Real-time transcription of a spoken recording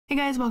Hey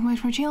guys, welcome back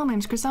to my channel. My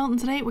name's Kristelle, and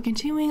today we're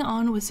continuing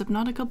on with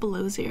Subnautica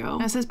Below Zero.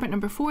 Now, this is part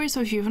number 4,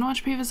 so if you haven't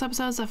watched previous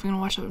episodes, definitely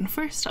gonna watch that one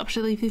first. I'll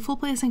actually leave the full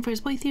playlisting for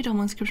his playthrough down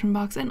in the description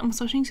box, and I'm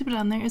switching super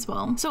down there as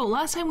well. So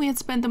last time we had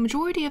spent the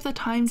majority of the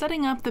time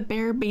setting up the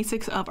bare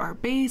basics of our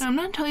base. I'm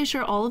not entirely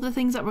sure all of the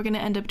things that we're gonna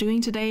end up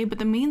doing today, but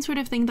the main sort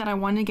of thing that I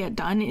want to get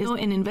done is go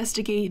and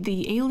investigate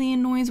the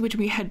alien noise, which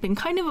we had been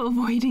kind of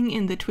avoiding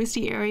in the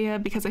twisty area,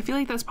 because I feel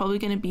like that's probably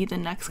gonna be the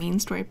next main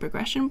story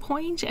progression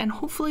point, and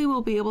hopefully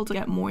we'll be able to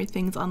get more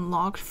things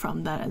unlocked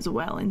from that as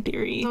well in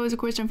theory. As always, of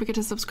course, don't forget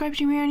to subscribe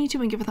to me here on YouTube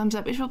and give a thumbs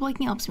up if you're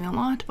liking, it helps me a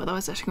lot. But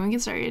otherwise, actually going to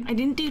get started. I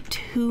didn't do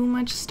too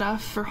much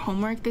stuff for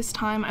homework this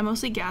time. I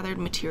mostly gathered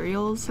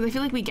materials because I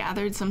feel like we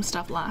gathered some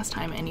stuff last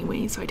time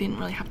anyway, so I didn't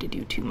really have to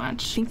do too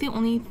much. I think the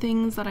only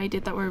things that I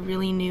did that were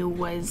really new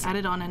was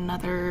added on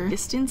another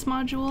distance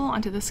module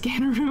onto the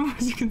scanner room.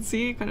 As you can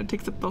see, it kind of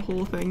takes up the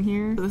whole thing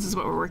here. So this is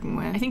what we're working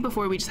with. I think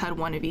before we just had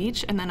one of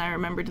each, and then I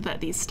remembered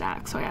that these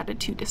stack, so I added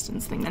 2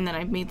 distance things. And then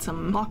I made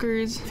some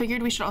lockers.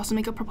 Figured we should also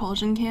make a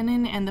propulsion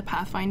cannon and the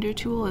pathfinder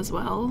tool as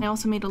well. I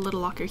also made a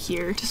little locker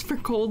here just for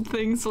cold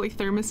things, so like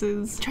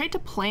thermoses. I tried to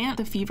plant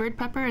the fevered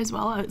pepper as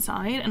well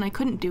outside and I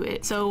couldn't do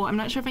it, so I'm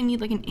not sure if I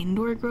need like an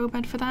indoor grow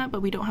bed for that,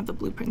 but we don't have the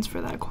blueprints for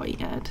that quite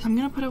yet. I'm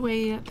gonna put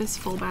away this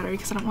full battery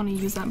because I don't want to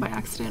use that by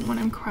accident when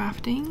I'm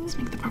crafting. Let's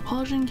make the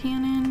propulsion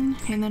cannon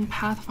and then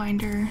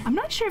pathfinder. I'm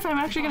not sure if I'm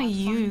actually gonna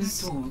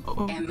use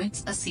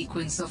emits a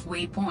sequence of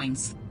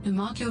waypoints to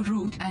mark your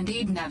route and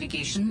aid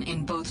navigation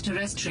in both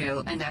terrestrial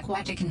and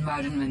aquatic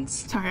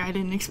environments. Sorry, I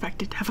didn't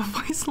expect it to have a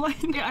voice line.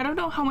 Yeah, I don't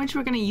know how much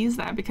we're gonna use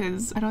that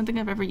because I don't think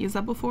I've ever used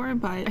that before,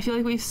 but I feel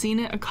like we've seen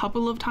it a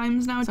couple of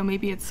times now, so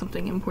maybe it's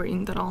something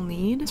important that I'll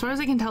need. As far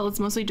as I can tell, it's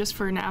mostly just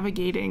for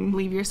navigating.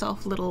 Leave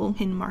yourself little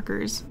pin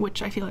markers,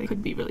 which I feel like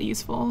could be really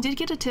useful. I did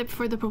get a tip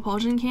for the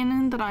propulsion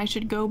cannon that I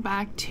should go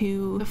back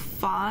to the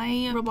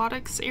Phi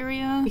robotics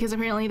area, because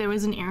apparently there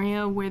was an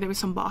area where there was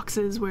some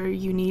boxes where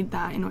you need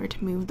that in order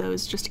to move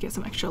those just to get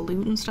some extra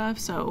loot and stuff,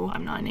 so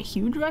I'm not in a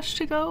huge rush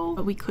to go,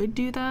 but we could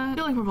do that. I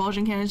feel like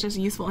propulsion cannon is just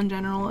useful in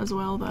general as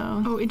well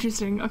though. Oh,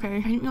 interesting. Okay,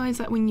 I didn't realize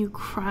that when you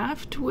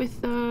craft with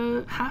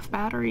the half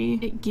battery,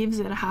 it gives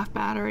it a half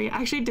battery.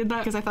 I actually did that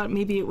because I thought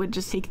maybe it would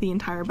just take the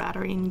entire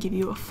battery and give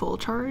you a full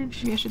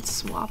charge. Maybe I should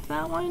swap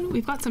that one.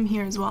 We've got some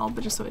here as well,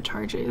 but just so it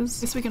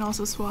charges. Guess we can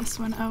also swap this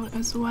one out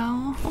as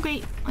well.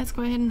 Okay, let's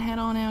go ahead and head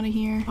on out of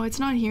here. Oh, it's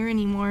not here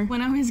anymore.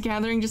 When I was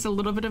gathering just a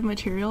little bit of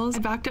materials, I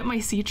backed up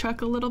my sea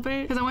truck a little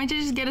bit because I wanted to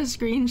just get a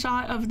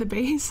screenshot of the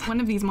base.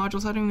 One of these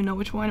modules, I don't even know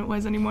which one it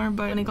was anymore,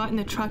 but when I got in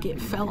the truck, it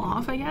fell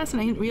off, I guess,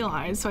 and I didn't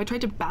realize, so I tried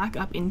to back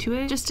up into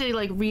it just to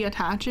like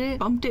reattach it.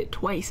 Bumped it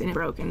twice and it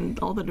broke and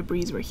all the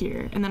debris were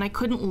here, and then I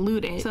couldn't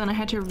loot it, so then I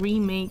had to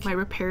remake my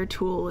repair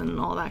tool and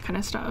all that kind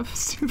of stuff.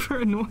 Super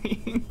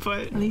annoying,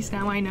 but at least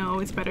now I know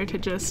it's better to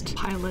just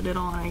pilot it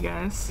on, I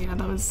guess. Yeah,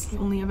 that was the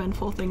only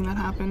eventful thing that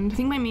happened. I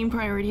think my main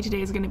priority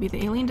today is going to be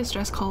the alien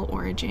distress call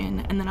origin,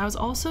 and then I was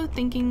also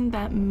thinking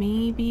that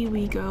maybe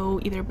we go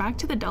either back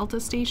to the Delta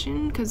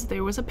station because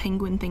there was a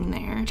penguin thing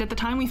there, which at the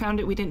time we found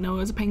it, we didn't know it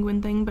was a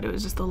penguin thing, but it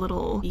was just a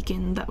little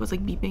beacon that was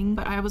like beeping.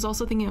 But I was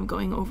also thinking of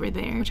going over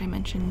there, which I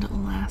mentioned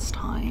last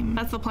time.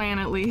 That's the plan,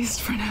 at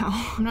least for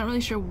now. I'm not really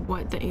sure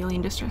what the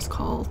alien distress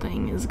call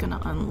thing is gonna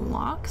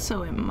unlock,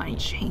 so it might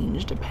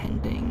change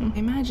depending. I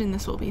imagine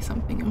this will be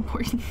something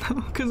important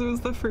though, because it was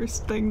the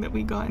first thing that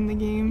we got in the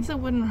game. I guess it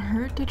wouldn't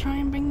hurt to try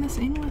and bring this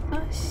in with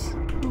us.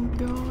 Oh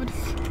god.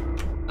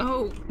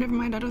 Oh, never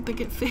mind, I don't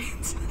think it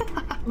fits.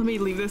 Let me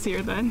leave this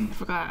here then. I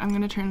forgot, I'm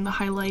gonna turn the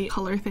highlight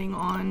color thing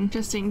on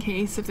just in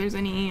case if there's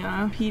any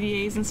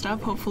PDAs and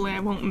stuff. Hopefully I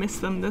won't miss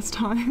them this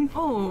time.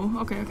 Oh,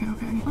 okay.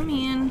 Let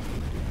me in.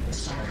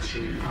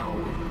 Sanctuary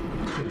power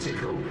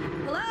critical.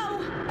 Hello?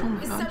 Oh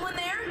Is God. someone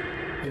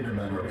there? In a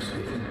manner of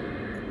speaking.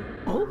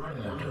 Oh,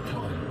 Running out of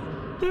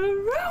time. the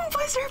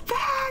Roombas are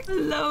back!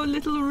 Hello,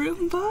 little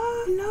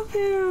Roomba. Love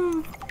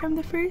him. From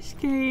the first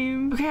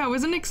game. Okay, I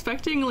wasn't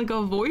expecting like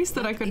a voice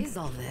that I could. What is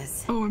all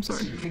this? Oh, I'm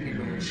sorry. Seeking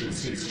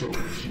emergency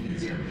storage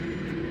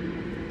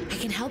medium. I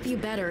can help you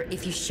better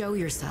if you show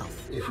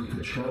yourself. If we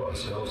could show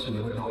ourselves,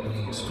 we would not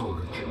need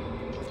storage.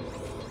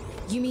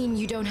 You mean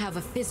you don't have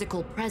a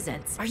physical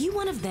presence? Are you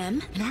one of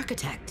them? An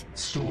architect?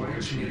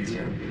 Storage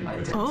medium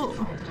identified.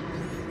 Oh.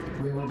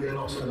 We will be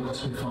lost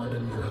unless we find a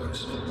new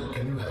host.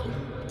 Can you help?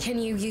 Can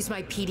you use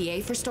my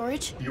PDA for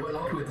storage? You are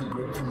not with the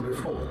group from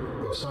before.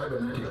 Your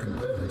cybernetic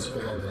components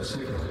bear their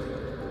signal.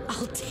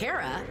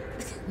 Altera?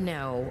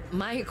 No,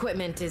 my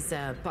equipment is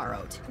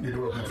borrowed. It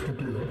will have to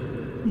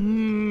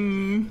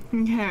do.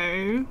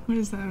 Okay. What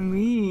does that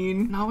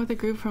mean? Not with the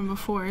group from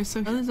before. So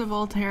others of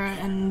Altera,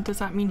 and does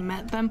that mean he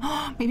met them?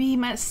 Maybe he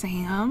met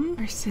Sam,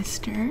 her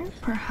sister,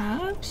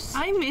 perhaps?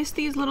 I miss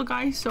these little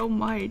guys so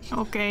much.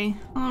 Okay.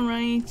 All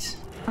right.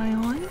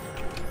 Ion.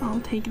 I'll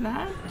take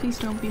that. Please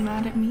don't be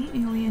mad at me,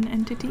 alien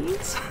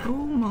entities. Oh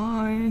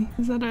my.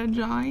 Is that a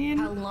giant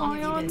How long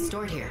have you ion? been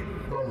stored here?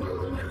 Longer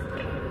than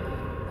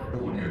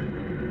you.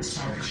 Warning.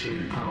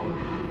 Sanctuary power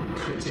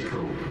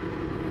critical.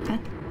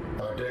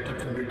 Our data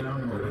can be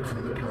downloaded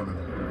from the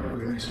terminal.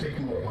 We may speak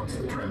more once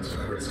the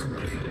transfer is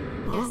complete.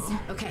 Yes.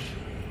 Okay.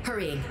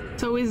 hurrying.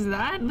 So is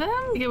that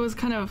them? It was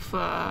kind of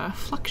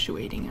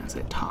fluctuating as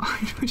it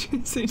talked, which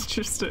is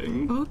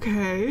interesting.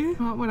 Okay,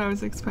 not what I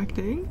was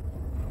expecting.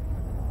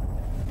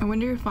 I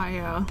wonder if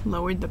I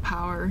lowered the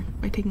power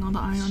by taking all the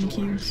ion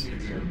cubes.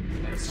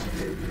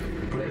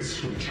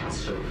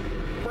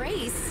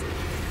 Brace?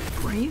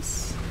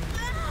 Brace?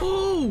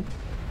 Oh!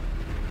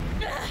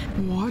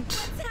 What?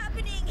 What's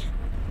happening?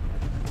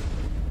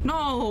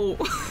 No!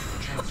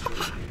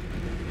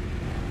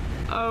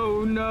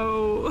 Oh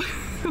no.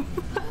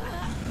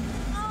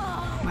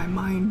 My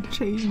mind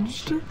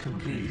changed.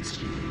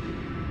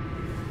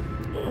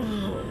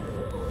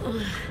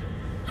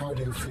 How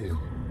do you feel?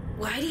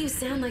 Why do you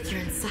sound like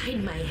you're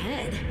inside my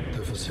head?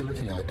 The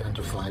facility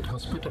identified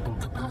hospitable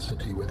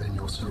capacity within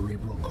your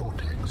cerebral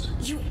cortex.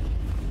 You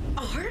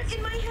are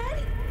in my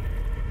head?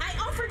 I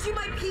offered you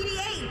my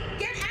PDA!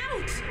 Get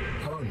out!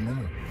 Oh no.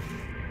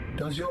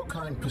 Does your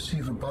kind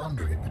perceive a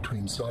boundary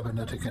between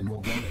cybernetic and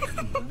organic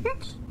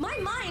components? My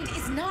mind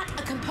is not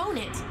a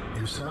component!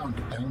 You sound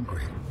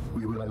angry.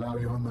 We will allow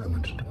you a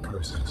moment to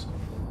process.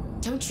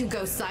 Don't you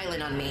go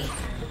silent on me.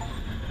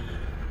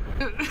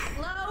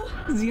 Hello?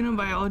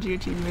 Xenobiology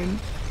achievement.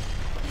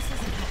 This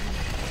isn't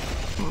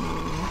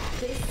happening.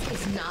 This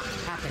is not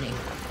happening.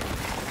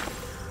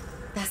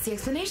 That's the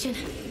explanation.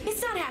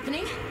 It's not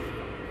happening.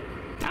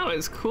 That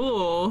was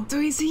cool. So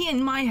is he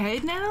in my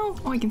head now?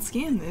 Oh, I can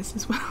scan this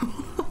as well.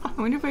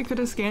 I wonder if I could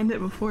have scanned it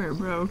before it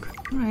broke.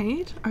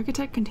 Right,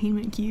 architect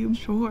containment cube,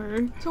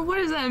 sure. So what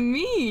does that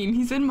mean?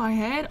 He's in my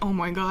head? Oh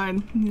my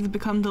god, he's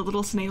become the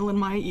little snail in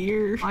my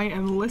ear. I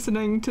am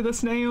listening to the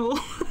snail.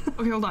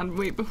 Okay, hold on,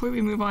 wait, before we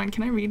move on,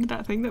 can I read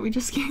that thing that we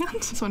just scanned?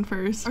 This one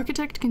first.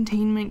 Architect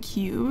containment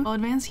cube. While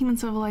advanced human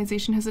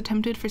civilization has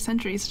attempted for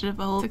centuries to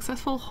develop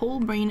successful whole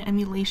brain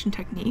emulation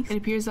techniques, it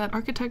appears that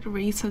architect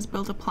race has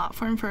built a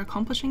platform for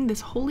accomplishing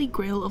this holy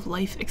grail of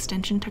life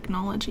extension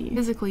technology.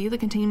 Physically, the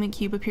containment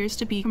cube appears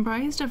to be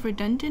comprised of a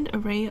redundant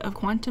array of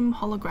quantum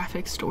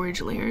holographic storage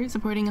layers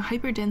supporting a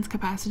hyperdense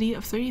capacity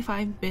of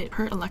 35-bit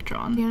per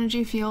electron. The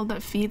energy field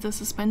that feeds a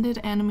suspended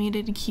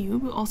animated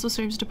cube also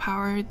serves to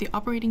power the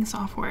operating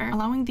software,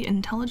 allowing the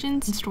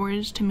intelligence and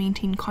storage to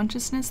maintain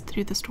consciousness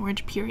through the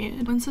storage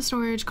period. Once the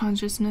storage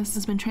consciousness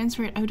has been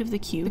transferred out of the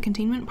cube, the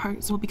containment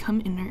parts will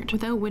become inert,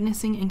 without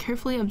witnessing and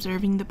carefully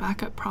observing the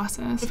backup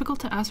process. It's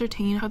difficult to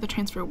ascertain how the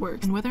transfer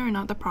works and whether or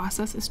not the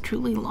process is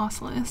truly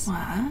lossless.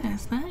 What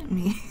does that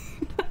mean?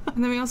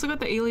 And then we also got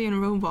the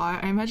alien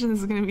robot. I imagine this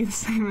is going to be the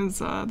same as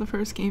the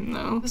first game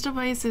though. This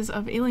device is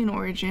of alien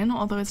origin,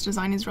 although its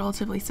design is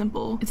relatively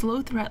simple. Its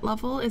low threat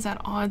level is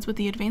at odds with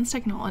the advanced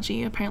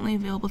technology apparently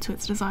available to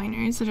its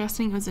designers,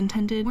 suggesting it was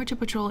intended more to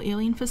patrol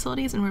alien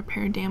facilities and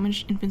repair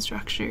damaged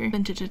infrastructure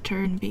than to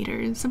deter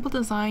invaders. Simple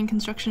design,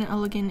 construction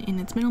elegant in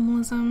its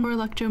minimalism, or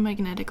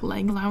electromagnetic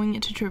leg, allowing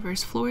it to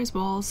traverse floors,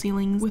 walls,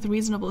 ceilings with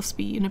reasonable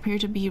speed and appear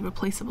to be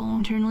replaceable.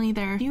 Internally,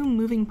 there are few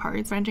moving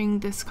parts, rendering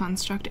this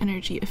construct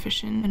energy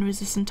efficient and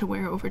resistant to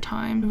wear over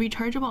time. A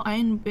rechargeable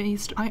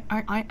ion-based I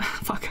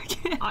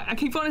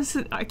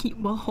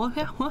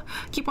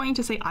keep wanting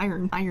to say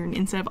iron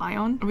instead of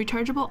ion. A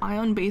rechargeable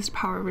ion-based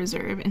power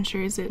reserve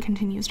ensures it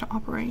continues to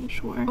operate.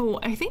 Sure. Oh,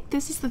 I think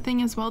this is the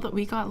thing as well that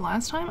we got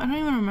last time. I don't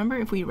even remember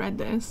if we read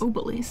this.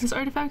 Obelisk. This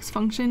artifact's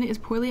function is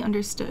poorly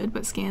understood,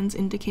 but scans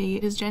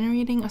indicate it is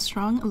generating a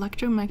strong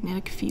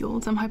electromagnetic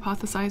field. Some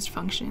hypothesized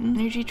function.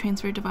 Energy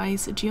transfer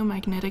device,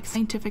 geomagnetic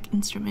scientific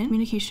instrument,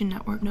 communication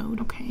network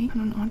node. Okay, I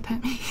don't know what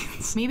that means.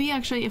 Maybe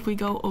actually if we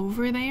go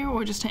over there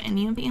or just to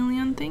any of the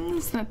alien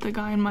things that the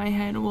guy in my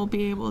head will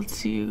be able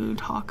to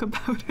talk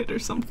about it or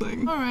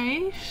something.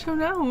 Alright, so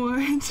now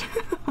what?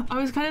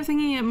 I was kind of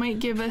thinking it might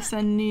give us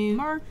a new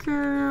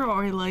marker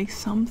or like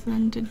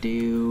something to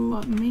do,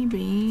 but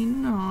maybe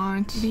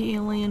not. The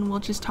alien will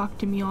just talk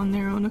to me on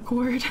their own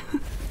accord.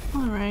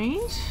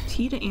 Alright.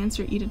 T to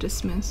answer, E to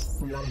dismiss.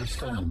 We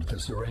understand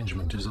this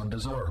arrangement is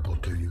undesirable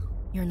to you.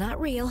 You're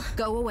not real.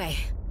 Go away.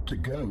 To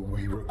go,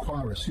 we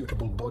require a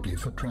suitable body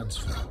for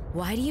transfer.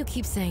 Why do you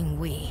keep saying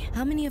we?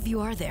 How many of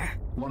you are there?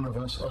 One of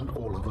us and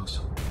all of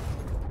us.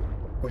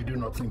 We do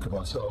not think of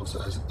ourselves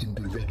as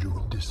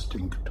individual,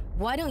 distinct.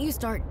 Why don't you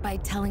start by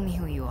telling me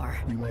who you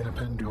are? You may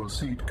append your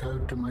seed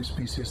code to my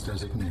species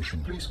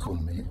designation. Please call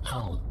me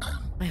Alan.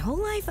 My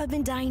whole life I've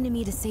been dying to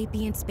meet a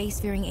sapient,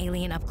 spacefaring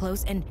alien up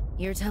close, and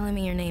you're telling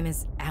me your name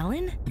is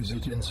Alan? Is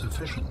it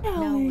insufficient?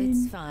 No,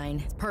 it's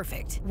fine. It's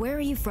perfect. Where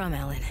are you from,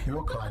 Alan?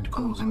 Your kind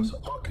calls us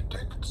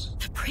architects.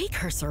 The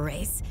precursor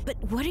race?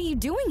 But what are you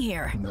doing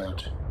here?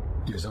 That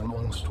is a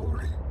long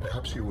story.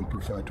 Perhaps you will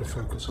prefer to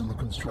focus on the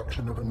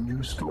construction of a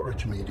new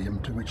storage medium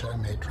to which I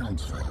may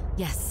transfer.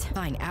 Yes,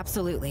 fine,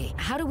 absolutely.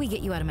 How do we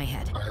get you out of my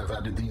head? I have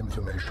added the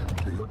information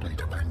to your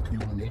data bank. You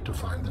will need to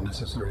find the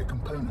necessary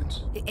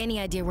components. Any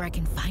idea where I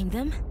can find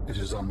them? It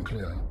is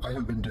unclear. I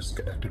have been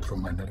disconnected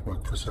from my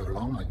network for so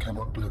long I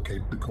cannot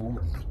locate the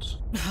coordinates.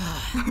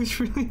 I was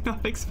really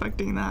not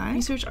expecting that.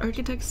 Research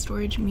architect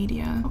storage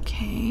media.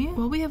 Okay.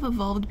 While we have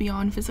evolved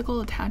beyond physical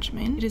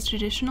attachment, it is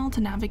traditional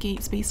to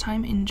navigate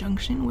space-time in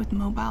junction with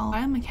mobile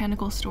biomechanical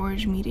biomechanical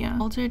storage media,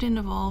 altered and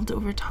evolved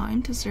over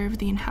time to serve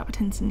the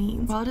inhabitants'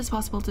 needs. While it is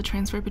possible to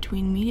transfer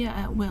between media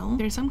at will,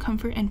 there is some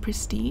comfort and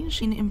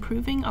prestige in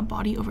improving a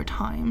body over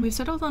time. We've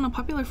settled on a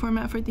popular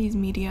format for these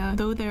media,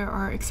 though there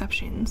are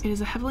exceptions. It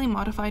is a heavily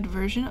modified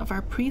version of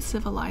our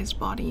pre-civilized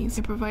bodies.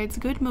 It provides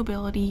good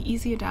mobility,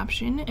 easy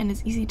adaptation, and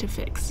is easy to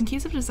fix. In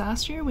case of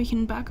disaster, we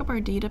can back up our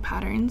data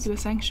patterns to a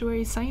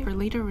sanctuary site for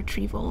later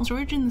retrieval.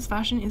 Storage in this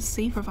fashion is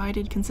safe,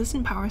 provided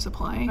consistent power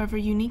supply. However,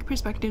 unique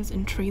perspectives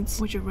and traits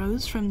which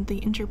arose from the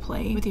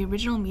interplay with the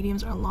original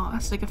mediums are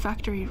lost, like a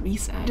factory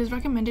reset. It is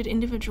recommended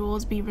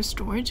individuals be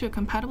restored to a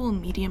compatible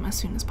medium as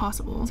soon as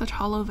possible. Such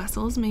hollow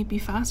vessels may be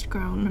fast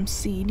grown from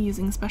seed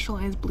using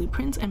specialized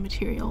blueprints and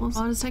materials.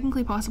 While it is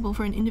technically possible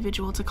for an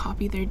individual to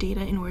copy their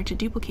data in order to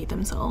duplicate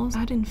themselves,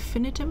 ad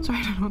infinitum, sorry,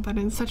 I don't know what that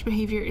is, such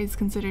behavior is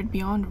considered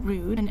beyond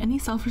rude, and any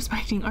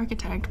self-respecting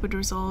architect would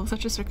resolve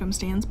such a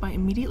circumstance by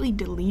immediately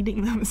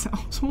deleting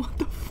themselves. What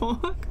the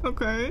fuck?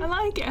 Okay. I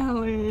like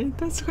Alan.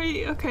 That's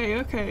great.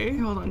 Okay.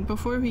 Hold on.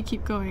 Before we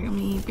keep going, let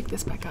me pick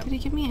this back up. Did he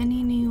give me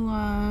any new,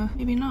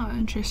 maybe not.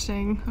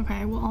 Interesting.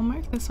 Okay, well, I'll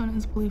mark this one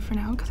as blue for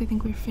now because I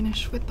think we're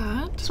finished with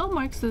that. Still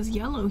marks as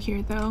yellow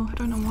here though. I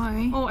don't know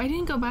why. Oh, I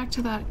didn't go back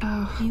to that,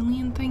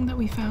 alien thing that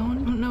we found.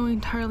 I don't know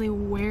entirely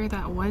where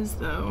that was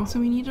though. So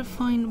we need to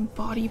find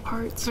body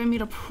parts. So I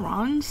made a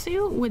prawn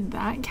suit. Would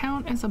that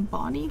count as a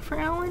body for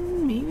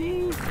Alan?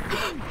 Maybe?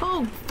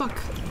 Oh, fuck.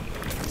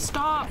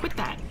 Stop with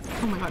that.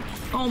 Oh my god.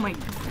 Oh my.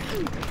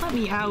 Let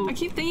me out. I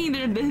keep thinking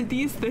they're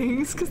these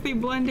things because they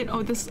blended. Oh,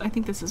 I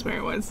think this is where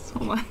it was.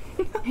 Hold on.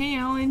 Hey,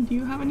 Alan, do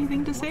you have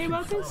anything to say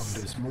about this?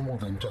 What you found is more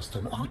than just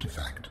an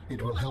artifact.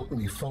 It will help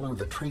me follow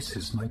the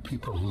traces my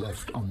people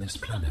left on this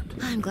planet.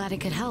 I'm glad it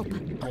could help.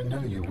 I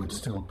know you would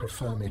still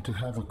prefer me to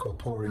have a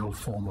corporeal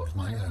form of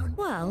my own.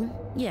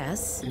 Well,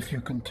 yes. If you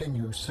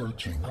continue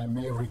searching, I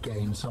may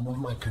regain some of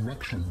my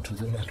connection to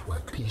the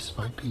network piece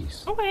by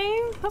piece.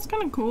 Okay, that's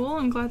kind of cool.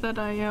 I'm glad that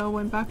I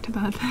went back to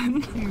that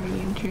then. Very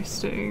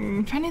interesting.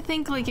 I'm trying to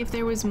think like if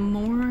there was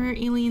more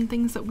alien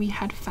things that we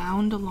had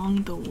found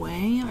along the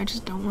way. I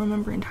just don't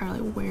remember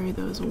entirely where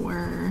those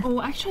were.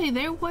 Oh, actually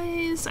there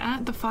was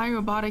at the Phi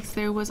Robotics,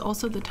 there was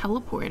also the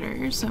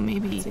teleporter. So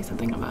maybe say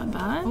something about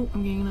that. Oh,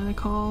 I'm getting another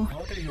call.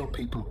 How do your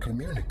people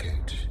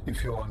communicate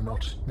if you are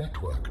not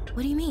networked?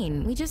 What do you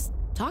mean? We just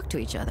talk to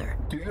each other.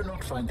 Do you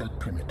not find that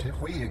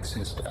primitive? We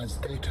exist as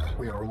data.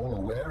 We are all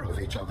aware of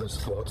each other's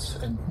thoughts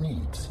and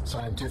needs.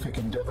 Scientific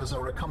endeavors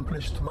are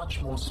accomplished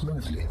much more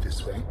smoothly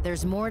this way.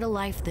 There's more to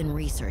life than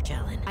research,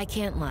 Alan. I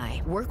can't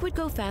lie. Work would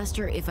go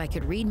faster if I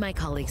could read my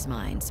colleagues'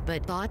 minds,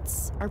 but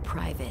thoughts are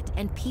private,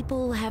 and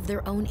people have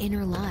their own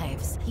inner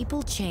lives.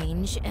 People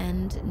change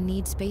and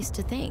need space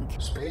to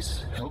think.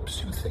 Space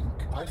helps you think.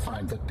 I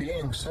find that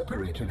being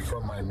separated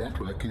from my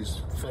network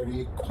is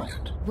very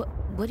quiet.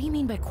 What do you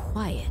mean by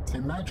quiet?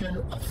 Imagine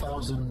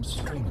 1,000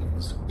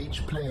 strings,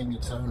 each playing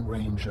its own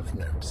range of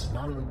notes,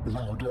 none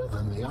louder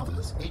than the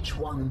others. Each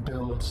one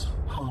builds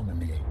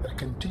harmony, a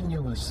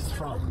continuous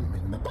thrum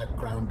in the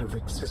background of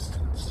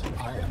existence.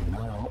 I am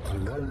now a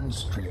lone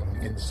string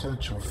in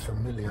search of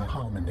familiar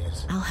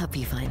harmonies. I'll help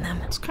you find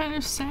them. It's kind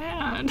of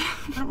sad.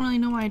 I don't really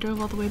know why I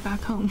drove all the way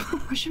back home.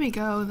 Where should we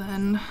go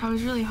then? I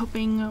was really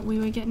hoping we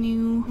would get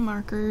new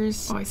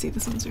markers. Oh, I see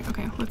this one's here.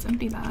 Okay, let's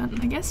empty that.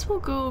 I guess we'll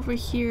go over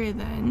here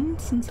then,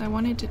 since I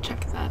wanted to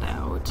check that out.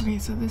 Okay,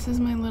 so this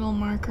is my little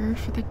marker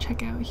for the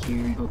checkout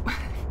here. Oh,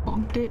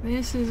 bonked it.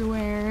 This is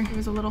where there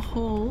was a little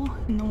hole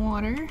in the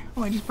water.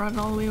 Oh, I just brought it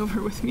all the way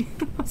over with me.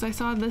 So I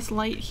saw this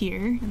light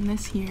here and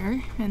this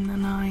here, and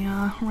then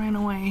I ran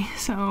away.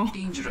 So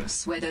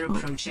dangerous weather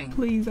approaching.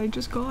 Please, I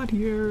just got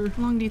here.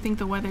 How long do you think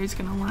the weather is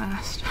gonna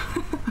last?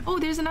 Oh,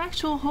 there's an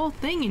actual whole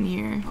thing in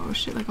here. Oh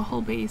shit, like a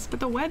whole base. But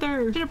the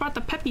weather. Should have brought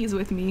the peppies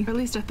with me, or at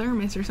least a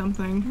thermos or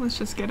something. Let's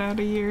just get out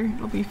of here.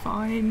 I'll be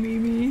fine,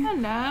 maybe.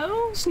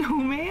 Hello,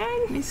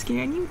 snowman. Can I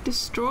scan you?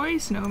 Destroy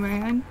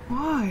snowman.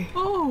 Why?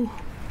 Oh.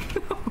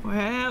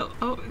 Well,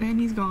 oh, and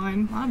he's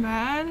gone. My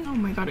bad. Oh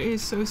my god, it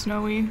is so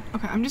snowy.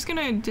 Okay, I'm just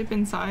gonna dip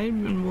inside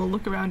and we'll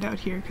look around out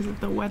here because of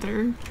the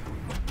weather.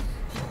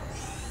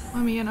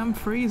 I mean, I'm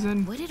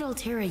freezing. What did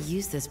Altera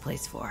use this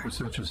place for?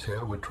 Researchers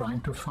here were trying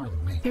to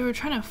find me. They were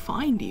trying to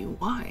find you.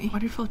 Why?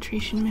 Water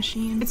filtration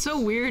machine. It's so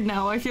weird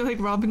now. I feel like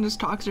Robin just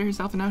talks to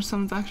herself and now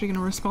someone's actually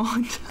gonna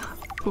respond.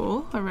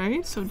 Cool. All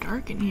right. So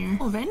dark in here.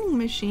 Oh, vending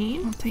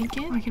machine. I'll take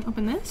it. I can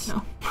open this.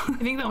 No. I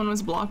think that one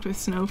was blocked with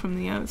snow from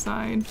the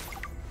outside.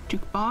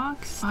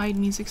 Jukebox. Hide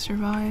music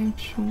survived.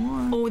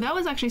 Sure. Oh, that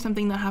was actually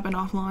something that happened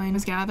offline. I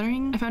was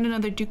gathering. I found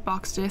another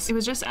jukebox disc. It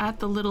was just at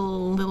the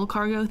little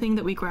cargo thing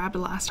that we grabbed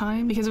last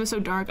time. Because it was so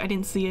dark, I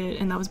didn't see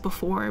it, and that was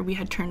before we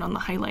had turned on the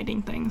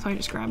highlighting thing. So I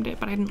just grabbed it,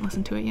 but I didn't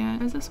listen to it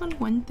yet. Is this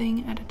one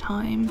thing at a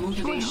time?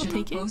 Sure, I'll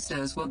take it.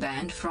 Posters were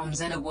banned from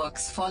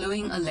XenoWorks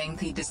following a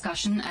lengthy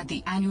discussion at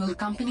the annual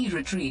company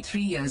retreat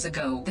 3 years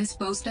ago. This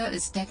poster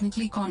is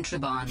technically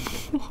contraband.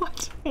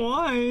 What?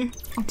 Why?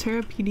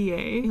 Altera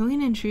PDA.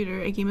 Alien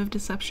Intruder, a game of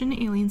deception,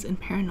 aliens, and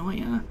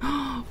paranoia.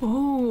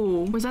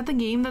 Oh, was that the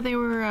game that they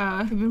were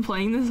been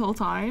playing this whole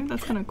time?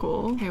 That's kind of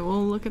cool. Okay,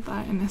 we'll look at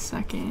that in a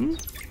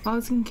second.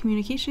 Logs and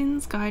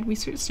communications guide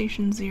research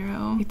station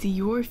 0. It's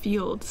your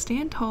field.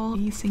 Stand tall,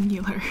 be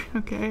singular.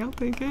 Okay, I'll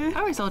take it.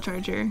 Power cell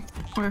charger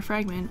or a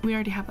fragment. We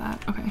already have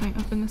that. Okay, can I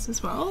open this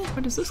as well?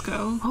 Where does this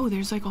go? Oh,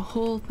 there's like a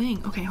whole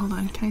thing. Okay, hold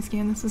on. Can I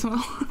scan this as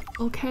well?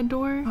 Bulkhead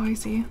door. Oh, I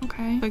see.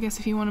 Okay. So I guess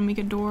if you want to make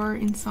a door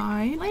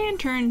inside.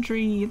 Lantern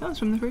tree. That was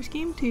from the first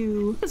game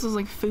too. This was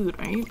like food,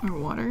 right? Or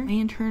water.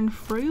 Lantern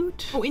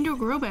fruit. Oh, indoor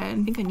grow bed.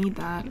 I think I need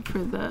that for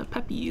the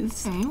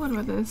puppies. Okay, what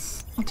about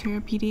this?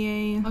 Altera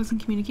PDA. Logs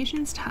and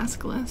communications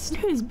task list.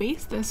 Whose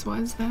base this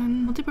was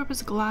then?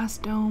 Multi-purpose glass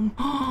dome.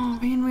 Oh,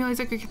 I didn't realize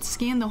I could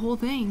scan the whole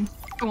thing.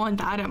 I want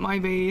that at my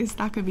base.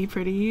 That could be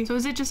pretty. So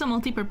is it just a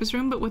multi-purpose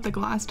room but with a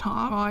glass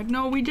top? God,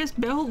 no, we just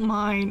built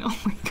mine. Oh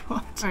my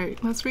god. All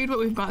right, let's read what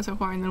we've got so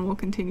far and then we'll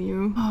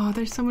continue. Oh,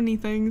 there's so many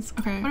things.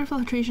 Okay, water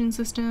filtration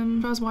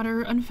system. Draws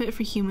water unfit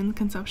for human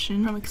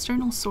consumption from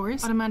external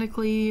source.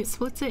 Automatically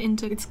splits it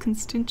into its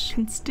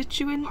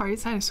constituent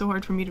parts. That is so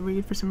hard for me to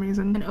read for some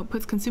reason. And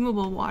outputs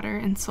consumable water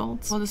and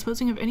salts. While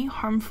disposing of any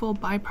harmful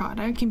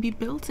byproduct, can be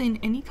built in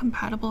any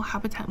compatible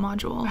habitat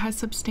module. It has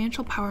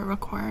substantial power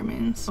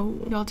requirements. Oh,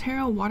 the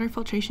Altera water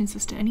filtration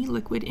system. Any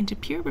liquid into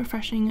pure,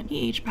 refreshing,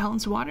 pH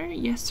balanced water?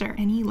 Yes, sir.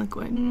 Any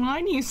liquid.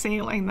 Why do you say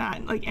it like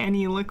that? Like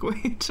any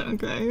liquid.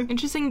 Okay.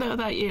 Interesting though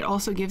that it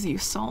also gives you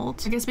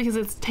salt. I guess because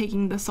it's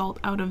taking the salt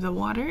out of the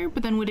water,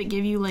 but then would it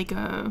give you like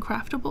a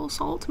craftable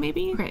salt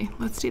maybe? Okay,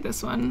 let's do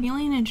this one.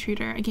 Alien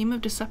Intruder. A game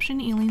of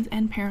deception, aliens,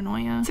 and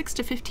paranoia. 6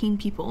 to 15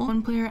 people.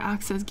 One player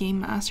acts as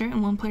game master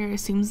and one player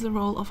assumes the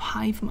role of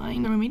hive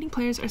mind. The remaining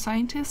players are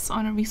scientists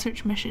on a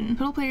research mission.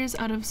 Total players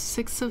out of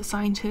 6 of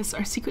scientists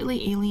are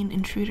secretly alien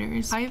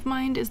intruders. Hive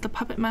mind is the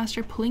puppet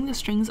master pulling the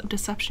strings of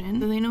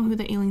deception, so they know who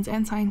the aliens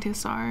and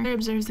scientists are. Player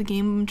observes the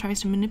game and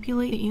tries to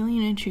manipulate the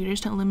alien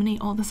intruders to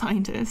eliminate all the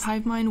scientists.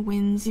 Hive mind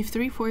wins if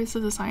 3/4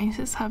 of the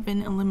scientists have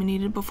been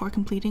eliminated before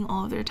completing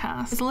all of their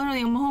tasks. It's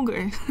literally Among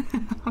Us.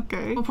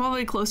 Okay. Well,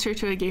 probably closer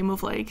to a game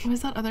of like, what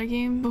was that other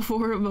game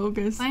before Among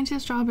Us?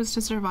 Scientist's job is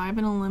to survive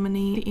and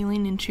eliminate the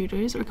alien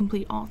intruders or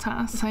complete all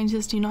tasks. The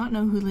scientists do not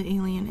know who the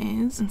alien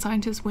is, and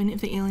scientists win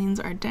if the aliens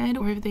are dead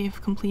or if they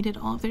have completed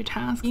all of their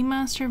tasks. Game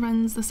master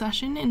runs the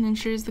session and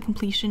ensures the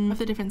completion of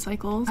the different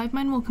cycles. Hive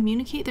mind will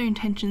communicate their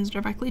intentions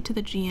directly to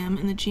the GM,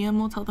 and the GM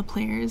will tell the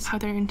players how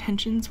their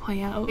intentions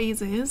play out.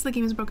 Phases. The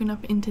game is broken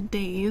up into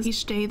days.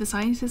 Each day, the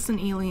scientist and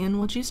alien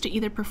will choose to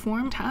either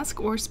perform a task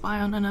or spy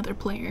on another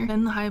player.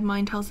 Then the hive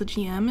mind tells the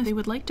GM if they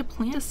would like to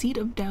plant a seed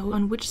of doubt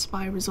on which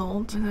spy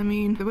result. I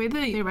mean, the way that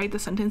they write the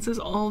sentences,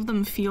 all of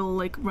them feel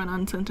like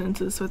run-on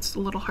sentences, so it's a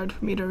little hard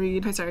for me to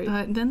read. Okay, sorry.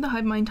 Then the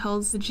hive mind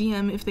tells the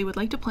GM if they would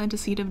like to plant a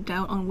seed of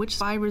doubt on which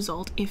spy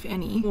result, if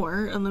any,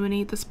 or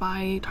eliminate the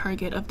spy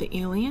target of the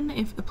alien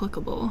if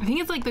applicable. I think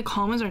it's like the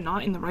commas are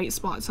not in the right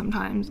spot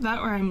sometimes. That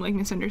or I'm like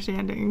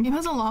misunderstanding. It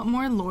has a lot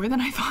more lore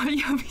than I thought.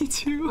 Yeah, me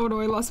too. Oh no,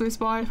 I lost my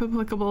spot. If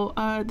applicable.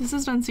 This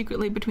is done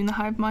secretly between the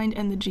hive mind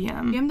and the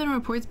GM. GM then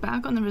reports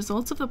back on the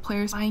results of the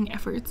player's spying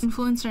efforts,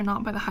 influenced or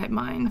not by the hive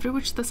mind, after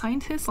which the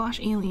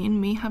scientist/alien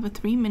may have a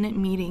 3-minute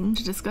meeting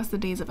to discuss the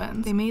day's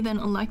events. They may then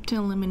elect to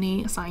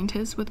eliminate a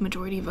scientist with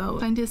majority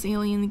vote. Scientist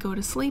alien go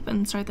to sleep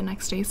and start the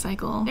next day's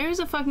cycle. There's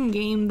a fucking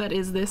game that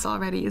is this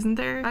already, isn't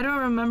there? I don't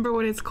remember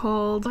what it's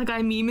called. Like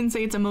I meme and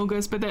say it's Among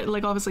Us, but that,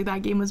 like obviously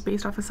that game was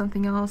based off of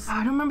something else.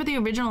 I don't remember the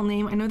original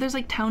name. I know there's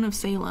like Town of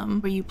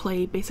Salem where you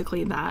play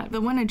basically that.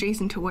 The one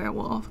adjacent to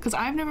Werewolf. Because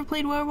I've never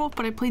played Werewolf,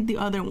 but I played the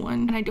other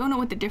one and I don't know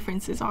what the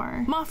differences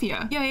are.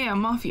 Mafia. Yeah,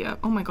 Mafia.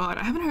 Oh my god,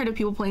 I haven't heard of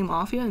people playing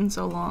Mafia in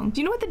so long.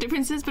 Do you know what the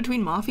difference is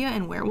between Mafia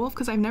and Werewolf?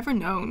 Because I've never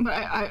known, but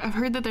I've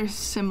heard that they're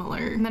similar.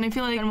 And then I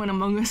feel like when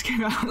Among Us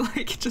came out,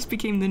 like it just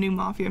became the new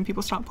Mafia and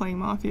people stopped playing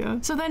Mafia.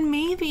 So then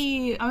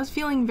maybe I was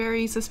feeling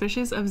very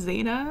suspicious of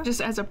Zeta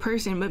just as a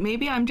person, but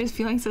maybe I'm just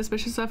feeling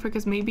suspicious of her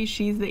because maybe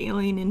she's the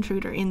alien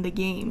intruder in the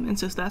game, and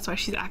so that's why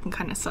she's acting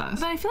kind of sus.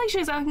 But I feel like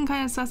she's acting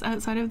kind of sus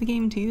outside of the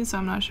game too, so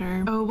I'm not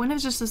sure. Oh, one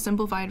is just a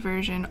simplified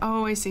version.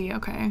 Oh, I see.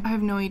 Okay, I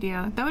have no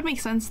idea. That would make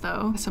sense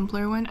though. A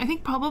simpler one. I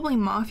think probably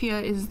Mafia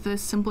is the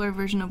simpler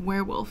version of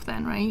Werewolf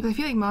then, right? I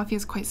feel like Mafia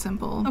is quite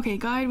simple. Okay,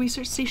 guide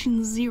research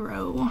station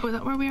 0. Oh, is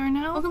that where we are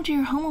now? Welcome to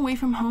your home away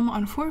from home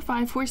on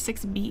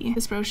 4546B.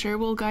 This brochure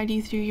will guide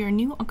you through your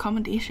new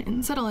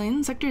accommodation. Settle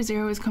in. Sector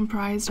 0 is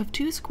comprised of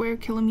 2 square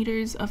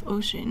kilometers of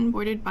ocean,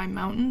 bordered by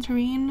mountain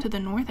terrain to the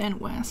north and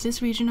west.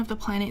 This region of the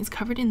planet is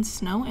covered in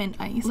snow and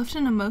ice, left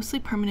in a mostly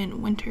permanent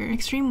winter.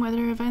 Extreme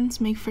weather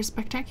events make for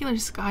spectacular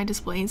sky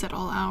displays at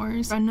all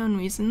hours. For unknown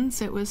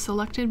reasons, it was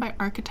selected by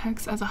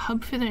architects as a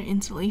hub for their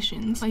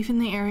installations. Life in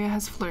the area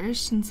has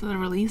flourished since the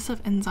release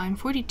of Enzyme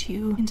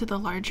 42 into the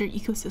larger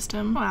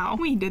ecosystem. Wow,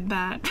 we did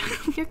that.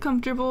 Get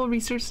comfortable.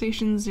 Research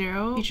Station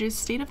 0 features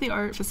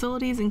state-of-the-art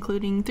facilities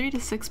including 3 to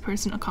 6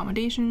 person accommodation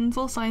accommodations,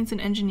 full science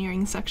and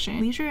engineering section,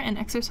 leisure and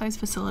exercise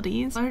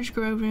facilities, large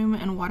grow room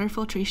and water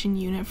filtration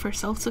unit for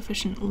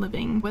self-sufficient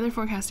living, weather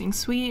forecasting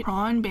suite,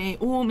 prawn bay.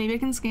 Oh, maybe I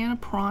can scan a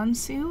prawn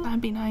suit?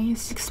 That'd be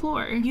nice.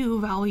 Explore.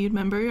 You, valued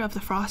member of the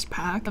Frost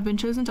Pack, have been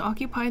chosen to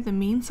occupy the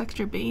main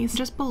sector base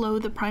just below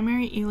the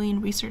primary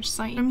alien research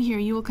site. From here,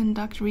 you will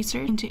conduct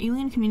research into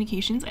alien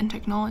communications and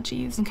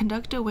technologies and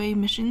conduct away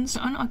missions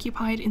to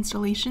unoccupied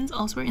installations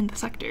elsewhere in the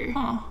sector.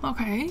 Oh,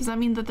 okay. Does that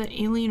mean that the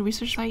alien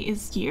research site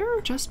is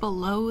here? Just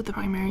below the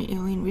primary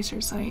alien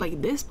research site?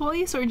 Like this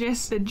place or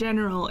just the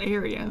general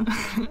area?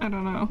 I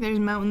don't know. There's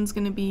mountains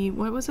gonna be,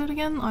 what was it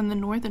again? On the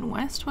north and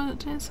west, what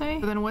did it say?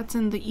 But then what's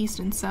in the east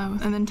and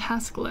south? And then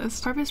task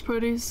list. Harvest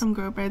produce, some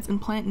grow beds,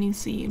 and plant new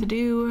seed. To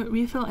do,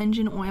 refill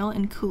engine oil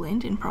and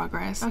coolant in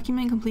progress.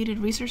 Document completed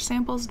research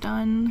samples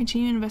done.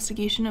 Continue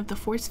investigation of the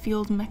force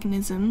field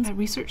mechanisms at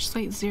research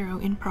site 0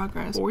 in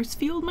progress. Force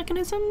field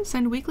mechanisms?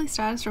 Send weekly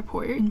status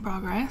report in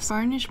progress.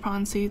 Varnish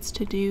prawn suits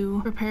to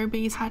do. Repair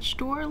base hatch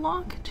door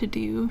lock to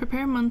do.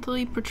 Prepare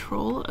monthly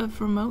patrol of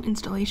remote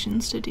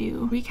installations to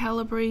do.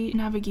 Recalibrate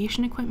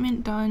navigation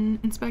equipment done.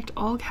 Inspect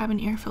all cabin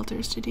air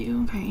filters to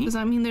do. Okay. Does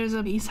that mean there's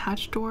a base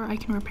hatch door I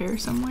can repair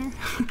somewhere?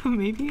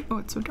 Maybe? Oh,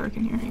 it's so dark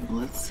in here. Okay, well,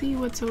 let's see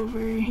what's over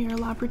here.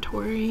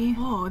 Laboratory.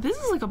 Oh, this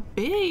is like a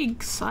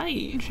big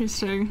site.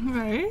 Interesting.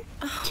 Okay.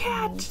 Oh,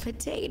 Cat.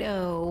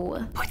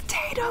 Potato.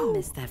 Potato. I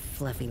miss that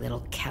fluffy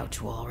little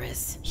couch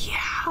walrus. Yeah.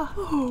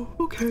 Oh,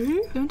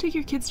 okay. Don't take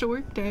your kids to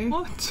work day.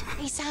 What?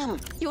 Hey Sam,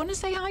 you want to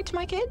say hi to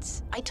my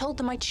kids? I told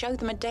them I'd show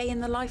them a day in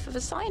the life of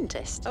a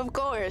scientist. Of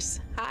course.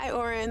 Hi,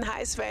 Oren.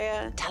 Hi,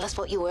 Svea. Tell us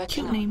what you're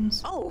working Cute on.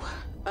 names. Oh,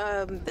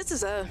 this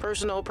is a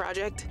personal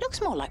project.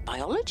 Looks more like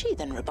biology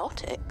than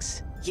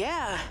robotics.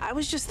 Yeah, I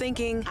was just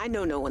thinking, I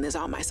know no one is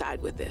on my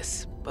side with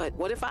this, but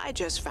what if I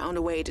just found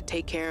a way to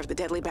take care of the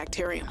deadly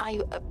bacterium?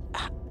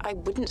 I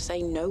wouldn't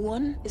say no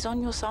one is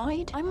on your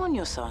side. I'm on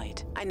your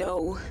side. I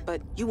know,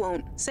 but you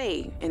won't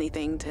say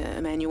anything to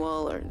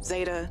Emmanuel or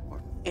Zeta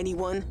or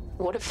anyone.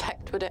 What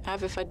effect would it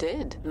have if I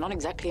did? I'm not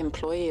exactly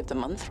employee of the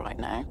month right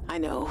now. I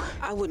know.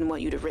 I wouldn't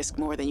want you to risk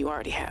more than you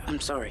already have. I'm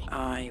sorry.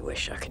 I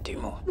wish I could do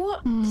more.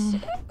 What?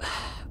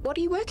 What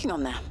are you working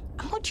on now?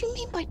 And what do you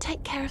mean by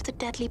take care of the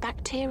deadly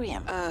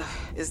bacterium?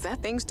 Is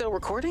that thing still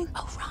recording?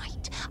 Oh,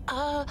 right.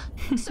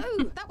 So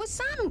that was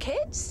Sam,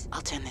 kids.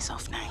 I'll turn this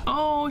off now.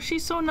 Oh,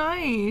 she's so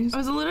nice. I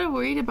was a little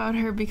worried about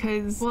her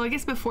because, well, I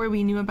guess before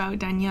we knew about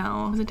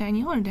Danielle. Was it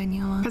Danielle or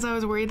Daniela? Because I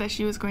was worried that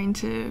she was going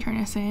to turn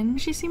us in.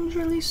 She seems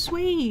really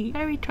sweet.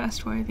 Very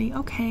trustworthy.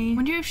 Okay.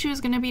 Wonder if she was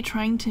going to be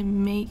trying to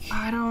make,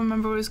 I don't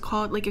remember what it was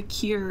called, like a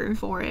cure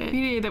for it.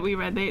 The video that we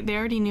read, they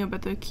already knew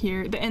about the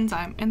cure, the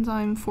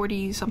enzyme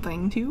 40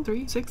 something, 2,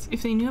 3, 6.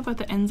 If they knew about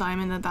the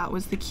enzyme and that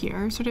was the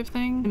cure sort of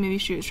thing, then maybe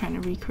she was trying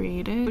to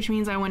recreate it, which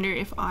means I wonder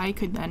if I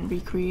could then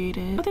recreate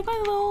it. But they've got a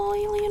little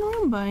alien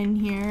Roomba in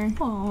here.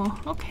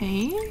 Oh,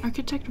 okay.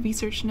 Architect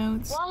research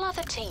notes. While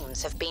other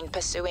teams have been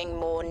pursuing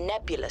more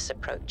nebulous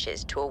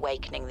approaches to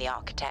awakening the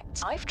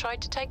architects, I've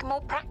tried to take a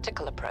more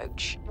practical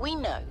approach. We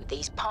know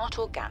these part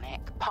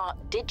organic, part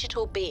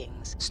digital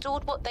beings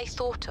stored what they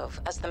thought of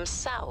as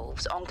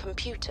themselves on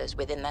computers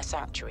within their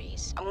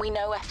sanctuaries, and we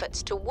know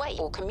efforts to wake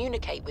or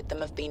communicate with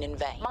them have been in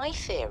vain. My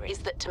theory is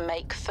that to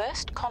make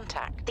first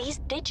contact, these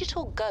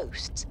digital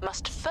ghosts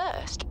must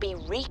first be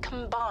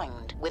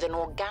recombined with an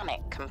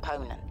organic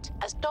component.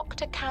 As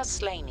Dr. Kaz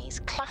Slaney's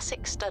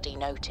classic study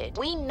noted,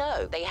 we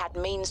know they had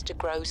means to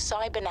grow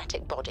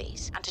cybernetic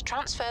bodies and to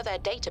transfer their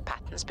data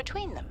patterns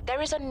between them.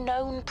 There is a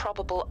known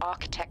probable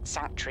architect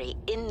sanctuary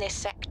in this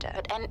sector,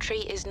 but entry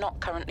is not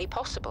currently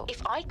possible.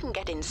 If I can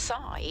get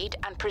inside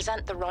and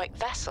present the right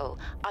vessel,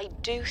 I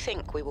do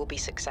think we will be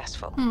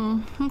successful.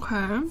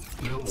 Okay.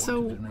 Bill So,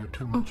 wanted to know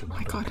too much oh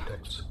my about God.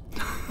 architects.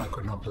 I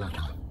could not let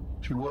her.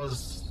 She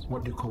was,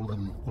 what do you call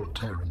them,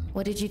 Voltairean.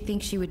 What did you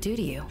think she would do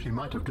to you? She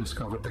might have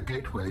discovered the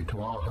gateway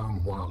to our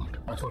home world.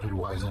 I thought it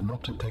wiser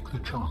not to take the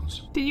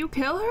chance. Did you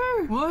kill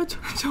her? What?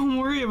 Don't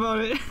worry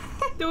about it.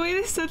 The way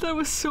they said that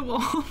was so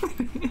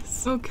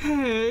ominous.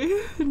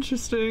 Okay,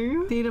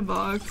 interesting. Data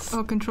box.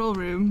 Oh, control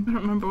room. I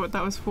don't remember what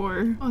that was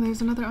for. Oh,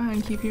 there's another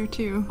ion cube here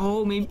too.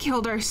 Oh, maybe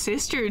killed our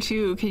sister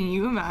too. Can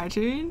you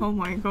imagine? Oh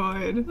my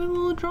god. The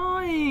little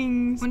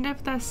drawings. Wonder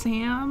if that's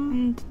Sam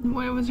and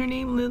what was her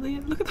name?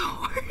 Lillian. Look at the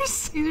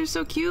horse. These are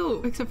so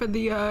cute. Except for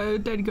the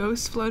dead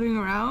ghosts floating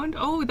around.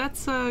 Oh,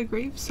 that's a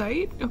grave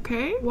site.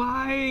 Okay.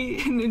 Why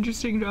an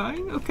interesting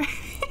drawing? Okay.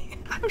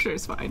 I'm sure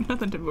it's fine.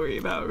 Nothing to worry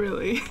about,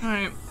 really. All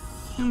right.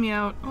 Let me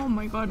out. Oh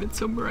my god, it's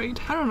so bright.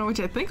 I don't know what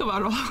to think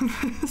about all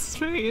of this. It's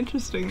very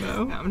interesting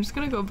though. Yeah, I'm just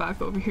gonna go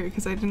back over here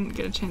because I didn't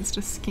get a chance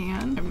to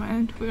scan. Never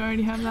mind, we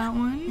already have that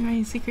one. Are there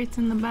any secrets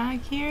in the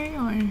back here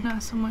or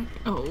not so much?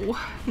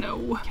 Oh,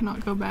 no.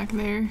 Cannot go back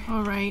there.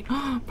 All right.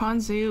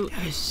 Ponzu.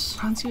 Yes.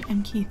 Ponzu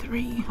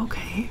MK3.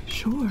 Okay,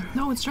 sure.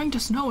 No, it's starting to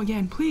snow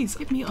again. Please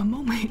give me a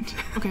moment.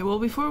 Okay, well,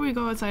 before we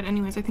go outside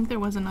anyways, I think there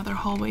was another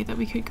hallway that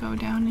we could go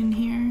down in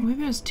here.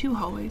 Maybe it was 2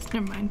 hallways.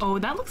 Never mind. Oh,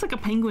 that looks like a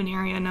penguin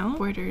area, no?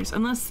 Borders.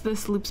 Unless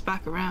this loops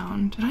back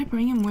around. Did I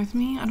bring him with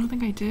me? I don't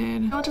think I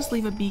did. I'll just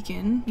leave a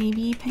beacon.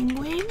 Maybe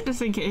penguin?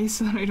 Just in case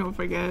so that I don't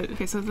forget.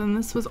 Okay, so then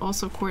this was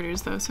also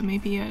quarters though, so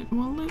maybe it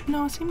will loop.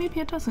 No, see,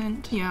 maybe it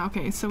doesn't. Yeah,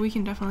 okay, so we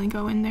can definitely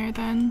go in there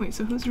then. Wait,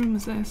 so whose room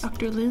is this?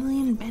 Dr.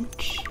 Lillian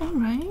Bench. All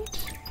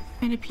right.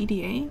 And a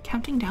PDA,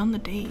 counting down the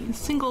days.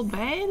 Single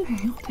bed? Okay,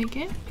 I'll take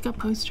it. Pick up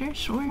poster,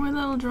 sure. More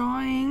little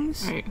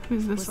drawings. All right,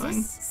 who's this one? Was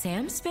this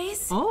Sam's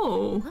space?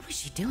 Oh. What was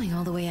she doing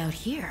all the way out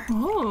here?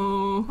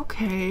 Oh,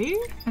 okay.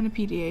 And a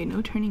PDA,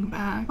 no turning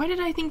back. Why did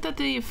I think that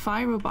the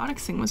Phi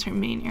robotics thing was her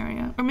main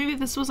area? Or maybe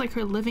this was like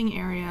her living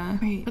area.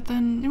 Wait, but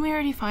then didn't we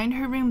already find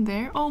her room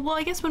there? Oh, well,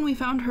 I guess when we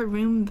found her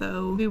room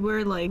though, we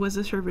were like, was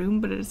this her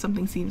room? But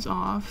something seems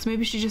off. So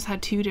maybe she just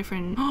had two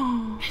different.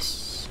 Oh,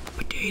 yes.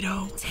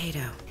 Potato.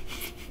 Potato.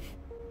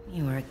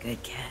 You were a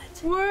good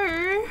cat.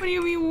 Were? What do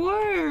you mean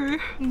were?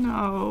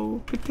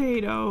 No.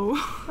 Potato.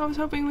 I was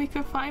hoping we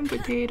could find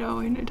Potato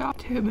and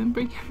adopt him and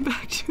bring him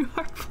back to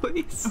our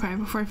place. Okay,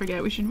 before I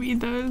forget, we should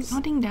read those.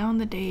 Counting down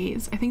the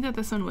days. I think that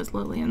this one was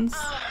Lillian's.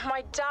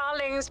 My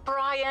darlings,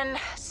 Brian,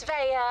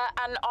 Svea,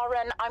 and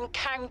Oren, I'm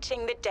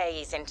counting the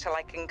days until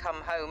I can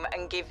come home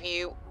and give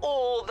you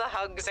all the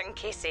hugs and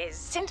kisses.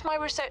 Since my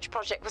research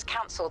project was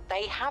cancelled,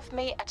 they have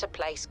me at a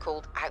place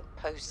called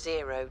Outpost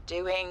Zero,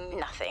 doing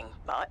nothing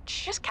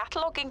much. Just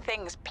cataloguing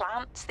things,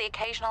 plants, the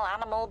occasional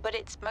animal, but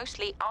it's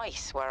mostly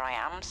ice where I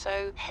am,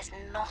 so there's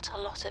not a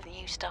lot of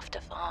new stuff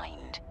to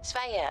find.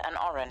 Svea and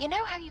Oren, you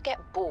know how you get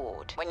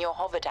bored when your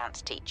hover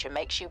dance teacher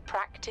makes you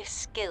practice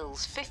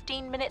skills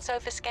 15 minutes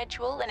over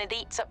schedule and it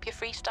eats up your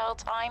freestyle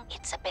time?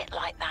 It's a bit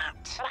like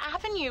that. But I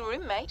have a new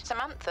roommate,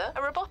 Samantha,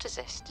 a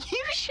roboticist.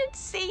 You should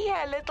see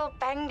her little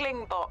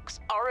pangling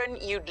box. Oren,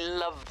 you'd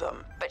love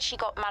them. But she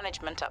got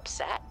management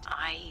upset.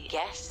 I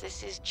guess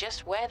this is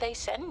just where they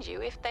send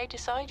you if they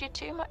decide you're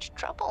too much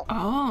trouble.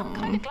 Oh. I'm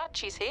kind of glad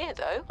she's here,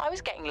 though. I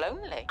was getting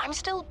lonely. I'm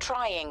still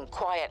trying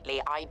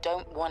quietly. I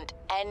don't want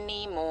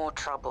any more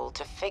trouble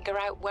to figure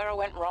out where I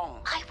went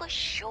wrong. I was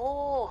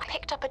sure. I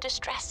picked up a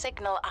distress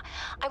signal.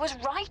 I was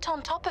right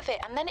on top of it,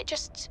 and then it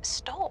just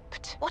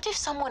stopped. What if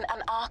someone,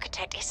 an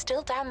architect, is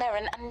still down there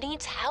and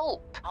needs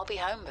help? I'll be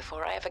home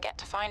before I ever get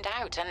to find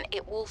out, and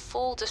it will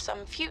fall to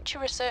some future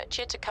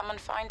researcher to come and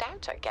find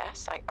out, I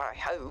guess. I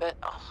hope. But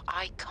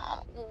I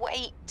can't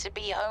wait to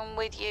be home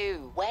with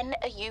you. When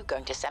are you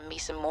going to send me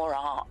some more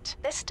art?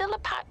 There's still a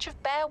patch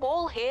of bare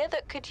wall here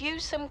that could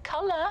use some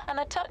color and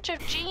a touch of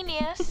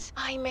genius.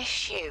 I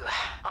miss you.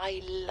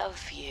 I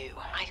love you.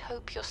 I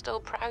hope you're still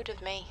proud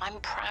of me. I'm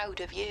proud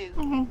of you.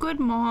 Oh, good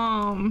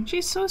mom.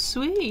 She's so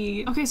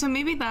sweet. Okay, so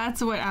maybe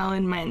that's what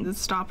Alan meant to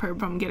stop her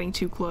from getting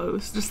too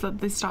close. Just that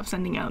they stopped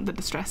sending out the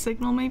distress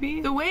signal,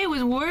 maybe? The way it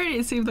was worded,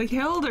 it seemed like he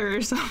killed her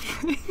or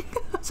something.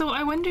 So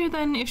I wonder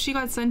then if she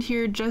got sent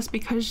here just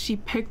because she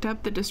picked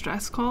up the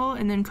distress call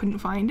and then couldn't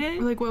find it?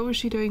 Or like, what was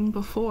she doing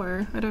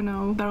before? I don't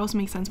know. That also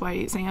makes sense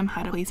why Sam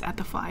had a place at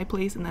the Phi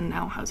place and then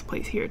now has a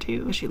place here too,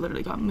 because she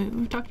literally got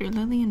moved. Dr.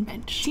 Lillian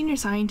Bench. Senior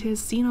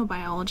scientist,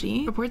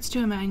 xenobiology. Reports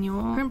to a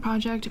manual. Current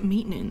project,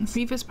 maintenance.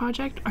 Previous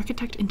project,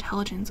 architect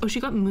intelligence. Oh, she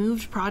got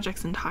moved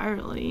projects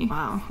entirely.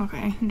 Wow,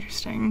 okay,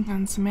 interesting.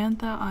 And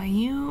Samantha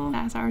IU,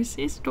 that's our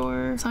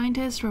sister.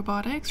 Scientist,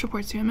 robotics.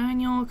 Reports to a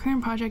manual.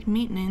 Current project,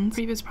 maintenance.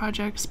 Previous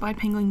project, spy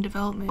pangling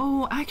development.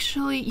 Oh,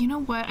 actually, you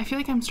know what? I feel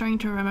like I'm starting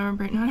to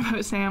remember, not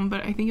about Sam,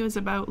 but I think it was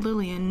about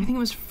Lillian. I think it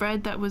was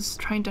Fred that was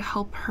trying to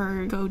help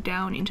her go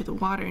down into the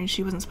water and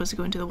she wasn't supposed to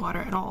go into the water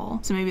at all.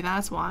 So maybe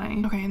that's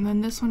why. Okay, and then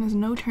this one is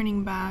no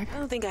turning back. I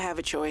don't think I have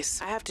a choice.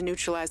 I have to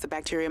neutralize the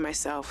bacteria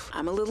myself.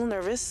 I'm a little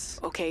nervous,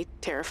 okay,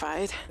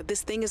 terrified, but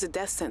this thing is a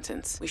death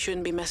sentence. We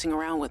shouldn't be messing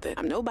around with it.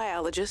 I'm no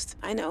biologist,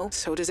 I know.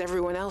 So does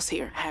everyone else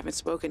here. I haven't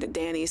spoken to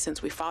Danny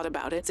since we fought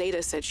about it.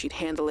 Zeta said she'd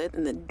handle it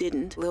and then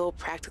didn't. Lil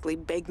practically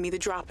begged me to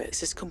drop it.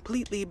 This is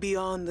completely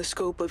beyond the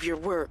scope of your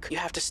work. You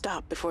have to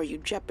stop before you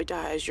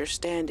jeopardize your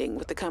standing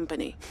with the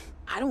company.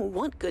 I don't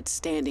want good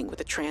standing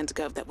with a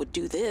transgov that would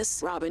do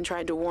this. Robin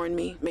tried to warn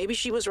me. Maybe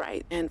she was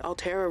right, and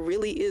Altera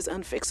really is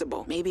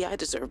unfixable. Maybe I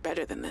deserve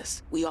better than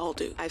this. We all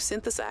do. I've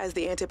synthesized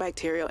the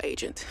antibacterial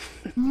agent.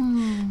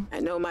 I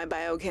know my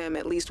biochem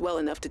at least well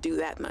enough to do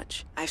that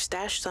much. I've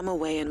stashed some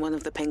away in one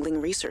of the Pangling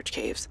research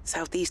caves,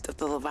 southeast of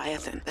the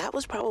Leviathan. That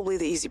was probably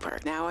the easy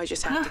part. Now I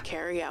just have to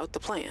carry out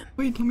the plan.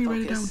 Wait, let me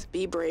write it down. Focus,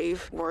 be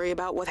brave, worry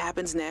about what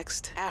happens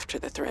next after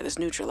the threat is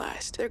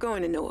neutralized. They're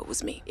going to know it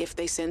was me. If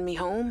they send me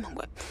home,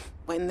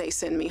 when they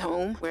send me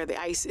home, where the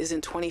ice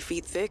isn't 20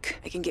 feet thick,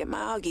 I can get my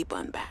Augie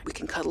bun back. We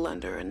can cuddle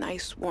under a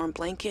nice warm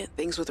blanket.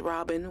 Things with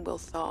Robin will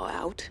thaw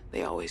out.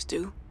 They always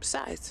do.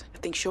 Besides, I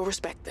think she'll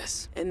respect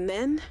this. And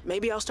then,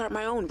 maybe I'll start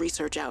my own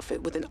research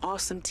outfit with an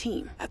awesome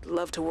team. I'd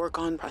love to work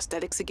on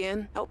prosthetics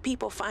again, help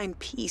people find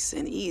peace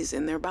and ease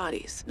in their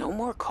bodies. No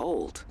more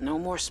cold, no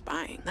more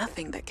spying,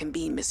 nothing that can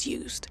be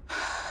misused.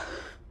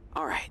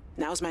 All right,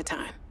 now's my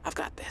time. I've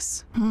got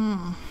this.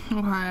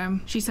 Okay.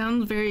 She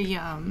sounds very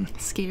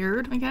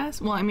scared, I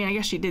guess. Well, I mean, I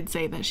guess she did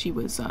say that she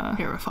was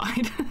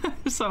terrified.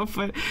 So,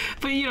 but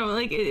you know,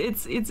 like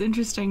it's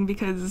interesting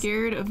because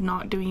scared of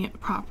not doing it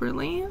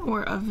properly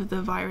or of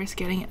the virus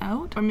getting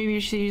out, or maybe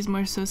she's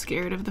more so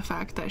scared of the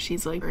fact that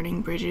she's like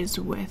burning bridges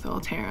with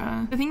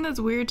Altera. The thing that's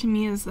weird to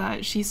me is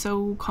that she's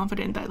so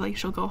confident that like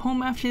she'll go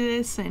home after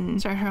this and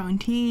start her own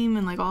team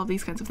and like all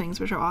these kinds of things,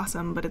 which are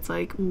awesome, but it's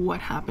like what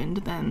happened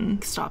then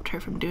stopped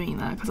her from doing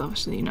that, because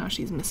obviously, you know,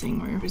 she's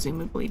missing or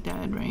presumably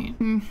dead, right?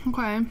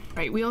 Okay.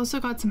 Right, we also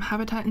got some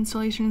habitat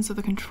installations. So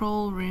the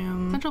control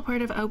room, central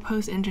part of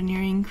outpost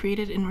engineering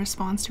created in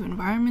response to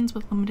environments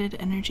with limited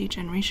energy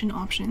generation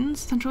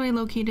options. Centrally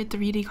located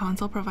 3D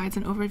console provides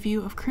an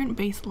overview of current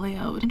base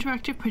layout.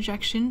 Interactive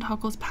projection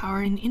toggles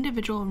power in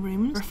individual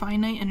rooms for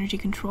finite energy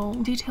control.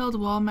 Detailed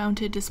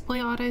wall-mounted display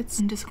audits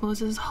and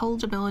discloses hull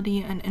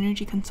stability and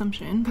energy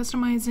consumption.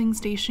 Customizing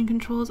station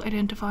controls,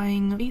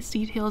 identifying base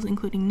details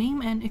including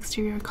name and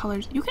exterior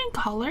colors. You can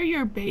color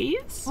your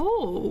base?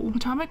 Oh,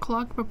 atomic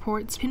clock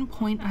reports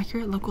pinpoint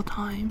accurate local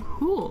time.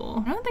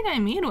 Cool. I don't think I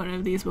made one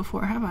of these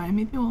before, have I?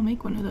 Maybe we'll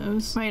make one of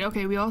those. Right,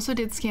 okay, we also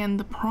did scan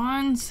the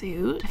prawn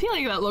suit. I feel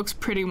like that looks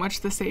pretty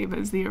much the same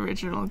as the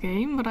original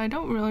game, but I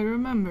don't really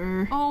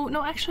remember. Oh,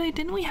 no, actually,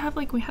 didn't we have,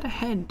 like, we had a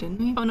head, didn't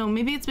we? Oh, no,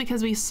 maybe it's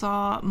because we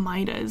saw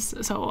Maida's,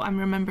 so I'm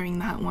remembering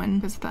that one,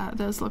 because that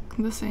does look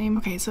the same.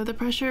 Okay, so the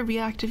pressure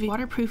reactivate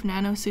waterproof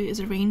nanosuit is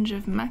a range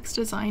of mechs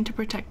designed to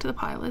protect the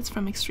pilots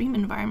from extreme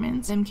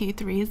environments.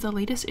 MK3 is the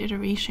latest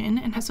iteration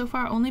and has so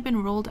far only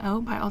been rolled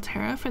out by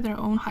Altera for their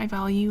own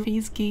high-value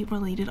phase gate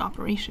related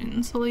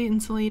operations. Fully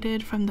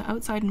insulated from the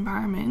outside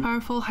environment,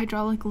 powerful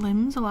hydraulic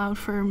limbs allowed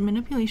for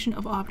manipulation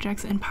of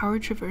objects and power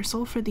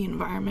traversal for the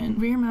environment.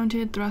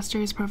 Rear-mounted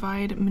thrusters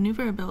provide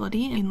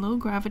maneuverability in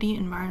low-gravity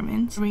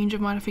environments. A range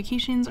of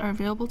modifications are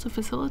available to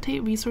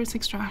facilitate resource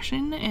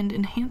extraction and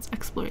enhance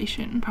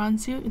exploration. Prawn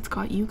suit, it's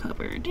got you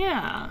covered.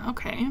 Yeah,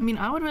 okay. I mean,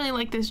 I would really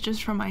like this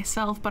just for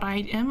myself, but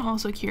I am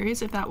also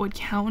curious if that would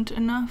count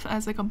enough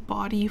as like a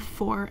body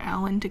for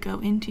Alan to go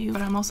into.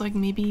 But I'm also like,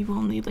 maybe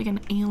we'll need like an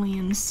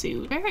alien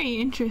suit. Very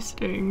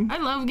interesting. I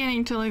love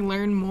getting to like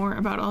learn more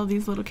about all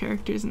these little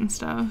characters and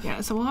stuff.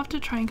 Yeah, so we'll have to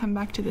try and come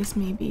back to this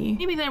maybe.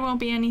 Maybe there won't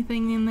be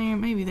anything in there.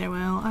 Maybe there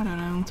will. I don't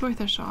know. It's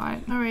worth a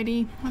shot.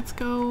 Alrighty, let's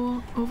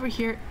go over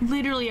here.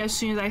 Literally as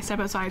soon as I step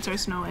outside, it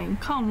starts snowing.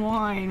 Come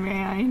on,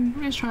 man.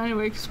 I'm just trying to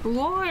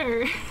explore.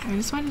 I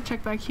just wanted to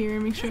check back here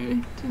and make sure I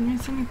didn't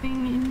miss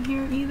anything in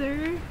here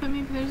either. But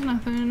maybe there's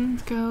nothing.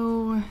 Let's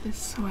go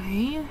this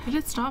way. Did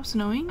it stop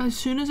snowing as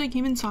soon as I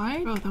came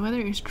inside? Bro, the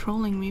weather is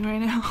trolling me right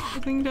now.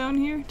 Nothing down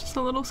here. Just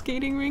a little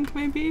skating rink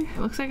maybe. It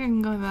looks like I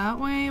can go that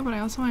way, but I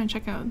also want to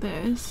check out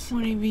this.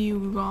 What have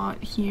you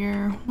got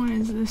here? What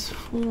is this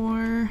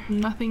for?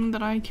 Nothing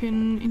that I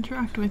can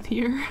interact with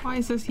here. Why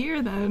is this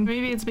here then?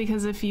 Maybe it's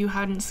because if you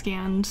hadn't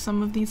scanned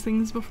some of these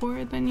things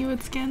before, then you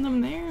would scan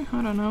them there.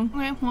 I don't know.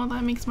 Okay, well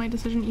that makes my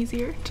decision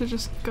easier to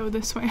just go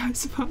this way, I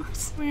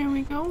suppose. Where are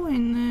we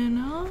going then?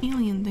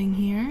 Alien thing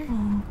here.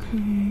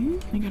 Okay.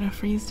 I gotta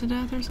freeze to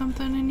death or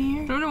something in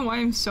here. I don't know why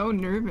I'm so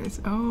nervous.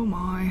 Oh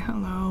my,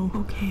 hello.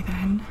 Okay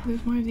then.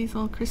 There's more of these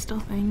little crystal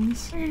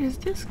things. Where is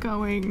this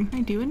going? Can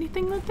I do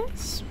anything with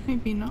this?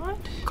 Maybe not.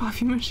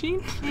 Coffee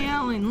machine? Hey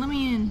Alan, let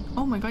me in.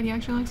 Oh my god, he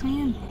actually lets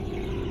me in.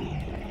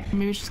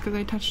 Maybe it's just because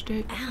I touched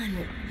it.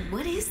 Alan,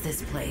 what is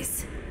this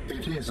place?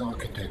 It is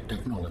architect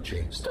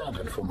technology,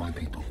 standard for my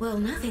people. Well,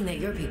 nothing that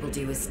your people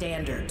do is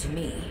standard to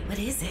me. What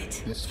is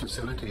it? This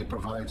facility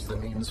provides the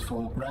means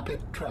for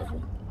rapid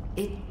travel.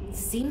 It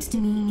seems to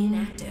be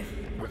inactive.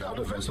 Without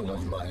a vessel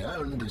of my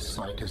own, this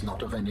site is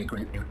not of any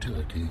great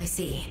utility. I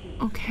see.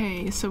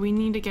 Okay, so we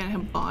need to get a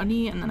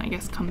body and then I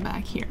guess come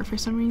back here for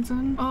some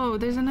reason. Oh,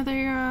 there's another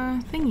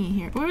thingy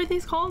here. What are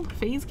these called?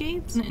 Phase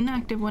gates? An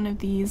inactive one of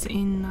these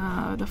in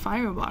the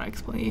fire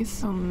robotics place.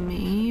 So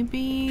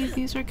maybe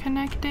these are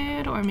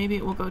connected, or maybe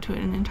it will go to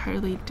an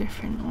entirely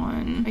different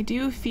one. I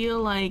do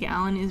feel like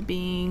Alan is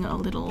being a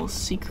little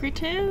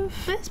secretive.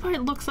 This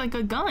part looks like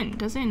a gun,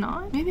 does it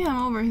not? Maybe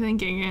I'm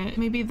overthinking it.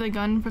 Maybe the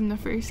gun from the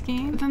first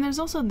game. But then there's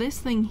also this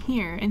thing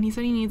here, and he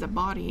said he needs a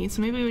body,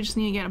 so maybe we just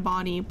need to get a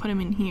body, put him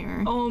in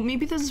here. Oh,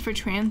 maybe this is for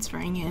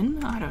transferring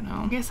in? I don't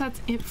know. I guess that's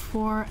it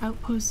for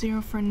Outpost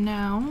 0 for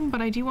now,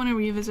 but I do want to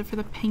revisit for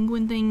the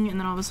penguin thing, and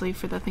then obviously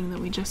for the thing that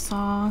we just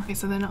saw. Okay,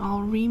 so then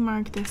I'll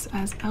remark this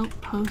as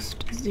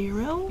Outpost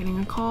 0. Getting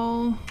a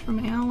call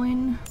from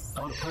Alan.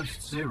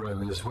 Outpost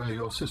 0 is where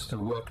your sister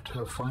worked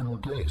her final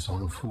days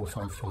on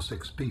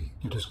 4546B.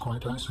 It is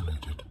quite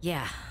isolated.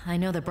 Yeah, I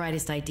know the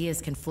brightest ideas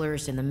can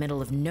flourish in the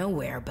middle of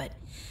nowhere, but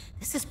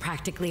this is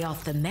practically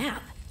off the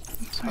map.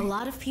 A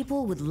lot of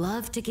people would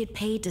love to get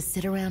paid to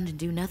sit around and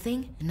do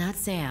nothing. Not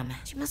Sam.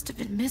 She must have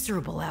been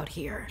miserable out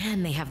here.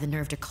 And they have the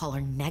nerve to call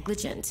her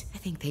negligent. I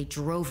think they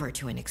drove her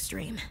to an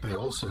extreme. They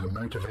also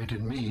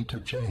motivated me to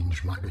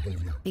change my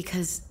behavior.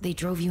 Because they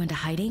drove you into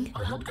hiding?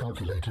 I had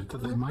calculated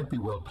that they might be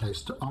well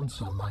placed to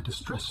answer my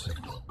distress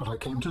signal, but I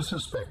came to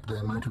suspect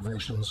their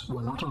motivations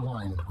were not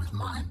aligned with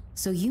mine.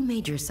 So you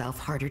made yourself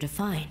harder to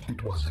find.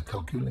 It was a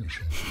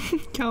calculation.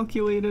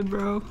 Calculated,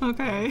 bro.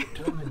 Okay.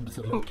 Determined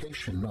the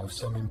location of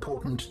some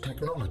important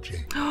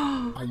technology.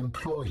 I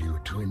implore you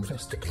to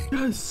investigate.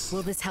 Yes.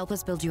 Will this help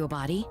us build you a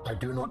body? I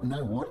do not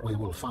know what we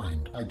will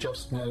find. I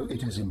just know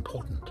it is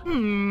important.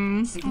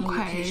 Signal Okay.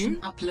 location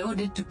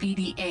uploaded to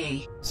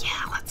PDA.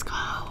 Yeah, let's go.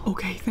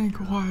 Okay, thank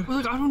God.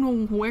 Like, I don't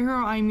know where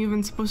I'm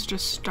even supposed to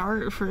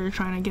start for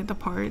trying to get the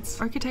parts.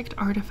 Architect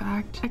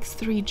artifact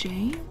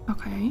X3J.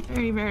 Okay.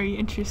 Very, very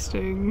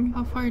interesting.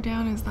 How far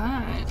down is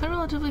that? Is that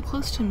relatively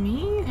close to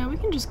me? Yeah, we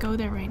can just go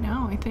there right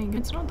now, I think.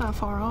 It's not that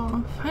far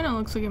off. Kinda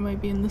looks like it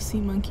might be in the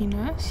sea monkey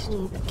nest.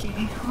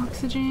 Okay.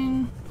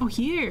 Oxygen. Oh,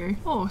 here.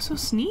 Oh, so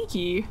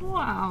sneaky.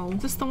 Wow.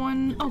 Is this the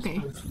one? Okay.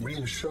 Both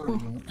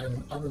reassuring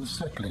and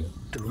unsettling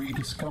to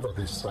rediscover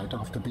this site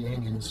after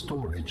being in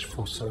storage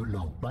for so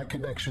long. My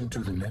connection to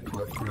the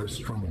network grows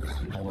stronger,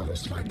 however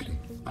slightly.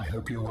 I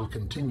hope you will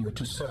continue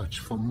to search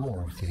for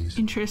more of these.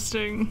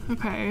 Interesting.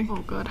 Okay.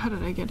 Oh god, how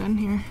did I get in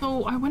here?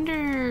 So I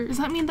wonder, does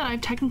that mean that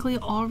I've technically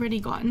already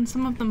gotten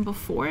some of them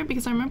before?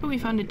 Because I remember we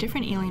found a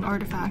different alien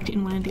artifact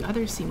in one of the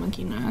other sea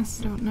monkey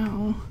nests. I don't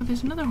know. But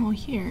there's another hole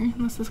here,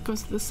 unless this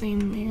goes to the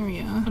same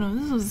area. Oh no,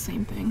 this was the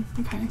same thing.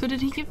 Okay. So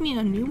did he give me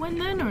a new one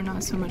then, or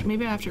not so much?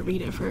 Maybe I have to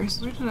read it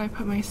first. Where did I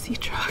put my sea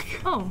truck?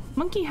 Oh,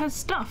 monkey has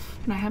stuff.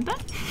 Can I have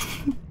that?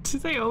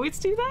 Did they always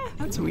do that?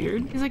 That's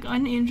weird. He's like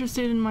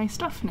uninterested in my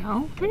stuff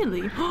now.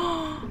 Really?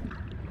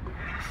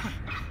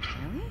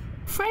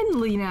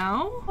 Friendly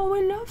now? Oh,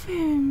 I love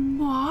him.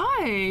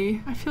 Why?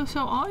 I feel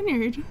so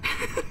honored.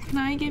 Can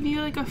I give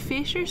you like a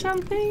fish or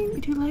something?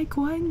 Would you like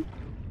one?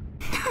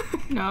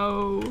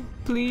 No,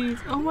 please.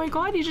 Oh my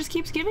god, he just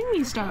keeps giving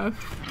me stuff.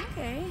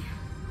 Okay.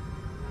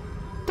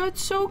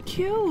 That's so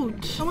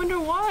cute. I wonder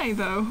why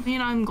though. I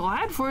mean, I'm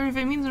glad for it if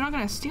it means they're not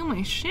gonna steal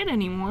my shit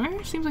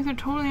anymore. Seems like they're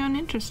totally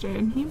uninterested.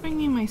 Can you bring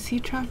me my sea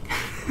truck?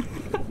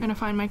 I'm gonna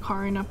find my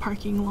car in a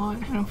parking lot.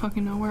 I don't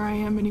fucking know where I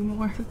am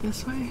anymore. Is it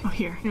this way? Oh,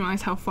 here. You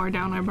realize how far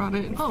down I brought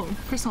it. Oh,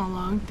 personal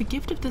log. The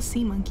gift of the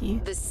sea monkey.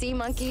 The sea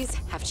monkeys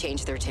have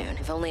changed their tune.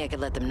 If only I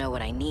could let them know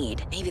what I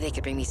need. Maybe they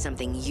could bring me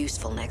something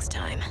useful next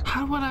time.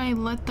 How would I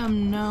let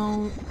them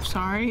know,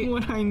 sorry,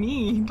 what I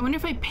need? I wonder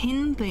if I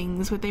pin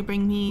things, would they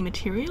bring me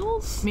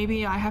materials?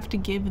 Maybe I have to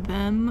give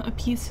them a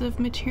piece of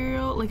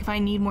material. Like if I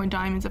need more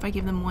diamonds, if I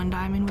give them 1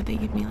 diamond, would they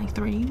give me like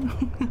 3?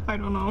 I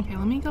don't know. Okay,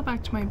 let me go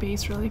back to my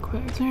base really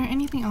quick. Is there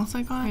anything else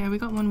I got? Oh, yeah, we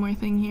got one more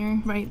thing here.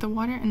 Right, the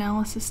water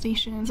analysis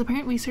station. The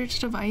apparent research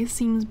device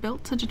seems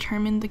built to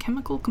determine the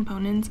chemical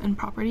components and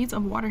properties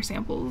of water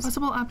samples.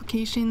 Possible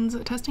applications: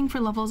 testing for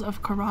levels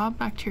of Kharab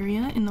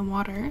bacteria in the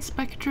water,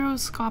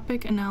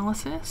 spectroscopic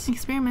analysis,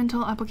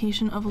 experimental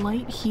application of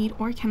light, heat,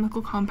 or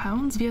chemical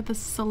compounds via the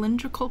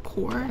cylindrical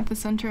core at the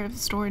center of the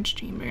storage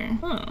chamber.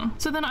 Huh.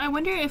 So then I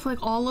wonder if like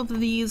all of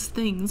these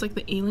things, like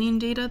the alien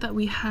data that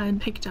we had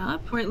picked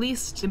up, or at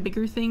least the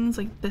bigger things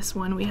like this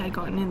one we had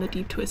gotten in the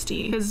deep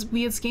twisty, because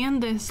we had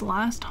scanned this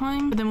last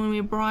time, but then when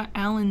we brought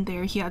Alan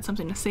there, he had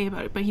something to say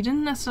about it, but he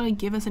didn't necessarily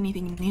give us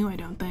anything new, I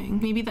don't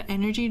think. Maybe the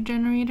energy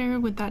generator,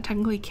 would that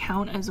technically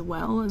count as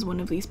well as one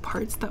of these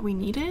parts that we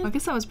needed? Well, I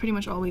guess that was pretty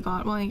much all we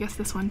got. Well, I guess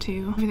this one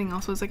too. Everything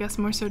else was, I guess,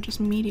 more so just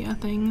media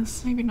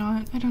things. Maybe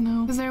not. I don't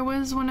know. Because there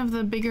was one of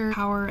the bigger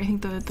power, I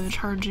think the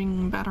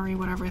charging battery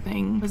whatever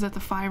thing was at the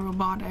Phi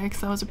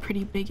Robotics. That was a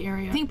pretty big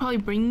area. I think probably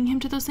bringing him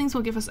to those things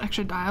will give us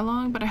extra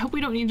dialogue, but I hope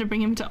we don't need to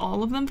bring him to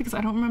all of them because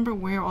I don't remember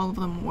where all of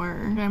them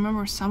were. I remember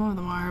where some of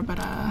them are, but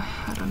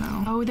I don't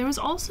know. Oh, there was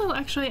also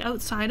actually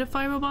outside of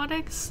Phi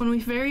Robotics, when we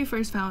very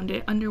first found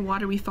it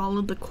underwater, we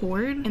followed the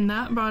cord and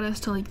that brought us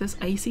to like this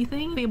icy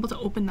thing. Be able to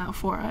open that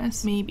for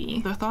us.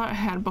 Maybe. The thought I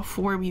had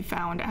before we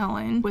found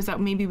Alan was that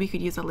maybe we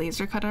could use a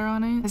laser cutter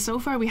on it. And so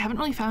far we haven't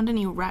really found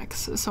any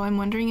wrecks, so I'm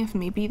wondering if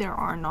maybe there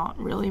are not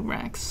really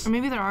wrecks. Or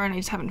maybe there are and I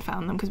just haven't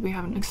found them because we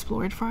haven't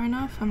explored far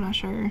enough. I'm not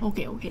sure.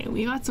 Okay,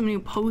 we got some new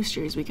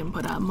posters we can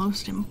put up,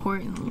 most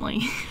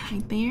importantly.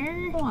 Right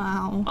there.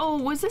 Wow. Oh,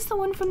 was this the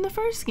one from the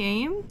first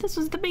game? This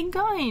was the big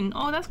gun.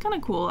 Oh, that's kind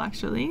of cool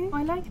actually. Oh,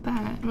 I like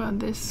that. What about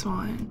this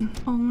one?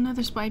 Oh,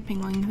 another spy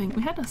penguin thing.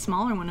 We had a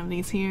smaller one of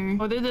these here.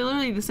 Oh, they're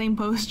literally the same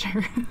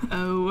poster.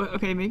 Oh,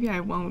 okay, maybe I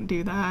won't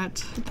do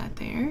that. Put that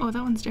there. Oh,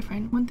 that one's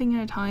different. One thing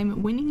at a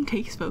time. Winning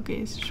takes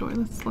focus. Sure,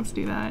 let's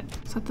do that.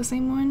 Is that the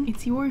same one?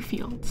 It's your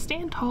field.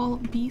 Stand tall,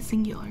 be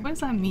singular. What does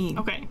that mean?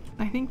 Okay,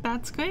 I think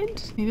that's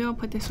good. Maybe I'll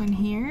put this one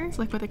here. It's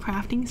like with a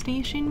crafting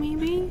station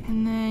maybe.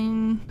 And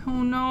then,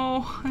 oh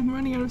no, I'm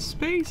running running out of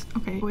space.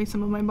 Okay, away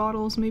some of my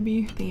bottles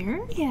maybe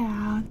there.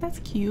 Yeah, that's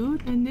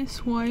cute. And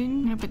this one,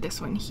 I'm gonna put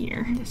this one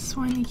here. This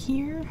one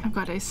here. I've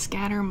got to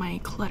scatter my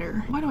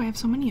clutter. Why do I have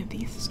so many of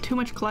these? It's too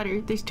much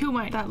clutter. There's too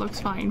much. That looks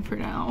fine for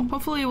now.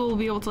 Hopefully we'll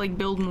be able to like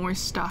build more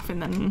stuff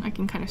and then I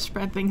can kind of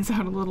spread things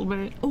out a little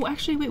bit. Oh,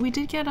 actually, wait, we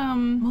did get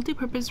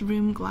multi-purpose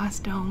room glass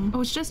dome.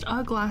 Oh, it's just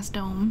a glass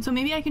dome. So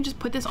maybe I can just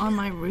put this on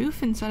my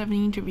roof instead of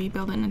needing to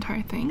rebuild an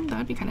entire thing. That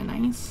would be kind of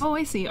nice. Oh,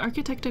 I see.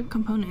 Architecture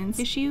components,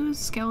 tissues,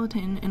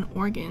 skeleton, and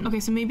organ. Okay,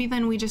 so maybe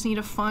then we just need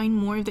to find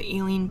more of the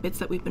alien bits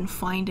that we've been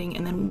finding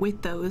and then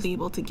with those be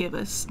able to give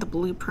us the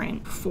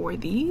blueprint for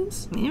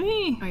these.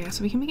 Maybe. Oh yeah,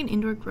 so we can make an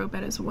indoor grow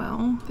bed as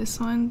well. This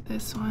one,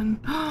 this one.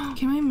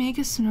 Can I make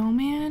a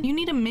snowman? You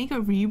need to make a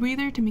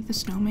rebreather to make the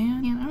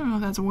snowman? Yeah, I don't know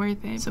if that's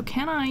worth it. So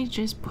can I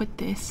just put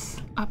this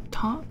up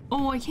top?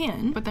 Oh, I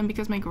can, but then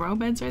because my grow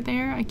beds are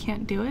there, I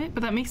can't do it.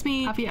 But that makes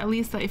me happy at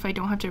least that if I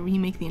don't have to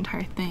remake the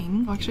entire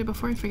thing. Oh, actually,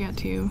 before I forget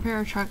to repair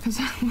our truck because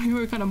we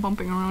were kind of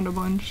bumping around a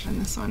bunch.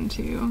 And this one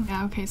too.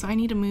 Yeah, okay, so I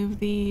need to move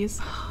these.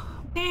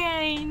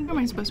 Dang! Where am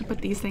I supposed to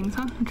put these things,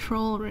 huh?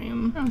 Control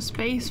room. No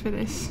space for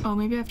this. Oh,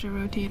 maybe I have to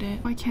rotate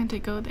it. Why can't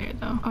it go there,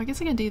 though? Oh, I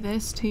guess I can do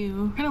this,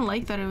 too. I kind of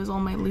like that it was all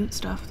my loot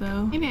stuff,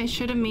 though. Maybe I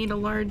should have made a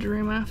large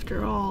room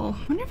after all.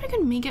 I wonder if I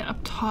can make it up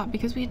top,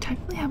 because we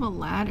technically have a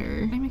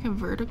ladder. Can I make a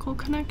vertical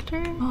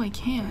connector? Oh, I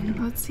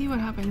can. Let's see what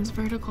happens.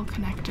 Vertical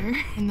connector.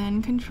 And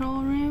then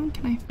control room.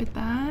 Can I fit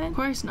that? Of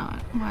course not.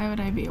 Why would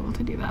I be able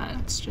to do that?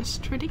 It's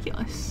just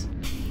ridiculous.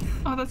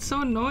 Oh, that's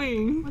so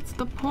annoying. What's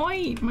the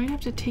point? Might have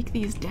to take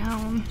these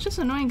down. It's just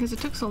annoying because it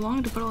took so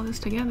long to put all this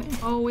together.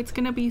 Oh, it's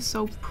gonna be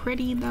so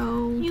pretty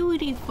though.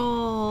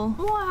 Beautiful.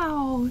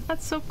 Wow,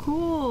 that's so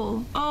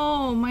cool.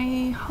 Oh,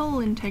 my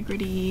hull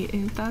integrity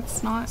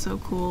that's not so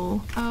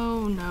cool.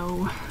 Oh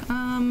no.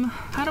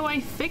 How do I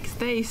fix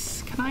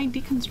this? Can I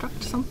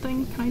deconstruct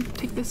something? Can I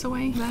take this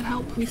away? Does that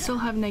help? We still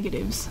have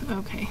negatives.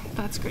 Okay,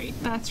 that's great.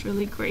 That's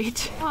really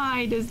great.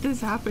 Why does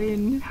this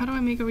happen? How do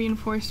I make a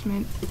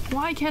reinforcement?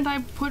 Why can't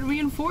I put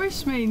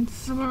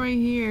reinforcements? How about right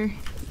here?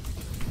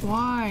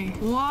 Why?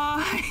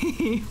 Why?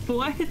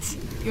 What?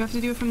 You have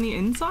to do it from the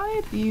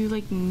inside? You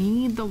like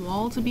need the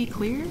wall to be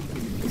clear?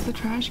 Because the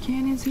trash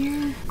can is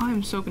here?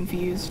 I'm so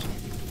confused.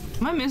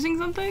 Am I missing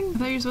something? I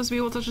thought you were supposed to be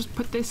able to just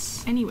put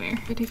this anywhere.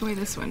 I take away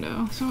this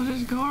window. So I'll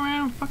just go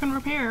around and fucking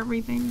repair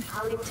everything.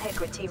 Hull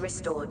integrity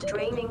restored.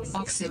 Training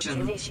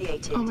Oxygen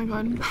initiated. Oh my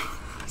god.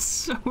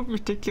 So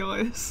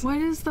ridiculous. What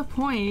is the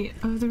point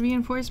of the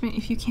reinforcement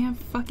if you can't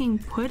fucking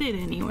put it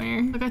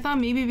anywhere? Like I thought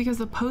maybe because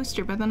the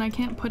poster, but then I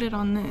can't put it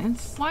on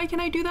this. Why can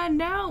I do that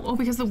now? Oh,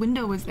 because the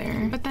window was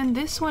there. But then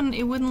this one,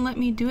 it wouldn't let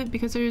me do it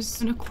because there's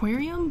an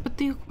aquarium, but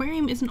the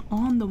aquarium isn't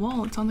on the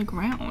wall, it's on the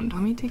ground.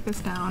 Let me take this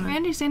down. I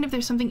understand if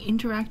there's something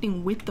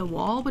interacting with the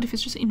wall, but if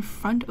it's just in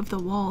front of the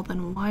wall,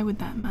 then why would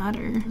that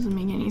matter? Doesn't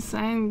make any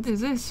sense. What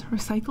is this?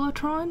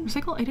 Recyclotron?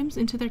 Recycle items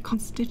into their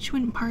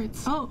constituent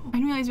parts. Oh, I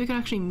didn't realize we could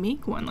actually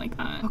make one like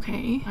that.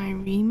 Okay, I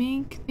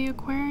remake the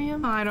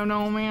aquarium? I don't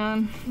know,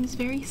 man. It's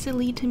very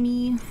silly to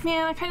me.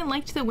 Man, I kind of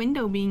liked the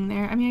window being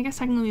there. I mean, I guess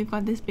technically we've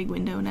got this big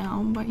window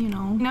now, but you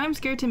know. Now I'm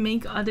scared to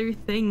make other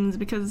things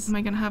because am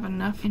I gonna have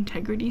enough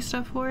integrity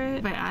stuff for it?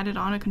 If I added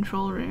on a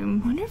control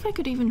room. I wonder if I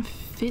could even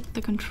fit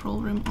the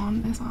control room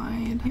on this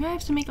side. Maybe I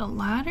have to make a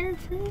ladder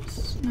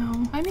first?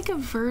 No. I make a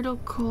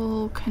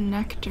vertical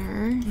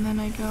connector and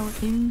then I go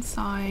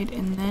inside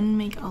and then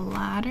make a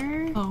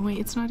ladder. Oh wait,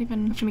 it's not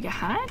even, I have to make a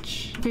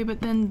hatch? Okay, but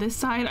then this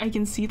side I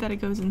can see that it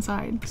goes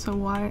inside. So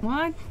why?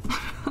 What?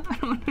 I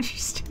don't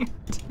understand.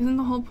 Isn't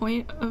the whole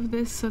point of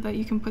this so that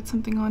you can put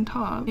something on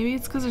top? Maybe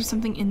it's because there's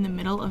something in the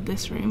middle of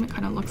this room. It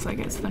kind of looks like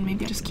it, so then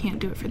maybe I just can't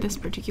do it for this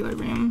particular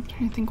room. I'm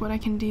trying to think what I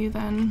can do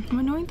then. I'm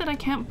annoyed that I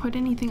can't put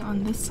anything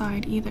on this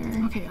side either.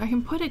 Okay, I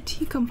can put a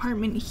T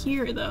compartment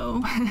here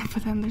though,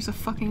 but then there's a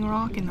fucking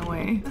rock in the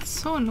way. That's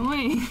so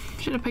annoying.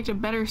 Should have picked a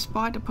better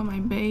spot to put my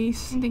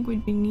base. I didn't think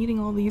we'd be needing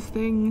all these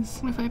things.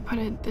 What if I put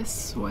it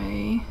this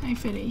way? Can I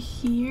fit it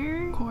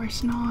here? Of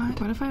course not.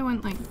 What if I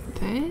went like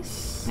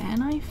this?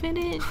 Then I fit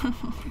it?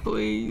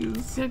 Please.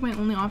 I feel like my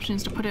only option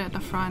is to put it at the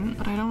front,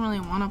 but I don't really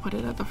want to put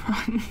it at the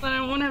front. Then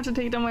I won't have to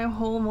take down my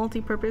whole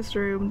multi-purpose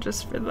room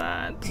just for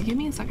that. Okay, give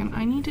me a second.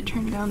 I need to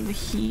turn down the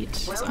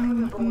heat.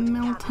 I'm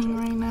melting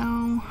right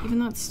now. Even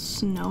though it's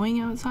snowing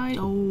outside,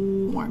 so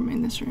warm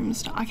in this room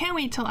still. I can't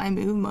wait till I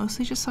move,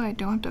 mostly just so I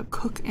don't have to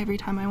cook every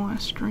time I want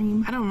to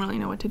stream. I don't really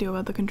know what to do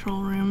about the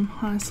control room,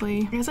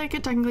 honestly. I guess I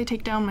could technically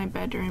take down my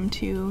bedroom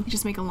too.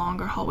 Just make a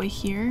longer hallway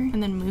here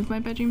and then move my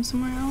bedroom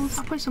somewhere else.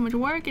 I'll put so much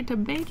work into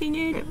baking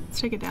it. Okay, let's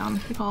take it down.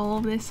 Pick all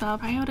of this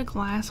up. I out a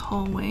glass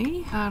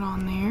hallway. Add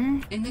on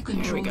there. In the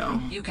control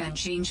room, you can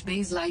change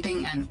base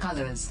lighting and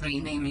colors,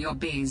 rename your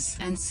base,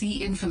 and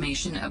see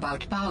information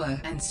about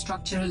power and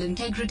structural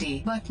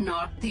integrity, but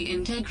not disrupt the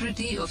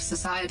integrity of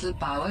societal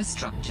power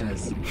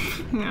structures.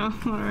 Yeah,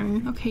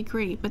 alright. Okay,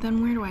 great, but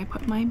then where do I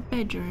put my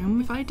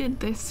bedroom? If I did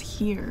this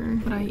here,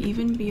 would I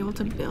even be able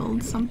to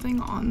build something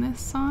on this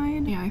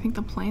side? Yeah, I think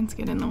the plants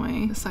get in the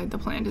way. The side the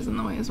plant is in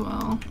the way as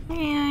well.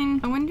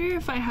 And I wonder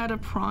if I had a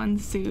prawn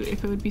suit,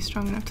 if it would be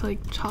strong enough to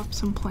like chop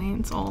some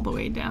plants all the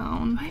way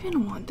down. I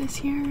didn't want this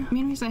here. The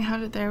main reason I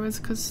had it there was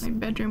because my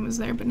bedroom was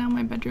there, but now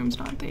my bedroom's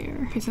not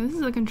there. Okay, so this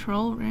is the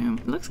control room.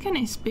 It looks kind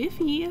of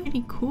spiffy.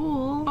 Pretty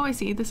cool. Oh, I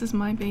see. This is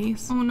my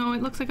base. Oh no,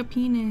 it looks like a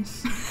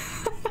penis.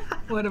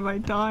 What have I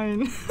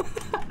done?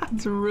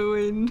 It's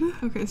ruined.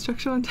 Okay,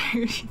 structural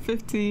integrity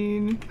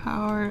 15.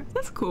 Power.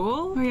 That's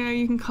cool. Oh yeah,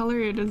 you can color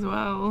it as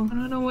well. I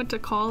don't know what to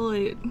call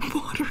it.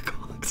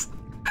 Watercogs.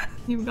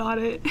 You got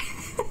it.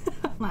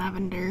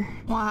 Lavender.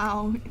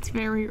 Wow, it's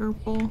very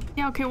herbal.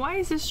 Yeah, okay, why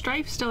is this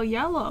stripe still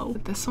yellow?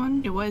 But this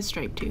one, it was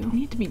striped too. I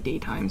need to be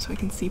daytime so I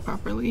can see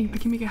properly. I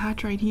can make a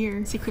hatch right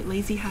here. Secret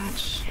lazy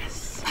hatch.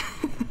 Yes.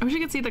 I wish I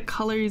could see the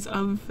colors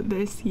of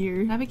this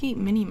here. Navigate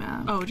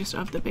minimap. Oh, just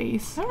of the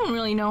base. I don't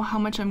really know how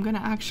much I'm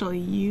gonna actually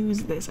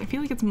use this. I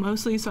feel like it's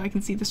mostly so I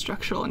can see the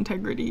structural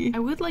integrity. I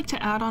would like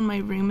to add on my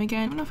room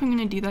again. I don't know if I'm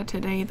gonna do that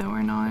today though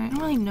or not. I don't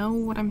really know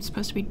what I'm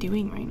supposed to be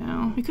doing right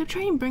now. We could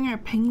try and bring our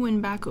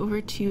penguin back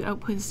over to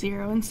Outpost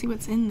 0 and see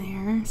what's in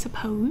there, I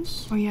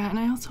suppose. Oh yeah, and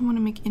I also want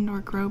to make indoor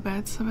grow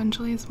beds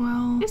eventually as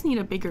well. I just need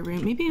a bigger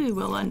room. Maybe we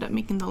will end up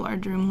making the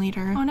large room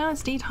later. Oh, now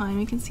it's daytime.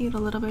 You can see it a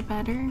little bit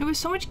better. It was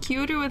so much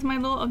cuter with my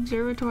little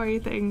observatory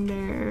thing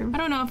there. I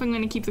don't know if I'm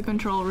going to keep the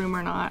control room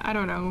or not. I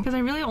don't know. Because I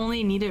really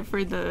only need it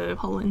for the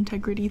hull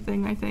integrity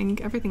thing, I think.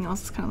 Everything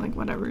else is kind of like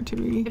whatever to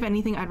me. If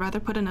anything, I'd rather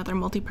put another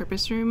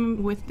multi-purpose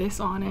room with this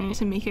on it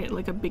to make it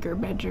like a bigger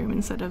bedroom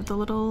instead of the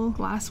little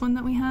glass one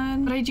that we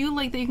had. But I do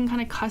like that you can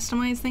kind of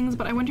customize things,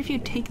 but I wonder if you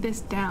take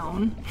this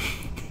down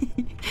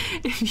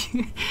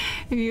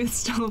if you would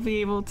still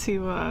be able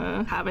to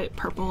have it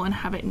purple and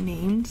have it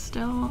named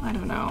still. I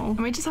don't know.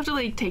 I might just have to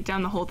like take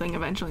down the whole thing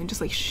eventually and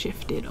just like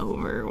shift it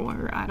over,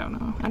 or I don't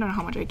know. I don't know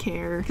how much I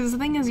care. Because the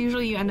thing is,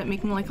 usually you end up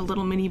making like a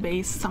little mini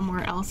base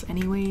somewhere else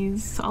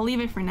anyways. So I'll leave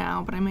it for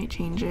now, but I might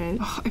change it.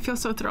 Oh, I feel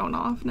so thrown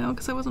off now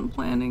because I wasn't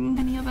planning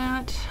any of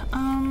that.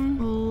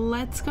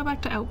 Let's go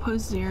back to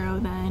Outpost 0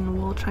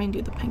 then. We'll try and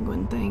do the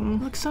penguin thing.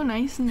 It looks so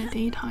nice in the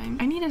daytime.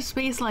 I need a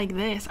space like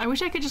this. I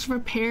wish I could just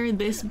repair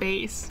this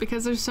base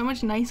because there's so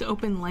much nice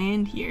open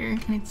land here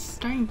and it's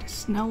starting to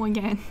snow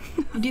again.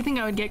 I do think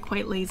I would get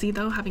quite lazy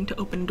though, having to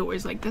open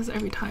doors like this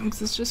every time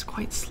because it's just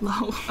quite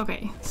slow.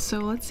 Okay, so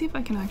let's see if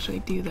I can actually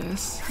do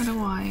this. How do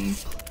I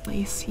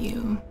place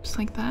you? Just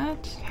like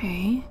that?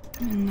 Okay.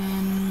 And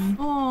then,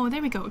 oh,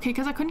 there we go. Okay,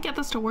 because I couldn't get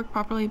this to work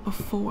properly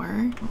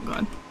before. Oh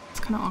god. It's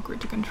kind of awkward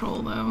to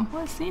control though.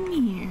 What's in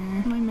here?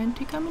 Am I meant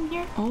to come in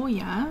here? Oh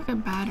yeah, a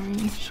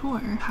battery.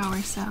 Sure. Power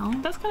cell.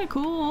 That's kind of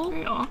cool.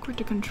 Very awkward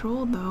to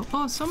control though.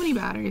 Oh, so many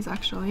batteries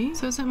actually.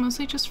 So is it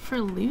mostly just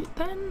for loot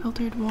then?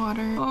 Filtered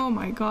water. Oh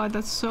my god,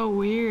 that's so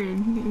weird.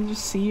 You can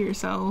just see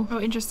yourself. Oh,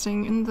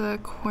 interesting. In the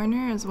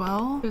corner as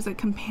well, there's a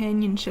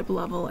companionship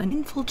level and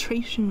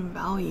infiltration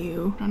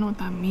value. I don't know what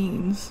that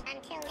means.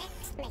 Until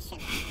next mission.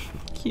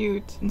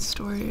 Cute. And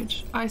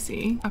storage. I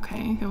see.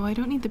 Okay. Well, I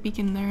don't need the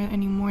beacon there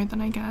anymore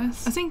then, I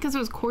guess. I think because it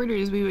was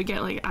quarters, we would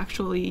get like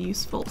actually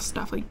useful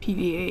stuff like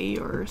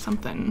PDA or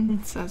something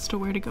as to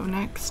where to go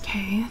next.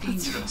 Okay,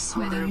 that's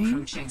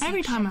fine.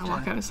 Every time I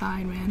walk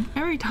outside, man.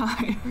 Every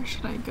time. Where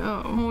should I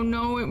go? Oh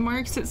no, it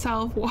marks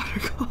itself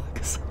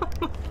watercogs on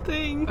my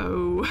thing.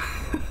 Oh.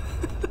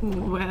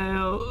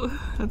 Well,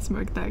 let's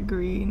mark that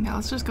green. Yeah,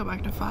 let's just go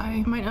back to Phi.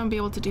 I might not be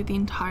able to do the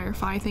entire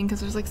Phi thing because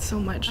there's like so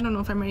much. I don't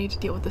know if I'm ready to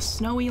deal with the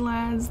snowy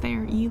lads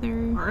there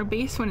either. Our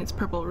base, when it's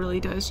purple,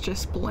 really does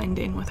just blend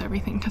in with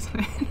everything, doesn't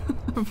it?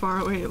 From far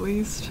away at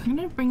least. I'm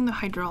gonna bring the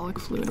hydraulic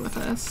fluid with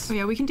us. Oh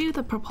yeah, we can do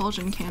the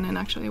propulsion cannon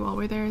actually while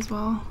we're there as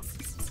well.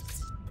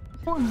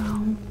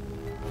 Wow.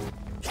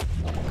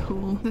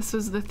 Cool. This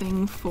was the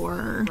thing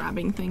for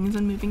grabbing things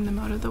and moving them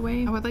out of the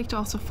way. I would like to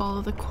also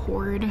follow the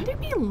cord. Could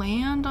it be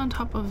land on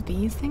top of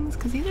these things?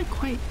 Because these are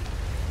quite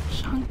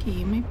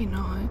chunky. Maybe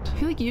not. I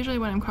feel like usually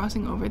when I'm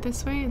crossing over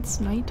this way, it's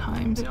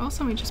nighttime. It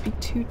also might just be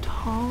too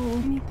tall.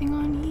 Anything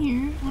on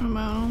here? What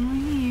about over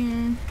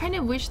here? I kind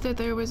of wish that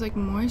there was like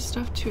more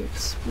stuff to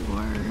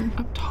explore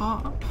up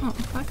top. Oh,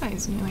 that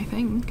guy's new, I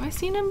think. Have I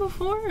seen him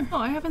before? Oh,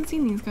 I haven't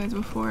seen these guys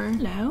before.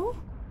 Hello?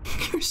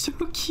 You're so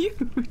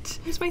cute.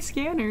 Here's my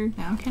scanner.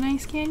 Now can I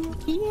scan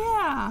you?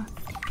 Yeah.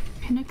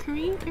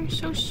 Pinnacle, they're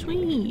so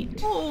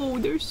sweet. Oh,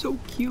 they're so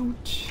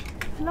cute.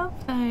 I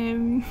love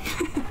them.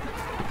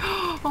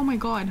 Oh my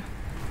god.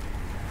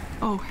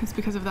 Oh, it's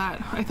because of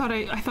that. I thought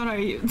I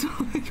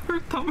like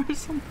hurt them or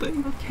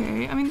something.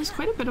 Okay, I mean there's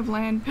quite a bit of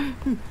land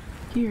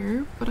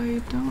here, but I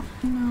don't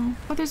know.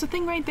 Oh, there's a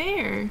thing right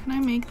there. Can I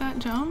make that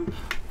jump?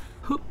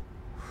 Hoop.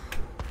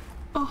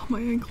 Oh, my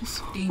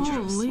ankles.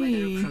 Dangerous Holy.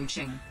 weather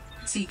approaching.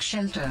 Seek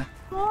shelter.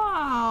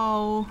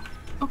 Wow.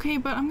 Okay,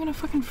 but I'm gonna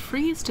fucking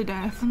freeze to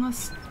death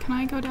unless... Can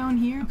I go down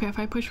here? Okay, if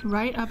I push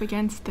right up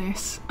against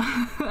this,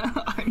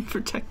 I'm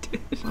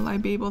protected. Will I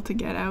be able to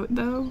get out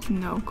though?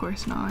 No, of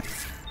course not.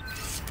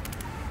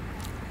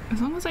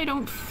 As long as I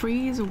don't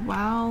freeze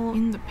while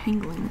in the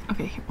penguin.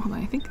 Okay, hold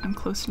on. I think I'm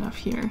close enough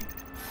here.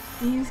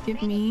 Please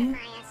give me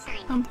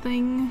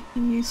something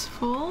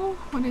useful.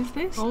 What is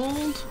this?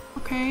 Gold?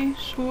 Okay,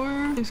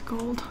 sure. There's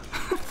gold.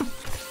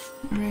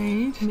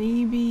 Right.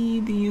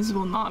 Maybe these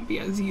will not be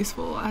as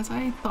useful as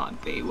I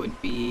thought they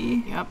would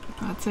be. Yep,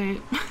 that's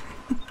it.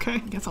 Okay, I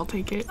guess I'll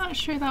take it. Not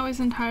sure that was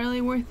entirely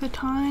worth the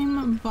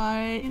time,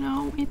 but you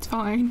know, it's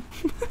fine.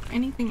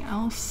 Anything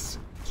else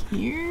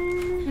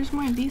here? There's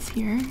more of these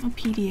here. No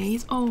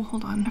PDAs. Oh,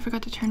 hold on. I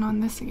forgot to turn on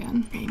this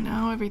again. Okay,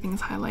 now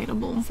everything's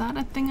highlightable. Is that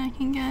a thing I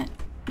can get?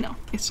 No,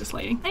 it's just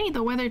lighting. I need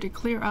the weather to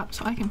clear up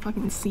so I can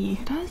fucking see.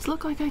 It does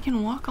look like I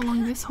can walk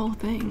along this whole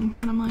thing,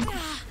 but I'm like,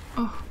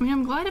 oh, I mean,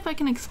 I'm glad if I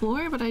can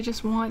explore, but I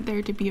just want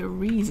there to be a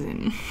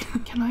reason.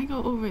 Can I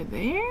go over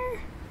there?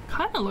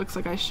 Kind of looks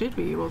like I should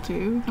be able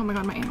to. Oh my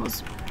god, my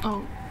ankles.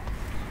 Oh,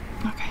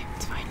 okay,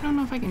 it's fine. I don't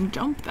know if I can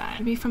jump that.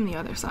 Maybe from the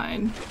other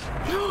side.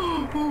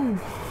 Oh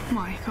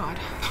my god.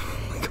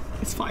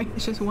 It's fine.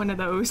 It's just one of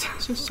those.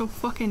 It's just so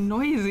fucking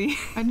noisy.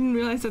 I didn't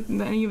realize that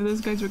any of those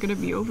guys were gonna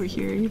be over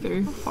here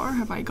either. How far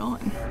have I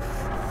gone?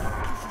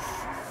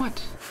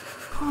 What?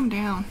 Calm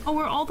down. Oh,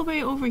 we're all the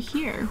way over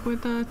here where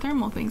the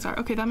thermal things are.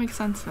 Okay, that makes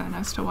sense then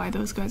as to why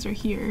those guys are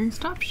here.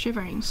 Stop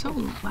shivering so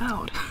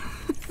loud.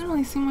 Doesn't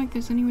really seem like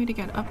there's any way to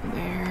get up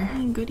there.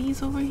 Any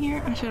goodies over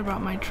here? I should have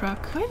brought my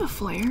truck. Do I have a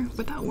flare?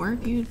 Would that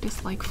work? You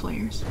dislike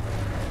flares.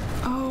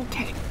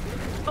 Okay.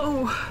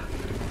 Oh.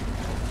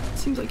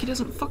 Seems like he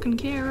doesn't fucking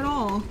care at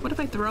all. What if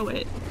I throw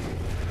it?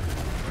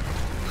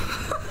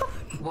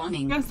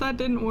 Warning. Guess that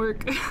didn't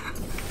work.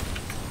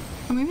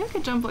 Well, maybe I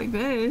could jump like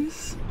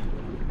this.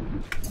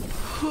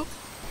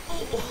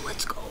 Oh,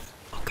 let's go.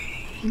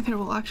 Okay. If there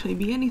will actually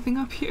be anything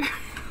up here.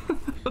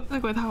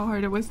 Like with how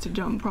hard it was to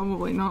jump,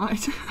 probably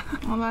not.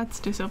 Well, that's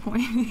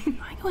disappointing. Can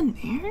I go in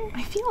there?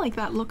 I feel like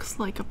that looks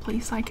like a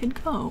place I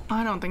could go.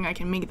 I don't think I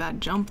can make that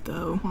jump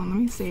though. Hold on, let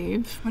me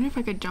save. I wonder if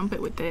I could jump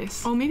it with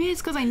this. Oh, maybe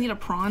it's because I need a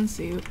prawn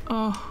suit.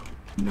 Oh.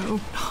 No.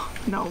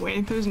 No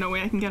way. There's no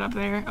way I can get up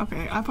there.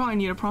 Okay, I probably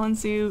need a prawn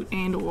suit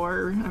and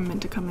or I'm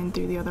meant to come in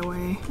through the other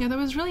way. Yeah, there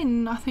was really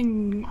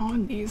nothing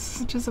on these,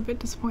 which is a bit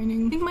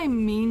disappointing. I think my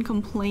main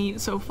complaint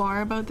so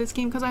far about this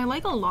game, because I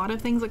like a lot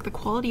of things, like the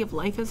quality of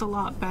life is a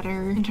lot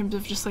better in terms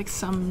of just like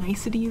some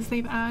niceties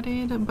they've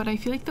added, but I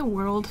feel like the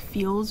world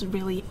feels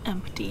really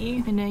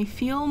empty and I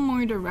feel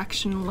more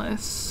directionless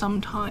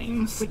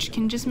sometimes, which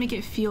can just make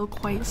it feel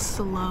quite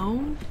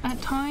slow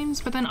at times,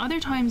 but then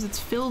other times it's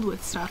filled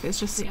with stuff. It's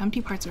just the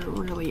empty parts are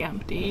really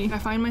empty. I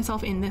find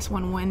myself in this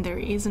one when there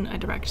isn't a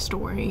direct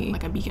story,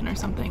 like a beacon or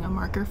something, a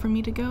marker for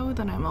me to go,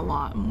 then I'm a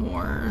lot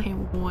more, okay,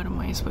 what am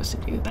I supposed to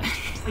do then?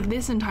 Like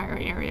this entire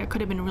area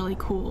could have been really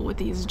cool with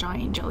these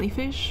giant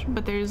jellyfish,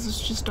 but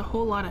there's just a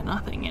whole lot of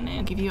nothing in it.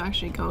 Like if you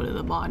actually go to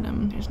the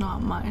bottom, there's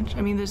not much.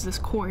 I mean, there's this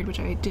cord, which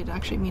I did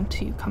actually mean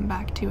to come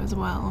back to as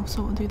well,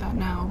 so we'll do that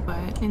now,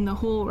 but in the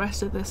whole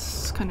rest of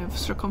this kind of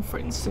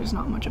circumference, there's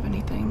not much of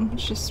anything. It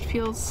just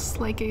feels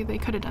like they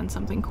could have done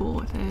something cool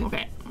with it.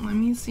 Okay. Let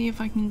me see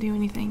if I can do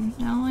anything.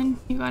 Alan,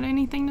 you got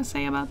anything to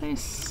say about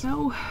this?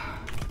 No?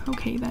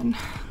 Okay then.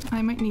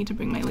 I might need to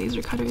bring my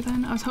laser cutter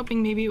then. I was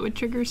hoping maybe it would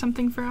trigger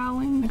something for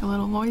Alan, like a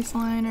little voice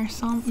line or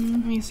something.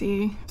 Let me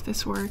see if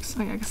this works.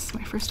 Oh yeah, I guess it's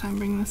my first time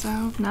bringing this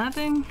out.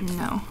 Nothing?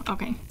 No.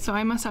 Okay, so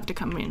I must have to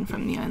come in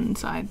from the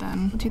inside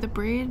then. We'll do the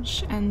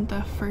bridge and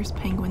the first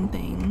penguin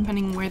thing.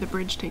 Depending where the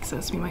bridge takes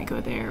us, we might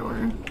go there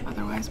or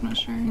otherwise, I'm not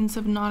sure. In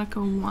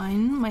Subnautica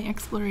 1, my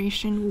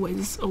exploration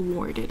was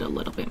awarded a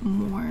little bit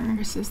more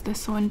versus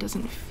this one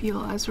doesn't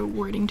feel as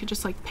rewarding to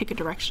just like pick a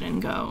direction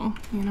and go.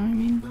 You know what I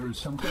mean? There is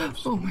something of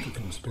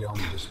significance beyond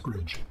this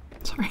bridge.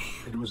 Sorry.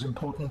 It was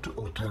important to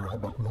Altera,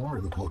 but more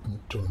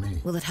important to me.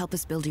 Will it help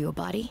us build you a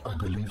body? I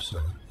believe so,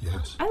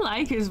 yes. I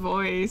like his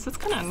voice. That's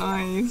kind of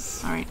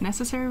nice. All right,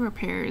 necessary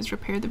repairs.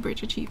 Repair the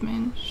bridge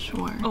achievement.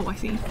 Sure. Oh, I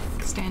see.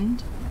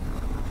 Extend.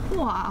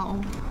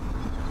 Wow.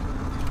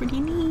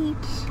 Pretty neat.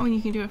 Oh, and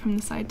you can do it from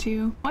the side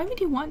too. Why would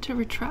you want to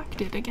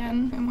retract it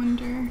again? I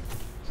wonder.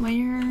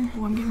 Layer.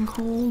 Oh, I'm getting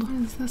cold.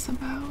 What is this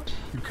about?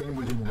 You came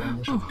within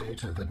range of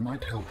data that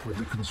might help with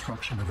the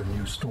construction of a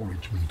new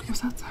storage medium. What's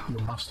that sound?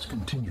 You must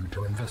continue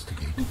to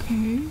investigate.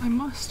 Okay, I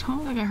must, huh?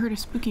 Like I heard a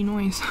spooky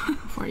noise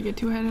before I get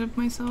too ahead of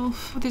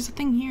myself. Oh, there's a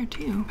thing here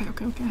too.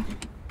 Okay.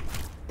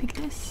 Take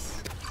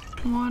this.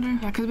 Water.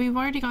 Yeah, because we've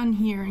already gone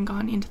here and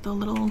gone into the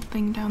little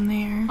thing down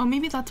there. Oh,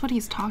 maybe that's what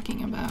he's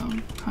talking about.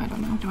 I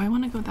don't know. Do I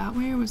want to go that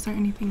way or was there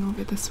anything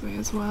over this way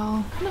as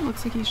well? Kind of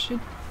looks like he should.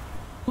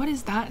 What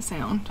is that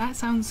sound? That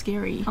sounds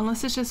scary.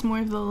 Unless it's just more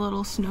of the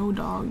little snow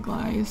dog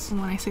guys.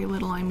 And when I say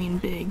little, I mean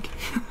big.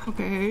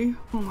 Okay,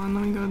 hold on,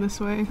 let me go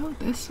this way. Go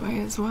this way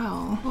as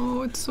well.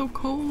 Oh, it's so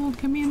cold.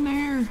 Get me in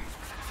there.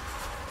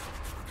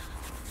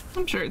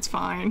 I'm sure it's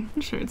fine.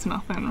 I'm sure it's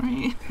nothing,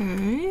 right?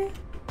 Okay.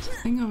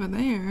 thing over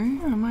there.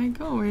 Where am I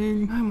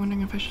going? I'm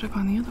wondering if I should have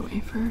gone the other way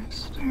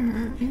first.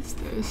 Where is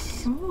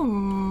this?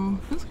 Oh,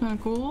 this is kind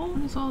of cool.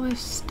 What is all this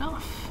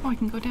stuff? Oh, I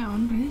can go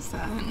down. What is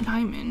that?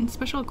 Diamond.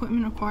 Special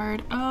equipment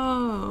required.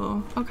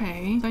 Oh,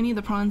 okay. So I need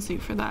the prawn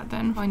suit for that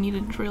then. I need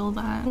to drill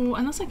that. Oh,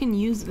 unless I can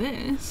use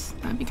this.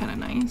 That'd be kind of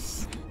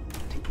nice.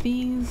 Take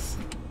these.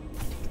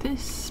 Take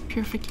this.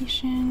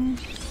 Purification.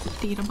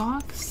 Data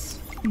box.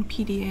 And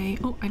PDA.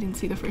 Oh, I didn't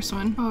see the first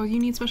one. Oh, you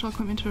need special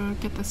equipment to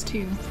get this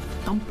too.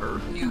 Thumper.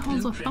 What the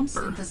hell's a thumper?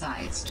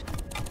 Synthesized.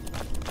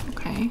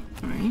 Okay,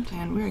 alright.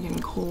 And we're getting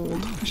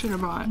cold. I should have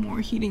brought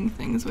more heating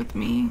things with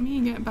me. Let me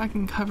get back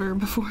in cover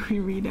before we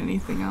read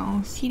anything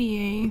else.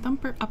 PDA,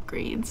 thumper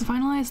upgrades. The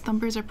finalized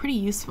thumpers are pretty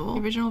useful.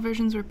 The original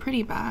versions were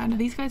pretty bad.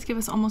 These guys give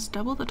us almost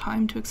double the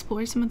time to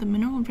explore some of the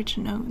mineral-rich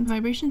nodes. The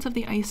vibrations of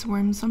the ice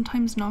worms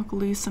sometimes knock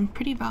loose some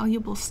pretty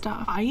valuable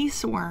stuff.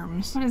 Ice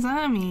worms? What does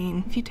that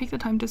mean? If you take the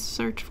time to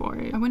search for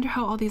it. I wonder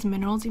how all these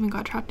minerals even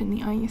got trapped in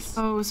the ice.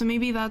 Oh, so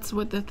maybe that's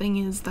what the thing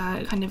is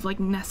that kind of like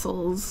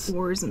nestles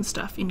ores and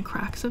stuff in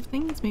cracks of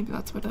things. Maybe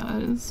that's what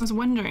that is. I was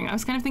wondering. I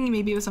was kind of thinking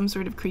maybe it was some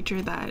sort of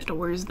creature that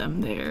stores them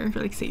there for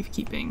like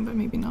safekeeping, but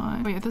maybe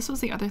not. Oh yeah, this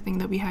was the other thing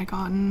that we had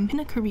gotten.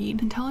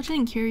 Pinnacareed. Intelligent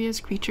and curious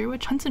creature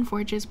which hunts and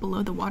forages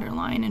below the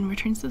waterline and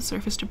returns to the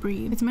surface to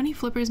breed. Its many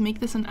flippers make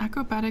this an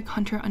acrobatic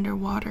hunter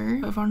underwater,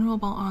 but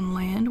vulnerable on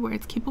land where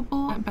it's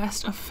capable at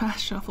best of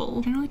fast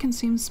shuffle. Generally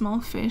consumes small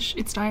fish.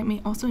 Its diet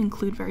may also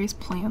include various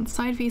plants.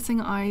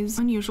 Side-facing eyes,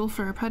 unusual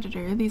for a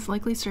predator. These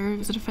likely serve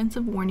as a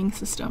defensive warning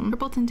system.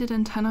 Purple tinted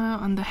antenna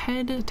on the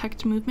head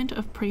detect movement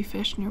of prey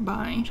fish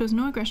nearby. Shows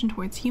no aggression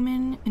towards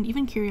human and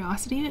even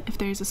curiosity if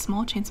there's a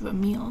small chance of a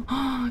meal.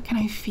 Can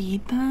I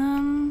feed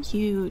them?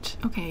 Cute.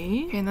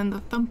 Okay. And then the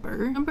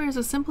thumper. Thumper is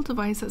a simple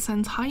device that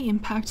sends high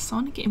impact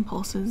sonic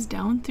impulses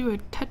down through a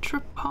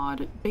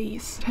tetrapod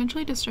base,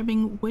 potentially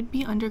disturbing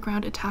would-be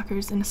underground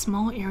attackers in a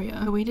small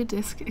area. The weighted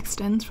disc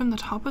extends from the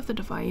top of the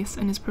device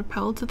and is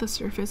propelled to the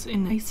surface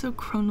in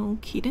isochronal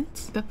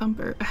cadence. The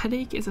thumper. A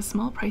headache is a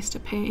small price to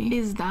pay.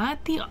 Is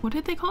that the, what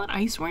did they call it?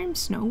 Ice worm?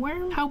 Snow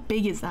worm? How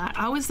big is that?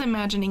 I was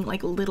imagining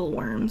like little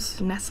worms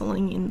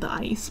nestling in the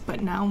ice,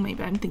 but now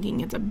maybe I'm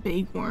thinking it's a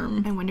big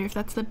worm. I wonder if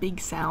that's the big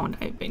sound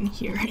I've been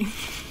hearing.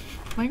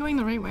 Am I going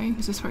the right way?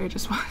 Is this where I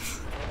just was?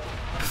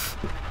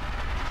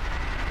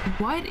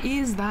 What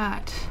is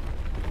that?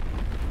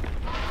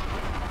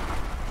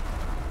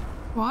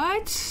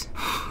 What?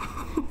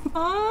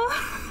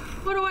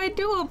 What do I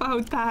do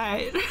about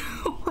that?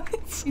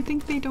 What? You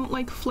think they don't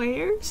like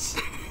flares?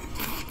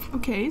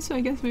 Okay, so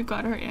I guess we've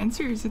got our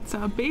answers. It's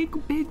a big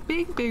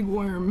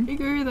worm.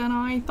 Bigger than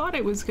I thought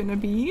it was gonna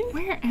be.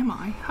 Where am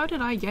I? How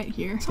did I get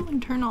here? Someone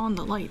turn on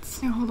the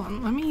lights. Yeah, hold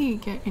on. Let me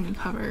get in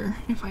cover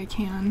if I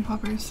can.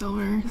 Copper,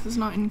 silver. This is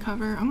not in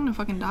cover. I'm gonna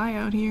fucking die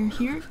out here.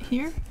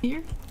 Here.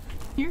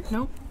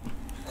 Nope.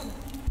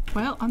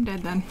 Well, I'm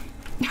dead then.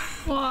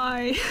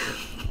 Why?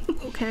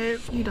 Okay,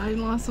 you died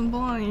and lost some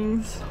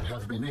blinds. I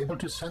have been able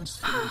to sense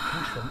the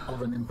location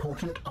of an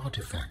important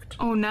artifact.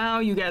 Oh, now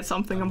you get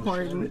something I will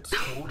important. share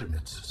its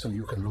coordinates so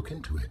you can look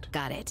into it.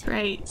 Got it.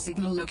 Great.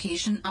 Signal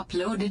location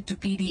uploaded to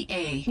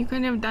PDA. You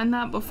couldn't have done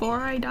that before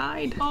I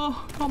died.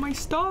 Oh, all my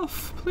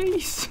stuff,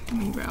 please. Let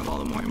me grab all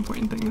the more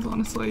important things,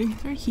 honestly.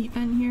 Is there a heat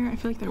vent here? I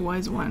feel like there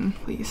was one.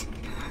 Please.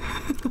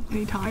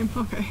 Anytime.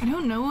 Okay. I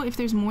don't know if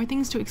there's more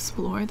things to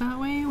explore that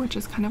way, which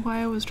is kind of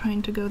why I was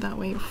trying to go that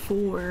way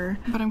before.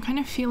 But I'm kind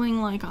of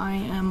feeling like I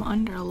am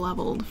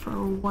under-leveled for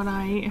what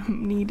I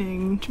am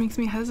needing, which makes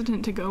me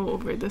hesitant to go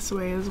over this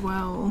way as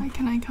well. Why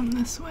can I come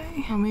this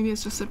way? Oh, maybe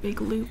it's just a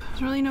big loop.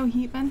 There's really no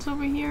heat vents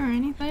over here or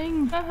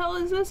anything. What the hell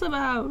is this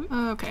about?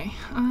 Okay.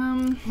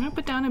 I'm gonna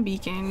put down a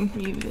beacon,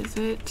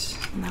 revisit,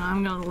 and then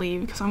I'm gonna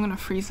leave because I'm gonna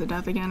freeze to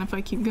death again if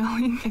I keep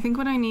going. I think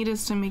what I need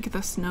is to make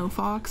the snow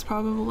fox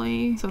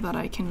probably so that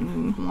I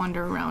can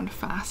wander around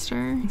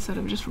faster instead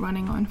of just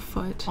running on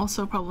foot.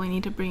 Also probably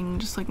need to bring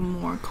just like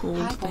more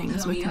cold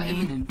things with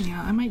me.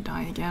 Yeah, I might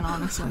die again,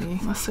 honestly.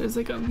 Unless there's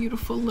like a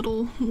beautiful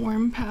little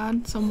warm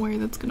pad somewhere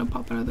that's gonna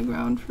pop out of the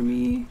ground for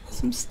me.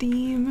 Some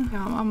steam.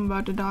 Yeah, I'm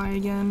about to die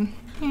again.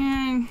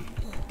 And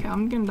okay,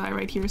 I'm gonna die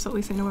right here, so at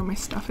least I know where my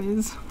stuff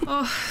is.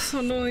 Oh, so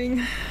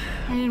annoying.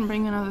 I didn't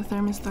bring another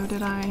thermos though,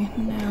 did I?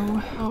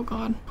 No. Oh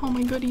god. All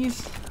my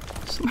goodies.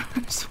 So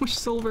much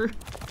silver.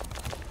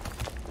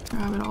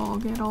 Grab it all,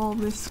 get all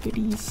this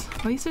goodies.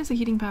 At least there's a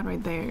heating pad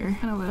right there.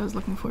 Kind of what I was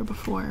looking for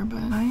before,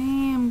 but I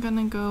am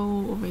gonna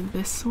go over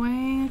this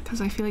way because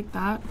I feel like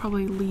that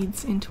probably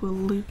leads into a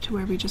loop to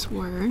where we just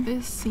were.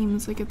 This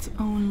seems like its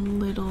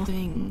own little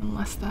thing,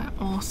 unless that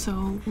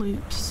also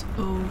loops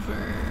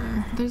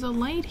over. There's a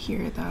light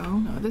here though.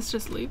 No, this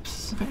just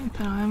loops. Okay,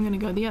 then I'm gonna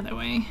go the other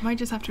way. Might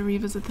just have to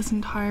revisit this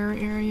entire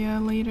area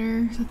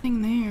later. There's a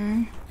thing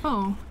there.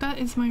 Oh, that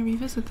is my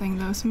revisit thing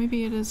though, so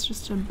maybe it is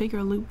just a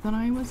bigger loop than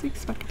I was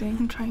expecting.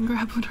 And try and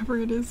grab whatever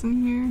it is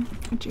in here.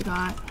 What you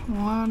got?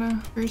 Water,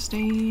 first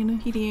aid,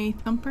 PDA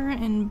thumper,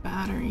 and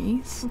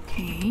batteries.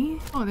 Okay.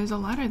 Oh, there's a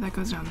ladder that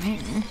goes down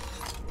there.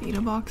 Data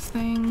box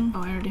thing.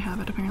 Oh, I already have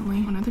it apparently.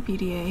 Another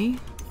PDA.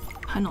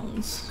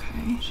 tunnels.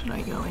 Okay, should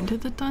I go into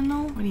the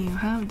tunnel? What do you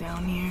have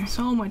down here?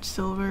 So much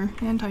silver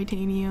and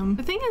titanium.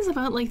 The thing is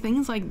about like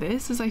things like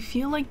this is I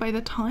feel like by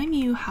the time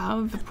you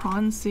have the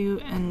prawn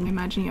suit, and I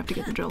imagine you have to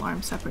get the drill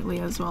arm separately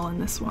as well in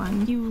this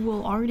one, you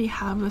will already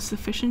have a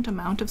sufficient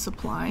amount of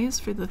supplies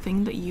for the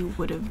thing that you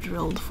would have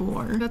drilled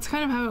for. That's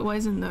kind of how it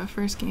was in the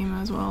first game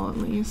as well, at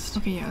least.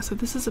 Okay, yeah, so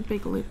this is a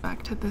big loop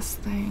back to this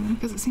thing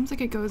because it seems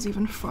like it goes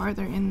even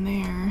farther in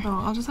there.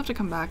 Oh, I'll just have to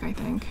come back, I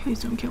think.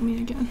 Please don't kill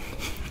me again.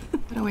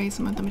 Put away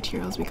some of the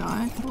materials we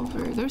got.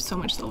 Silver. There's so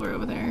much silver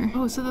over there.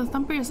 Oh, so the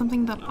thumper is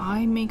something that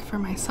I make for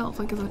myself,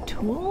 like as a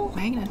tool?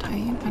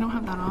 Magnetite. I don't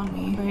have that on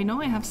me. But I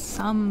know I have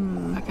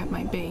some back at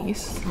my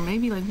base. Or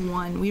maybe like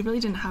one. We really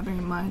didn't have very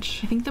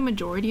much. I think the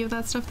majority of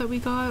that stuff that we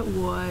got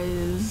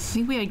was... I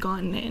think we had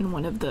gotten it in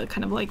one of the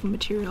kind of like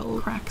material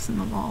cracks in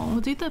the wall.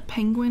 We'll do the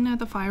penguin at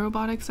the fire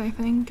robotics, I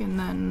think, and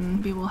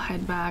then we will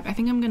head back. I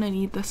think I'm gonna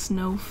need the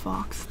snow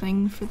fox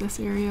thing for this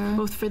area.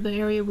 Both for the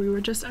area we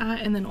were just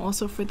at and then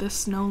also for the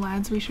snow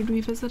lads we should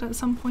revisit at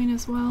some point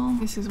as well.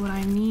 This is what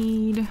I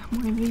need.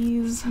 More of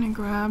these. I'm gonna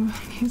grab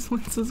these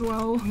ones as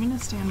well. I'm gonna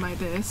stand by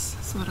this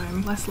so that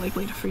I'm less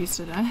likely to freeze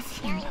to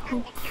death. And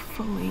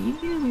hopefully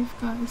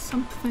we've got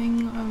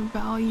something of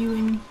value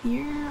in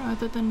here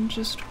other than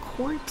just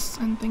quartz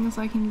and things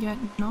I can get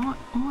not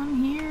on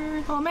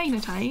here. Well,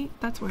 magnetite,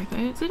 that's worth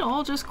it. Is it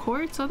all just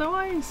quartz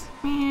otherwise?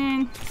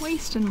 Man,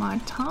 wasting my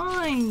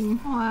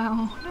time.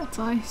 Wow, that's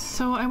nice.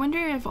 So I wonder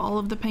if all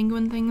of the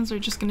penguin things are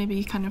just gonna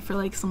be kind of for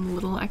like some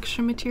little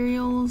extra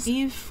materials.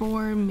 Save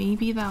for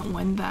maybe that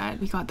one that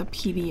we got the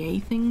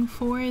PDA thing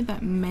for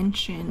that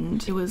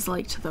mentioned it was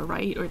like to the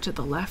right or to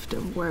the left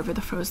of wherever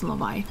the frozen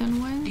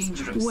leviathan was.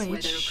 Dangerous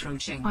which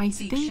approaching. I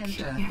Seek think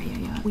shelter.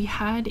 yeah we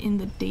had in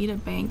the data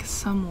bank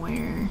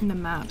somewhere in the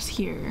maps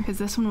here, because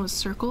this one was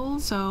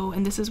circles. So,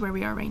 and this is where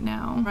we are right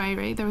now.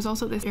 Right, there was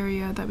also this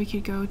area that we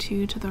could go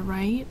to the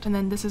right, and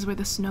then this is where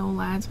the snow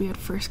lads we had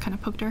first kind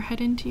of poked our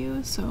head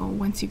into. So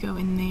once you go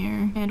in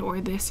there, and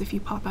or this if you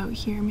pop out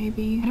here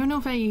maybe. I don't know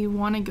if I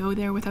want to go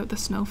there without the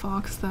snow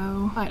fox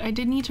though, but I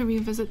did need to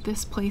revisit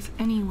this place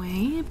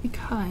anyway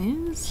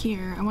because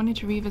here I wanted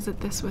to revisit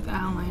this with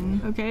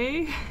Alan.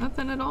 Okay,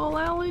 nothing at all,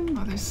 Alan.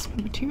 Oh, there's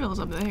materials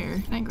up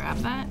there. Can I grab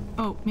that?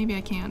 Oh, maybe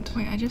I can't.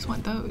 Wait, I just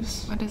want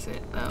those. What is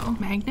it though?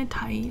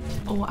 Magnetite.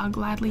 Oh, I'll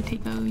gladly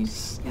take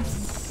those.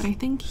 Yes. But I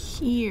think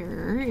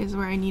here is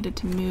where I needed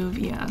to move,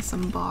 yeah,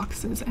 some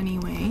boxes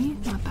anyway.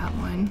 Not that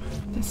one.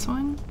 This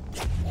one?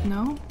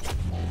 No?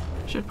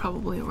 Should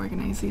probably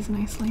organize these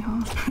nicely,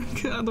 huh?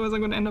 Otherwise I'm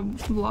going to end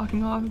up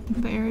blocking off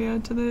the area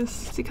to this.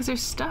 See, because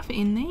there's stuff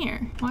in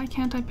there. Why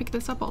can't I pick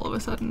this up all of a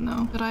sudden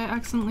though? Did I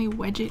accidentally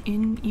wedge it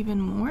in even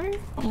more?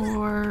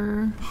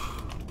 Or...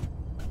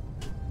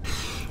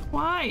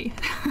 Why?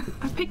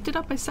 I picked it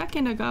up a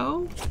second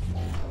ago.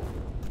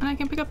 And I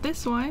can pick up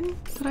this one.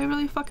 Did I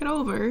really fuck it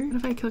over? What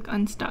if I click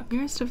unstuck?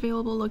 Nearest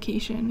available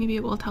location. Maybe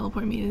it will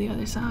teleport me to the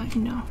other side.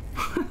 No.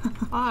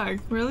 Fuck,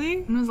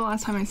 really? When was the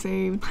last time I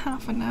saved?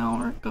 Half an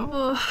hour ago.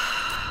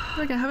 Ugh.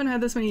 Like I haven't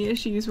had this many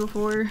issues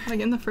before, like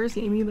in the first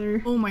game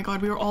either. Oh my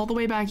god, we were all the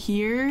way back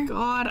here?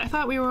 God, I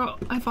thought we were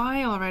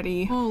FI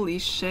already. Holy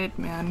shit,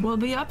 man. Well,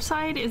 the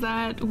upside is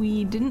that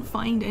we didn't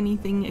find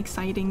anything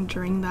exciting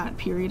during that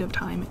period of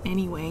time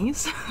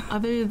anyways,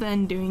 other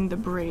than doing the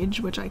bridge,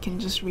 which I can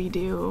just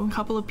redo. A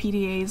couple of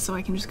PDAs so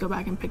I can just go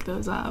back and pick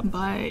those up,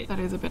 but that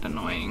is a bit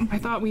annoying. I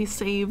thought we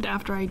saved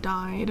after I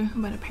died,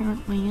 but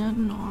apparently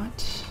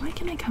not. Why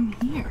can I come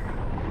here?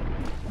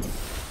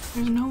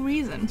 There's no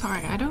reason.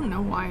 Sorry, I don't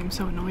know why I'm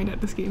so annoyed at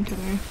this game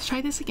today. Let's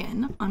try this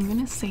again. I'm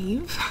gonna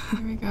save.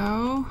 There we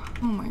go.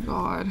 Oh my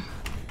god.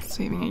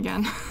 Saving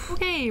again.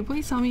 Okay,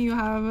 please tell me you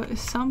have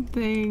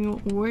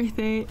something worth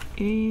it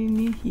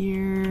in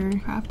here.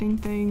 Crafting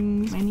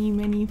things.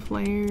 Many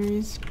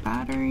flares.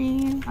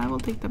 Batteries. I will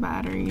take the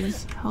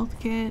batteries. Health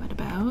kit. What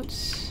about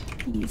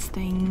these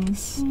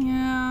things?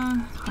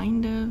 Yeah,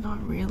 kind of.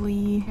 Not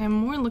really. I'm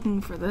more looking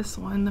for this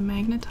one, the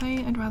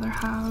magnetite. I'd rather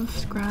have.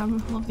 Just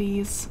grab all of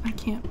these. I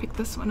can't pick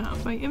this one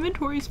up. My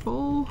inventory's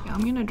full. Yeah,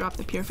 I'm gonna drop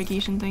the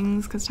purification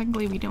things because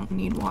technically we don't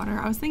need water.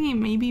 I was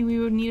thinking maybe we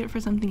would need it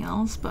for something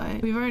else,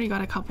 but we've already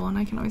got a couple and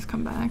I can always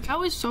come back. That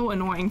was so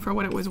annoying for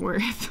what it was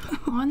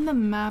worth. On the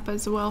map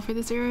as well for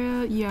this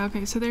area. Yeah,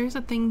 okay, so there's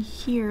a thing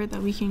here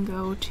that we can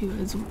go to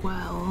as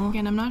well.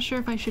 Again, I'm not sure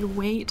if I should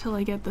wait till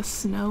I get the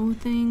snow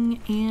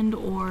thing and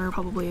or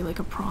probably like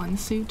a prawn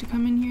suit to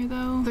come in here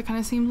though. It kind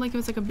of seemed like it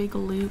was like a big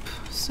loop,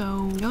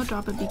 so I'll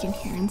drop a beacon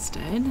here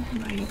instead.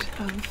 Right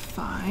of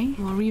Phi.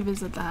 We'll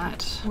revisit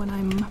that when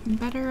I'm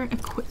better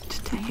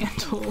equipped to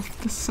handle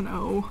the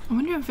snow. I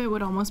wonder if it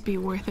would almost be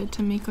worth it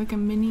to make like a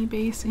mini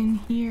base in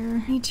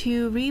here. I need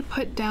to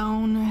re-put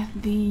down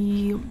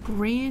the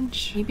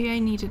bridge. Maybe I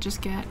need to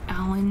just get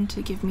Alan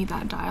to give me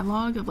that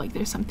dialogue of like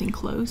there's something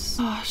close.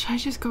 Oh, should I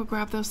just go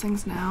grab those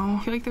things now?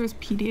 I feel like there's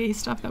PDA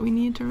stuff that we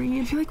need to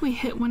read. I feel like we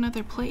hit one one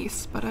other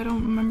place, but I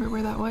don't remember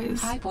where that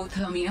was.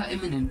 Hypothermia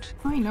imminent.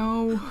 I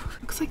know.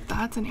 Looks like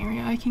that's an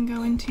area I can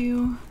go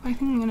into. I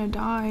think I'm gonna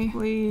die.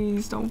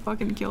 Please don't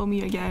fucking kill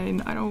me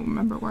again. I don't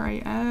remember where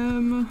I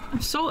am.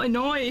 I'm so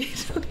annoyed.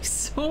 I'm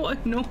so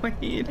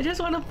annoyed. I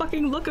just want to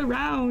fucking look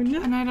around.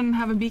 And I didn't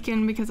have a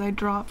beacon because I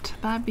dropped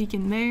that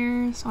beacon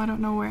there, so I don't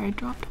know where I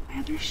dropped my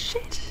other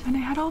shit. And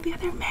I had all the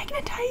other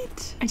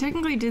magnetite. I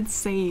technically did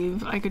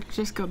save. I could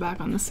just go back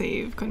on the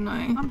save, couldn't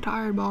I? I'm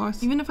tired,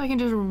 boss. Even if I can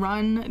just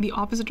run the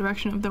opposite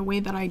direction of the way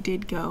that I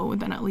did go,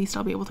 then at least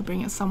I'll be able to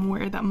bring it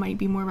somewhere that might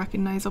be more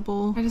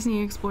recognizable. I just need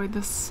to explore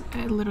this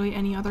at literally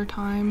any other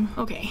time.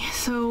 Okay,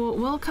 so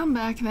we'll come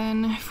back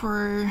then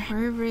for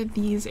wherever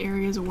these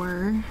areas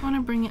were. I want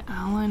to bring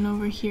Alan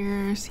over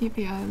here, see if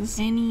he has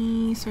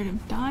any sort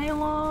of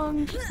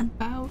dialogue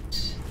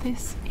about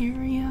this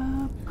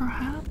area,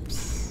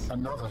 perhaps.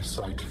 Another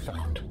site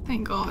found.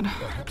 Thank God.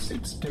 Perhaps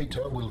its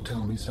data will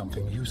tell me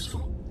something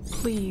useful.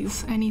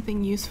 Please,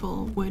 anything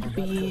useful would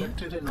be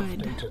collected enough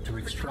good. data to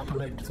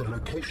extrapolate the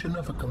location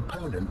of a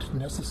component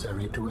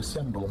necessary to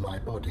assemble my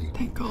body.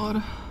 Thank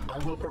God. I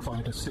will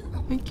provide a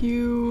signal. Thank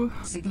you.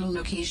 Signal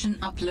location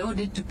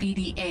uploaded to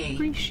PDA.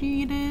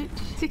 Appreciate it.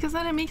 See, because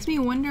then it makes me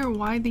wonder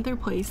why the other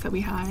place that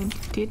we had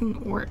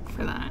didn't work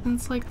for that. And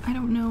it's like, I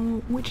don't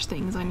know which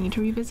things I need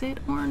to revisit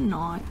or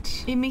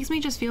not. It makes me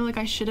just feel like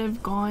I should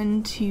have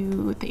gone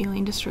to the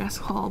alien distress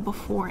call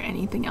before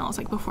anything else,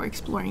 like before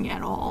exploring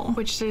at all,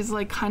 which is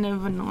like kind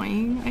of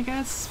annoying, I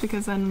guess,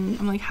 because then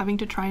I'm like having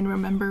to try and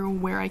remember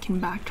where I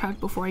can backtrack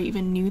before I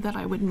even knew that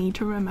I would need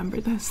to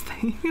remember those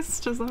things.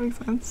 Does that make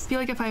sense? I feel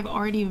like if I've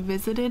already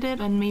visited it,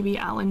 then maybe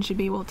Alan should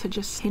be able to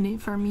just hit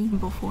it for me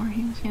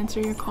beforehand.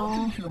 Answer your How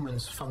call. do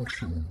humans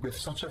function with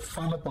such a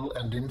fallible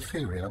and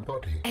inferior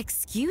body?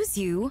 Excuse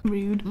you?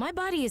 Rude. My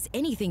body is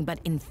anything but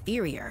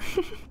inferior.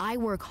 I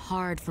work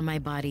hard for my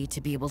body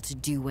to be able to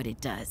do what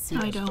it does. I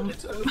But don't.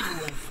 its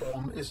overall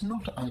form is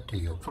not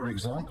ideal. For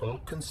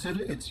example,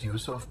 consider its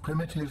use of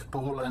primitive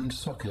ball and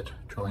socket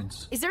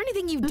joints. Is there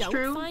anything you That's don't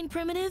true. find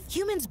primitive?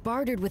 Humans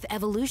bartered with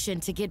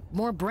evolution to get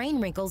more brain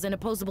wrinkles and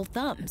opposable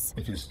thumbs.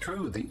 It is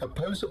true the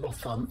opposable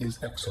thumb is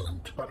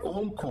excellent, but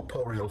all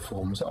corporeal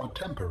forms are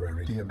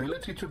temporary. The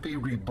ability to be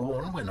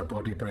reborn when a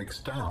body breaks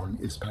down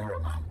is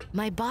paramount.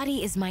 My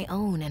body is my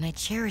own and I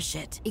cherish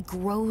it. It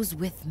grows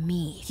with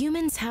me.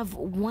 Humans have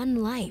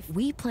one life.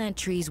 We plant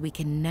trees we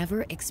can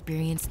never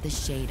experience the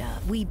shade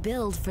of. We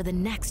build for the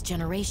next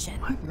generation.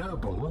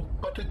 Noble,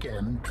 but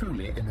again,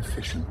 truly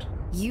inefficient.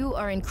 You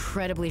are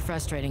incredibly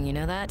frustrating, you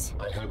know that?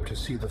 I hope to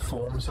see the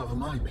forms of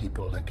my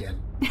people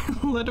again.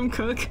 Let him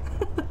cook.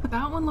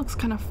 That one looks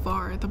kind of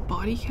far, the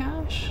body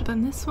cache.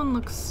 Then this one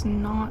looks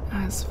not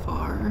as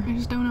far. I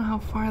just don't know how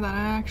far that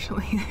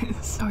actually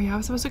is. Oh yeah, I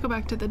was supposed to go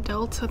back to the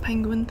Delta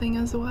penguin thing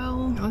as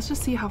well. Let's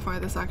just see how far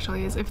this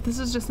actually is. If this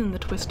is just in the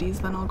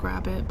twisties, then I'll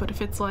grab it. But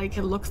if it's like,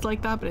 it looks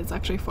like that, but it's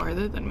actually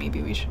farther, then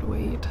maybe we should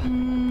wait.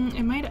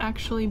 It might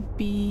actually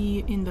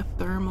be in the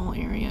thermal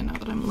area now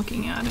that I'm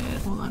looking at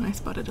it. Hold on, I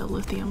spotted a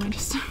lithium. I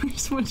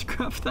just wanted to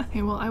grab that.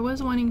 Okay, well, I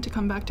was wanting to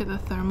come back to the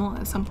thermal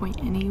at some point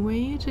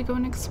anyway to go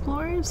and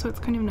explore, so it's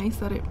kind of nice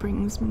that it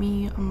brings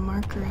me a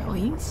marker at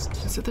least.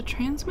 So the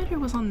transmitter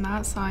was on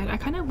that side. I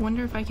kind of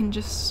wonder if I can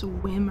just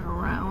swim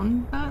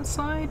around that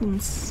side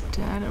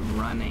instead of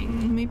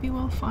running. Maybe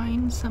we'll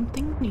find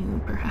something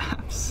new,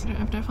 perhaps.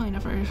 I've definitely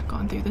never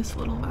gone through this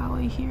little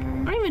valley here.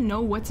 I don't even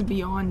know what's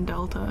beyond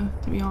Delta,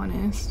 to be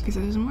honest, because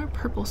there's more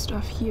purple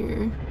stuff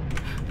here.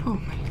 Oh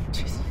my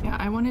jeez. Yeah,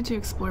 I wanted to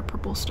explore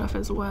purple stuff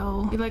as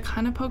well. We like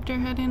kind of poked our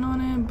head in on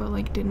it, but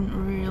like didn't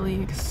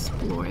really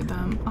explore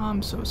them. Oh,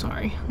 I'm so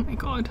sorry. Oh my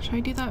god. Should I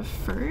do that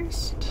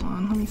first? Hold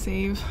on, let me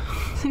save.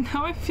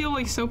 Now I feel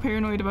like so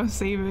paranoid about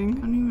saving.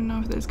 I don't even know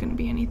if there's gonna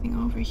be anything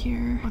over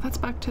here. Oh, that's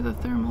back to the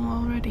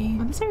thermal already.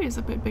 Oh, this area is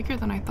a bit bigger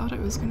than I thought it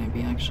was gonna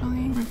be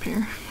actually.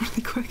 Repair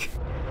really quick.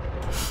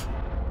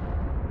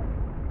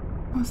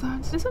 What's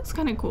that? This looks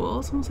kind of cool.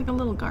 It's almost like a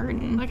little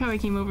garden. I like how I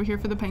came over here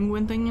for the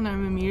penguin thing and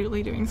I'm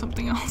immediately doing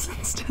something else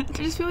instead.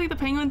 I just feel like the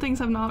penguin things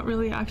have not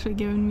really actually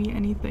given me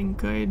anything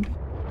good.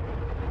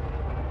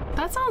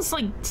 That sounds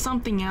like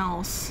something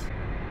else.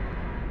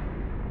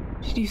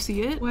 Did you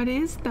see it? What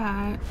is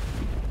that?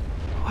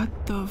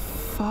 What the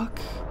fuck?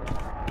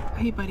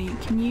 Hey buddy,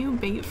 can you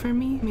bait for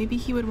me? Maybe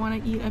he would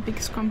want to eat a big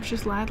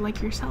scrumptious lad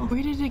like yourself.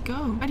 Where did it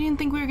go? I didn't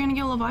think we were gonna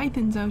get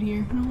leviathans out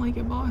here. I don't like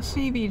it, boss.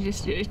 Maybe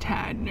just a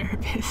tad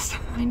nervous.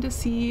 Trying to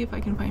see if I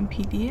can find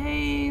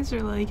PDAs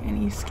or like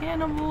any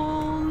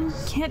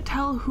scannables. Can't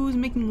tell who's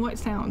making what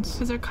sounds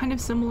because they're kind of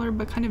similar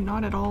but kind of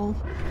not at all.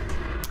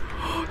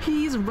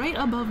 He's right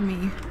above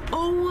me.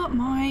 Oh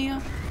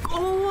my,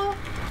 oh.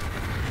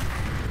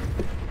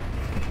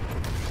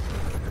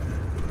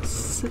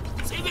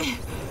 Save me.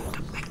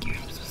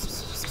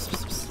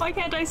 Why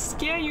can't I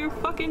scare your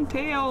fucking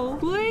tail?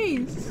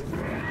 Please!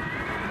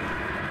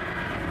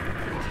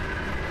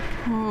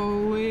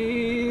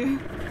 Holy...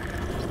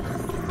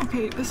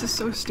 Okay, this is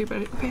so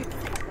stupid. Okay.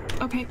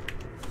 Okay.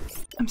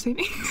 I'm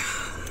saving.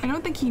 I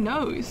don't think he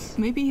knows.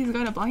 Maybe he's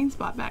got a blind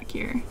spot back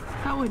here.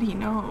 How would he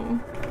know?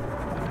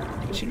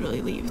 I should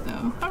really leave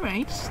though. All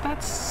right,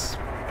 that's...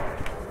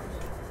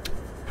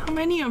 How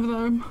many of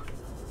them?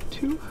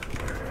 2?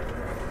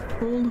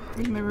 Hold.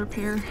 Where's my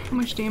repair? How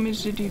much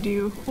damage did you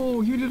do?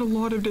 Oh, you did a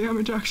lot of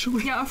damage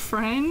actually. Yeah, a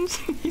friend?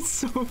 He's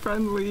so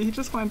friendly. He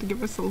just wanted to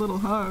give us a little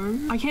hug.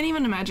 I can't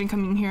even imagine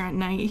coming here at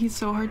night. He's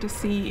so hard to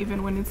see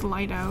even when it's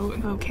light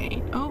out.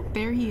 Okay. Oh,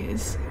 there he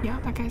is.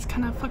 Yeah, that guy's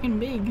kind of fucking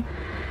big.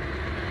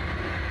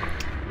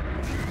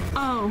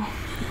 Oh.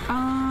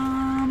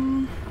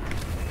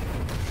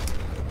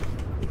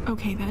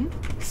 Okay then.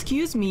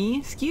 Excuse me.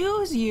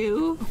 Excuse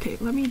you. Okay,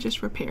 let me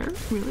just repair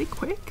really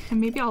quick.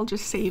 And maybe I'll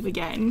just save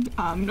again.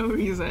 No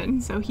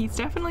reason. So he's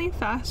definitely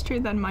faster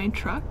than my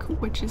truck,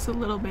 which is a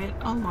little bit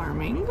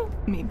alarming.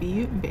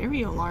 Maybe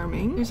very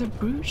alarming. There's a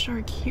brood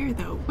shark here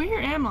though. Where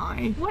am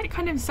I? What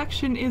kind of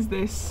section is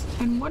this?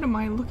 And what am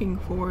I looking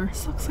for?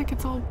 This looks like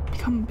it's all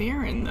become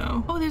barren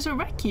though. Oh, there's a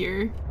wreck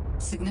here.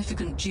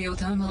 Significant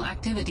geothermal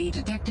activity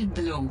detected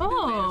below.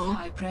 Beware of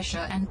high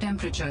pressure and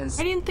temperatures.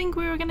 I didn't think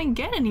we were gonna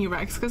get any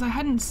wrecks because I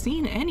hadn't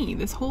seen any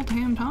this whole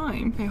damn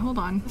time. Okay, hold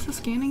on. Is this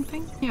a scanning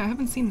thing? Yeah, I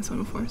haven't seen this one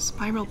before.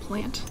 Spiral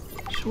plant.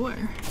 Sure.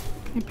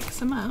 Can I pick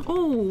some up?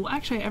 Oh,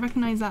 actually, I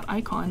recognize that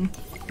icon.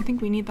 I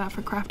think we need that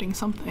for crafting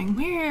something.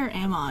 Where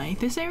am I?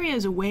 This area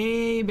is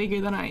way bigger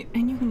than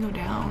and you can go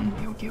down.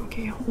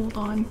 Okay, hold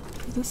on.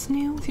 Is this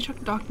new?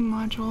 C-Truck docking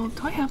module.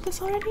 Do I have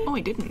this already? Oh,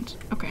 I didn't.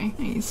 Okay,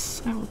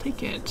 nice. I will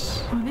take it.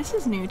 Oh, this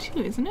is new too,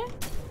 isn't it?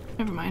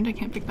 Never mind, I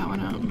can't pick that one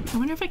up. I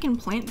wonder if I can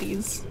plant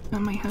these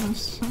at my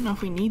house. I don't know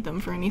if we need them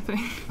for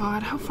anything.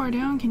 God, how far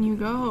down can you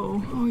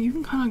go? Oh, you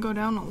can kind of go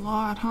down a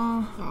lot,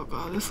 huh? Oh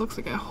god, this looks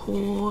like a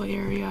whole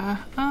area.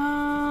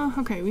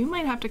 Okay, we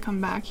might have to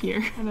come back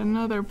here at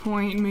another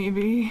point,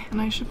 maybe.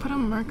 And I should put a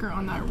marker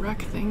on that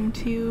wreck thing,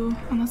 too.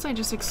 Unless I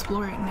just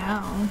explore it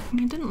now. I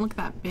mean, it didn't look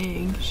that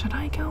big. Should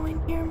I go in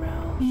here, bro?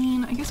 I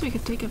mean, I guess we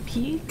could take a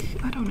peek.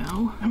 I don't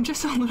know. I'm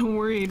just a little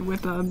worried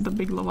with the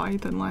big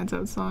Leviathan lads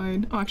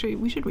outside. Oh, actually,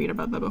 we should read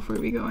about that before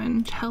we go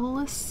in.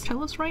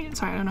 Tellus, right?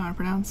 Sorry, I don't know how to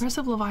pronounce.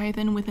 Aggressive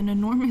Leviathan with an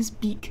enormous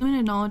beak.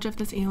 Given knowledge of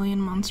this alien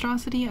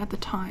monstrosity at the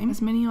time,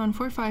 as many on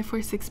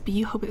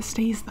 4546B hope it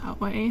stays that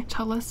way.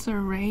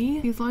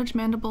 Thalassophobia. These large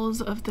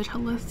mandibles of the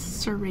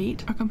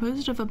thalassophobia are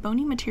composed of a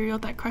bony material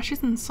that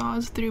crushes and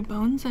saws through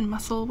bones and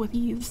muscle with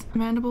ease. The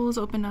mandibles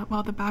open up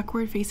while the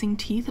backward-facing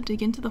teeth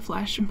dig into the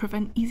flesh and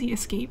prevent easy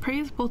escape. Prey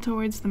is pulled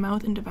towards the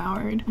mouth and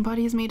devoured. The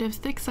body is made of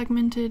thick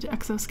segmented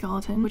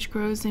exoskeleton, which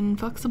grows in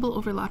flexible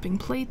overlapping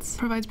plates,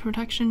 provides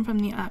protection from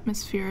the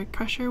atmospheric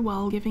pressure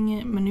while giving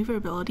it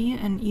maneuverability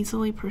and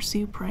easily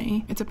pursue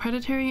prey. It's a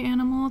predatory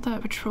animal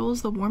that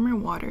patrols the warmer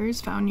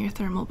waters found near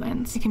thermal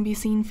vents. It can be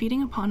seen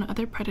feeding upon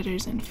other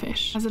predators and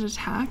fish. As it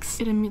attacks,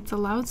 it emits a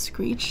loud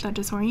screech that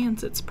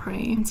disorients its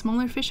prey. In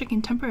smaller fish, it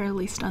can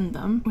temporarily stun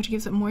them, which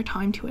gives it more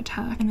time to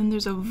attack. And then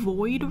there's a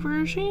void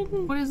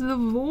version? What is the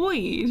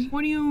void?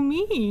 What do you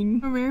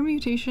mean? A rare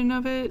mutation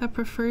of it that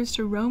prefers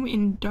to roam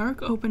in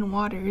dark open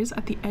waters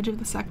at the edge of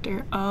the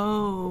sector.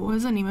 Oh, what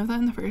was the name of that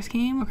in the first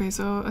game? Okay,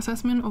 so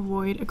assessment of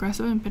void,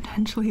 aggressive and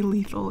potentially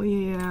lethal.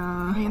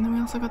 Yeah. Okay, and then we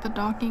also got the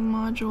docking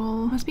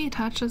module. Must be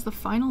attached as the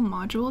final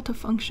module to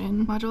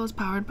function. Module is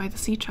powered by the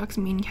sea truck's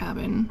main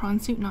cabin. Prawn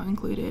suit not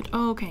included.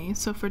 Oh, okay,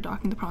 so for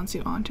docking the prawn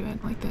suit onto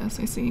it like this,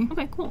 I see.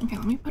 Okay, cool. Okay,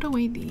 let me put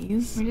away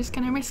these. We're just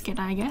gonna risk it,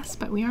 I guess,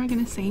 but we are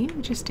gonna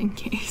save just in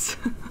case.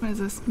 What is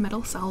this?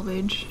 Metal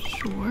salvage.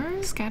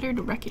 Sure. Scattered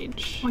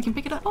wreckage. Oh, I can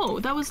pick it up. Oh,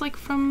 that was like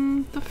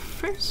from the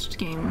first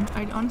game.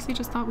 I honestly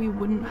just thought we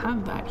wouldn't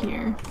have that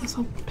here. Guess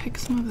I'll pick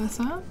some of this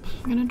up.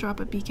 I'm gonna drop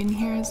a beacon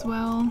here as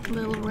well.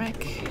 Little wreck,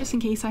 just in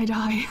case I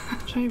die.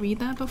 Should I read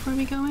that before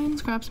we go in?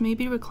 Scraps may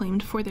be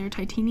reclaimed for their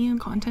titanium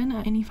content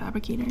at any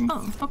fabricator.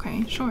 Oh,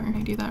 okay, sure.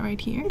 I do that right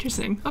here.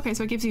 Interesting. Okay,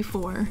 so it gives you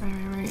 4.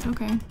 Right.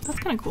 Okay, that's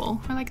kind of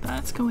cool. I like that.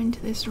 Let's go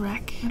into this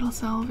wreck. Metal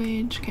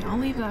salvage. Okay, I'll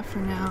leave that for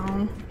now.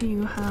 What do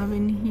you have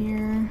in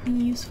here?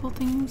 Any useful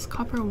things?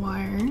 Copper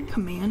wire.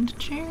 Command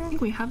chair. I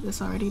think we have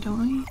this already, don't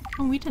we?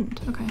 Oh, we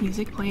didn't. Okay.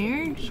 Music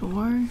player.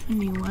 Sure. A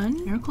new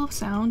one. Miracle of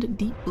sound.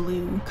 Deep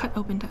blue. Cut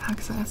open to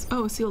access.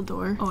 Oh, sealed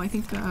door. Oh, I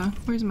think,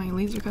 where's my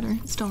laser cutter?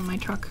 It's still in my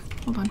truck.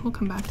 Hold on, we'll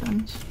come back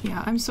then.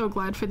 Yeah, I'm so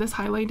glad for this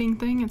highlighting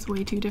thing. It's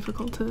way too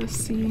difficult to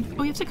see.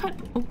 Oh, you have to cut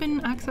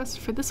open access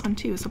for this one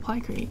too.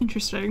 Supply crate.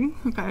 Interesting.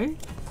 Okay.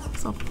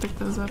 So I'll pick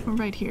those up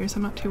right here, so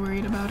I'm not too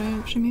worried about it.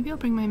 Actually, maybe I'll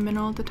bring my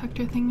mineral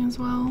detector thing as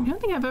well. I don't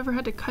think I've ever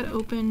had to cut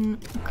open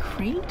a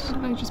crate.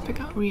 What did I just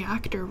pick up?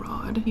 Reactor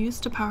rod.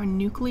 Used to power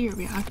nuclear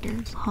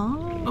reactors. Huh?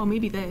 Oh,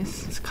 maybe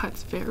this. This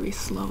cuts very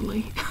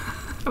slowly.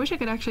 I wish I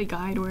could actually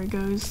guide where it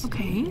goes.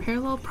 Okay,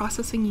 parallel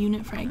processing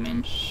unit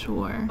fragment.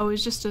 Sure. Oh,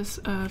 it's just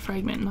a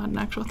fragment, not an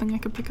actual thing I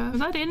could pick up. Is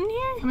that in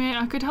here? I mean,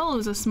 I could tell it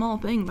was a small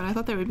thing, but I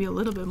thought there would be a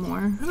little bit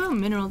more. What about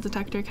mineral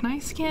detector? Can I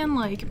scan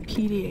like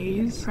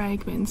PDAs?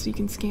 Fragments you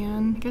can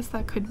scan. I guess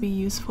that could be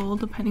useful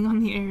depending on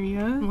the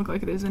area. Doesn't look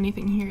like there's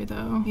anything here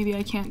though. Maybe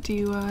I can't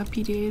do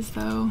PDAs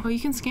though. Oh, you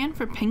can scan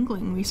for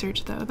pangolin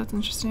research though. That's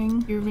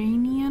interesting.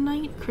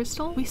 Uranianite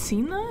crystal? We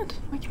seen that?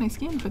 Why can I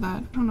scan for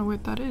that? I don't know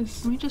what that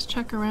is. Let me just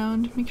check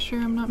around. make sure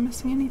I'm not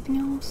missing anything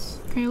else.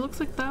 Okay, it looks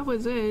like that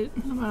was it.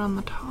 What about on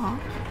the top?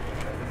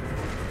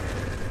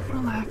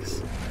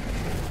 Relax.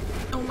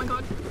 Oh my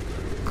god.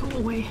 Go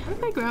away. How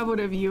did I grab one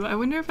of you? I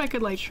wonder if I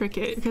could like trick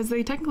it, because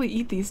they technically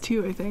eat these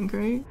too, I think,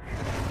 right?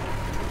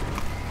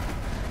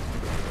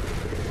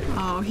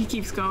 Oh, he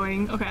keeps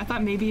going. Okay, I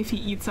thought maybe if he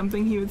eats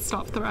something he would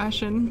stop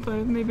thrashing,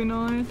 but maybe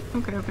not.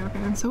 Okay.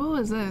 So what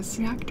was this?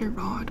 Reactor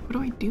rod. What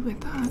do I do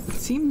with that? It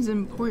seems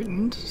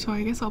important, so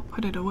I guess I'll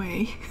put it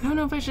away. I don't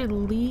know if I should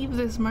leave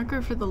this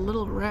marker for the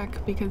little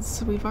wreck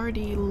because we've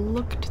already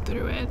looked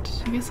through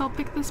it. I guess I'll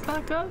pick this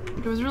back up.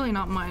 There was really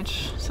not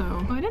much, so...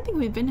 Oh, I don't think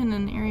we've been in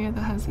an area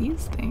that has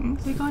these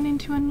things. We got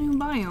into a new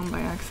biome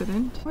by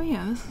accident. Oh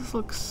yeah, this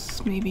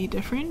looks maybe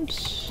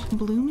different.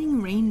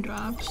 Blooming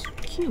raindrops.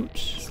 Cute.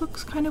 This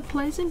looks kind of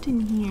pleasant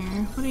in here.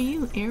 What are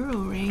you? Arrow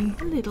ray.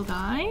 Little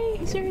guy.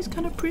 This area's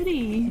kind of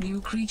pretty.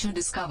 New creature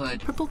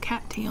discovered. Purple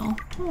cattail.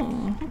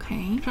 Oh,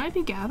 okay. Should I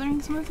be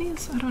gathering some of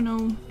these? I don't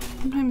know.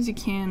 Sometimes you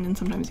can and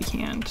sometimes you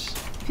can't.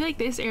 I feel like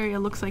this area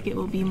looks like it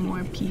will be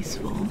more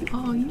peaceful.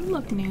 Oh, you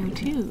look new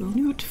too.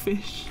 Newt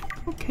fish.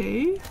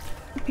 Okay.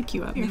 I'll pick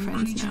you up. Your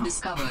friends now.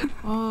 Discovered.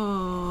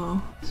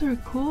 Oh, these are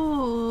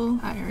cool.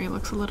 That area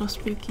looks a little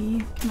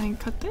spooky. Can I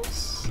cut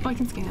this? Oh, I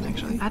can scan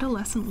actually.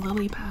 Adolescent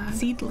lily pad.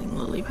 Seedling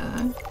lily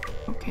pad.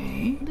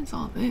 Okay. What is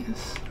all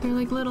this? They're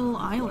like little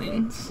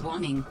islands.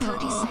 Warning,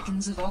 30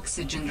 seconds of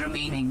oxygen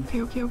remaining.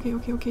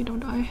 Okay,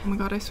 don't die. Oh my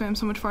god, I swam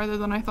so much farther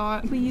than I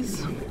thought.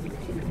 Please.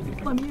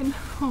 Let me in.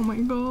 Oh my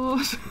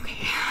god.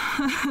 Okay.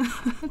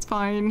 It's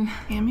fine.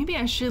 Yeah, maybe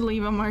I should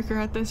leave a marker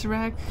at this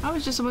wreck. I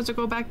was just supposed to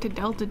go back to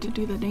Delta to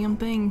do the damn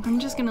thing. I'm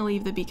just gonna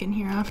leave the beacon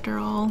here after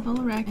all.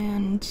 Little wreck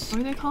and what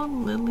are they called?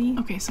 Lily?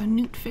 Okay, so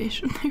newt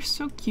fish. They're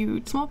so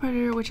cute. Small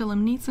predator which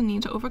eliminates the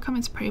need to overcome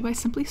its prey by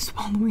simply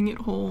swallowing it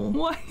whole.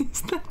 What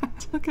is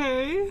that?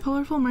 Okay.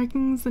 Colorful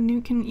markings. The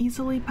newt can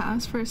easily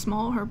pass for a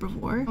small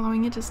herbivore,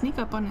 allowing it to sneak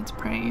up on its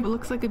prey. What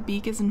looks like a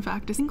beak is in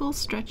fact a single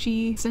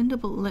stretchy,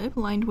 extendable lip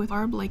lined with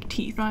barb-like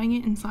teeth, drawing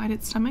it inside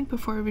its stomach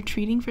before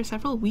retreating for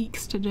several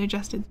weeks to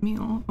digest its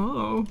meal.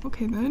 Oh,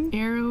 okay then.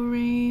 Arrow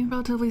ray.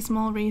 Relatively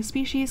small ray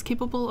species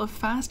capable of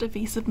fast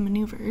evasive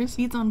maneuvers.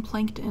 Feeds on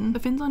plankton. The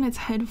fins on its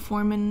head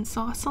form an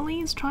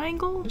isosceles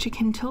triangle, which it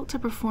can tilt to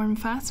perform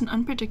fast and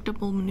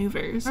unpredictable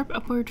maneuvers. Sharp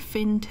upward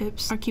fin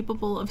tips are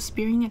capable of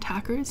spearing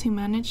attackers who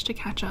manage to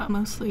catch up.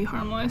 Mostly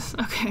harmless.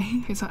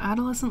 Okay, so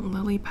adolescent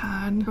lily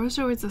pad. Grows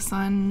towards the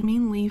sun.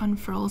 Main leaf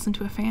unfurls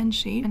into a fan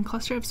shape, and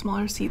cluster of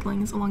smaller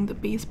seedlings along the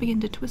base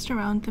begin to twist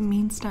around the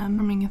main stem,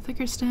 forming a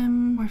thicker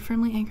stem, more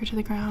firmly anchored to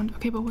the ground.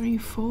 Okay, but what are you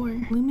for?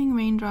 Blooming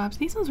raindrops.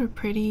 These ones were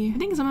pretty. I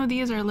think some of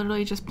these are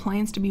literally just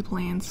plants to be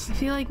plants. I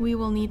feel like we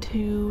will need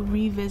to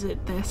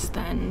revisit this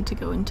then to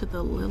go into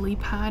the lily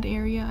pad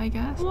area, I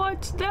guess.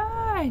 What's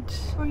that?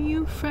 Are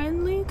you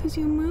friendly? Because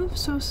you move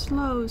so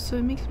slow, so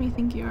it makes me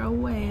think you're a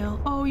whale.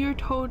 Oh, you're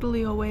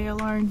totally a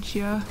whale, aren't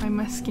you? I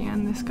must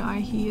scan this guy.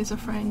 He is a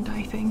friend,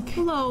 I think.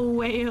 Hello,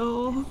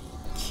 whale.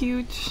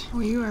 Cute. Oh,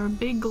 you are a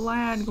big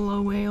glad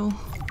glow whale.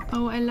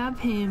 Oh, I love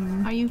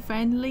him. Are you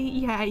friendly?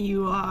 Yeah,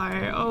 you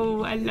are.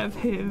 Oh, I love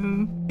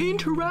him.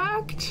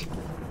 Interact!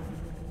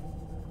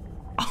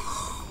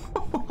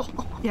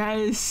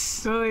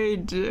 Yes,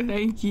 good.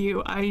 Thank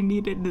you. I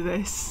needed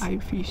this. I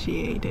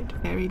appreciate it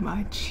very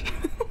much.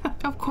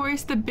 Of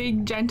course, the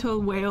big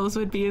gentle whales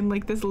would be in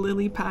like this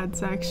lily pad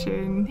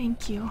section.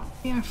 Thank you.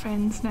 We are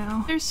friends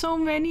now. There's so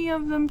many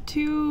of them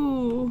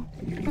too.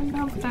 I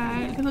love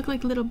that. They look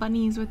like little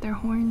bunnies with their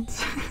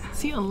horns.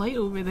 See a light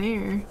over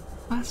there.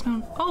 Last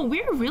known. Oh,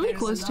 we're really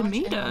close to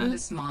Meta.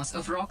 This mass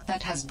of rock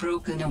that has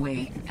broken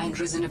away and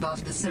risen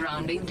above the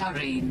surrounding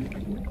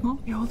terrain. Oh,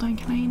 yeah, hold on.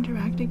 Can I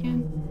interact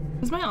again?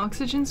 Does my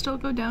oxygen still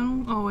go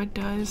down? Oh, it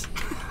does.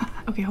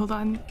 Okay, hold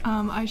on.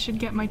 I should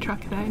get my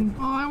truck then.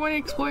 Oh, I want to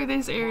explore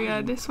this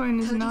area. This one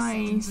is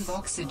nice. Of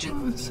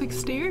oxygen. Oh, it's like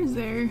stairs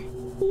there.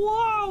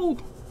 Whoa!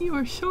 You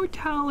are so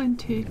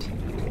talented.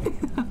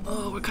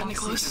 Oh, we're kind of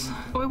close.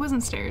 Oh, it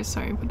wasn't stairs.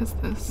 Sorry, what is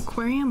this?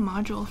 Aquarium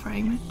module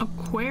fragment.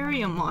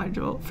 Aquarium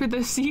module. For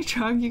the sea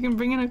truck, you can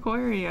bring an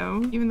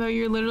aquarium, even though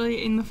you're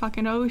literally in the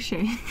fucking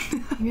ocean.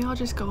 Maybe I'll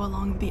just go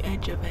along the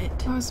edge of it.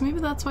 Oh, so maybe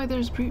that's why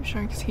there's brute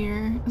sharks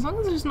here. As long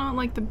as there's not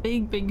like the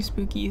big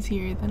spookies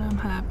here, then I'm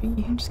happy.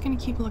 I'm just gonna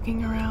keep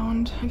looking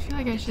around. I feel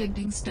like I should...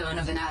 Detecting stern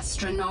of an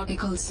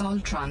astronautical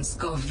salt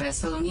transco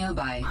vessel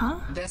nearby. Huh?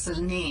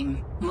 Vessel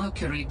name,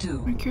 Mercury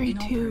 2. Mercury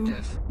 2.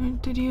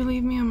 Did you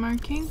leave me a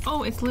marking?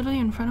 Oh, it's literally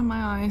in front of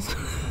my eyes.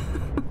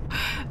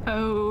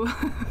 Oh,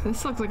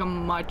 this looks like a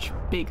much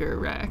bigger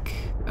wreck.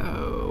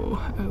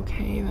 Oh,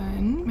 okay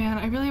then. Man,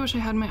 I really wish I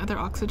had my other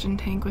oxygen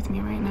tank with me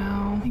right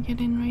now. Can I get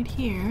in right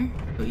here?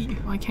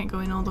 Oh, I can't go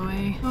in all the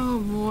way. Oh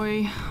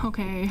boy.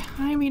 Okay.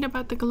 Can I read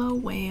about the glow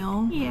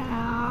whale?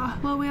 Yeah.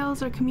 Glow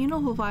whales are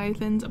communal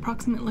leviathans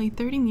approximately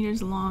 30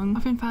 meters long,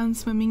 often found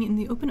swimming in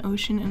the open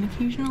ocean and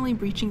occasionally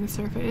breaching the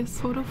surface.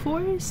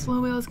 Photophores?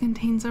 Glow whales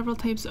contain several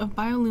types of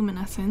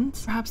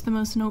bioluminescence. Perhaps the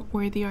most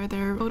noteworthy are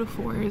their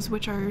photophores,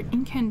 which are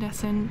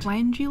incandescent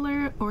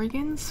glandular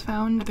organs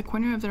found at the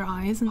corner of their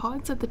eyes and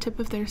pods at the tip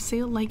of their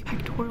sail-like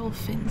pectoral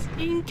fins.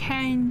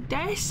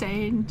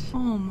 incandescent.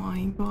 Oh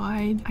my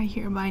god. I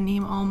hereby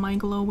name all my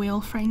glow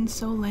whale friends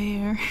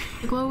Solaire.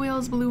 The glow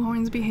whale's blue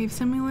horns behave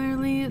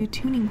similarly to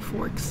tuning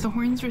forks. The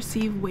horns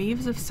receive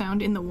waves of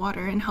sound in the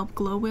water and help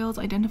glow whales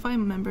identify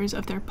members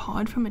of their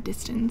pod from a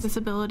distance. This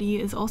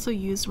ability is also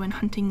used when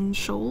hunting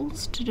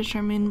shoals to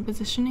determine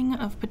positioning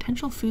of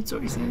potential food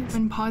sources.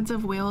 When pods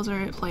of whales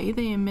are at play,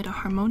 they emit a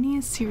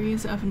harmonious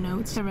series of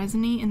notes that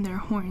resonate in their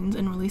horns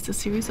and release a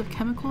series of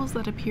chemicals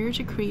that appear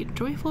to create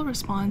joyful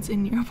response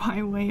in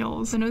nearby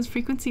whales. The note's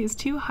frequency is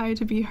too high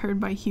to be heard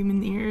by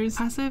human ears.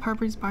 Passive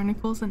harbors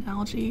barnacles and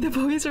algae. The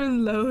boys are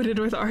loaded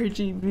with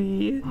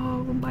RGB.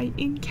 Oh, my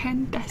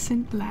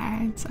incandescent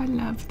lads. I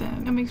love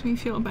them. It makes me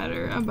feel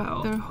better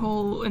about the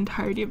whole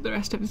entirety of the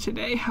rest of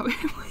today, how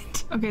it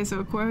went. Okay, so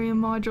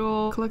aquarium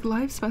module. Collect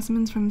live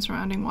specimens from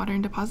surrounding water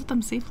and deposit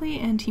them safely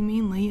and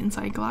humanely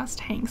inside glass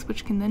tanks,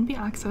 which can then be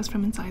accessed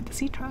from inside the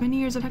sea truck. Many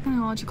years of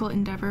technological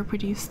endeavor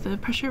produced the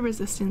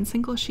pressure-resistant,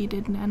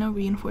 single-sheeted,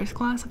 nano-reinforced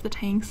glass of the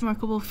tanks.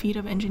 Remarkable feat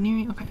of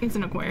engineering. Okay, it's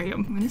an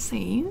aquarium. I'm gonna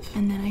save,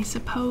 and then I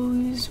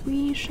suppose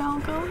we shall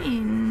go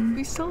in.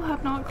 We still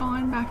have not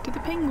gone back to the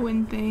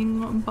penguin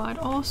thing, but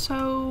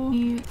also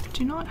we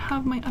do not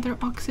have my other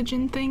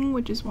oxygen thing,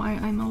 which is why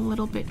I'm a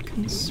little bit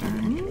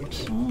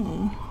concerned.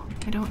 Oh.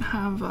 I don't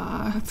have,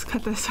 let's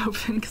cut this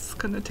open because it's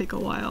gonna take a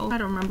while. I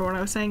don't remember what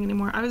I was saying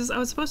anymore. I was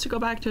supposed to go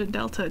back to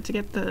Delta to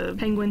get the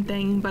penguin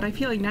thing, but I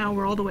feel like now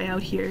we're all the way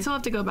out here. Still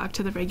have to go back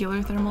to the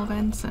regular thermal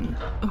vents, and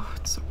oh,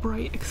 it's so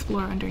bright.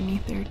 Explore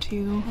underneath there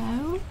too.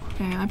 Oh,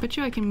 okay, I bet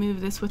you I can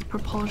move this with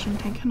propulsion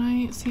tank. Can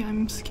I? See,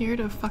 I'm scared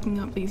of fucking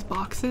up these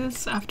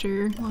boxes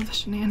after all the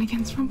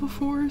shenanigans from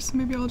before, so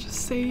maybe I'll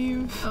just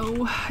save.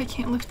 Oh, I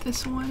can't lift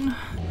this one.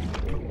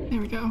 There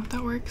we go,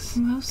 that works.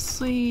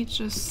 Mostly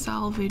just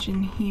salvage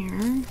in here.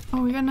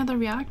 Oh, we got another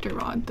reactor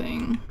rod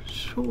thing.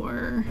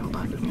 Sure. Hold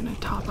on, I'm gonna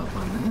top up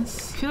on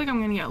this. I feel like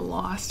I'm gonna get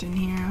lost in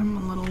here. I'm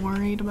a little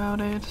worried about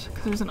it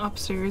because there's an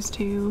upstairs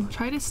too.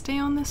 Try to stay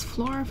on this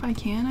floor if I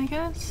can, I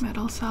guess.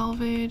 Metal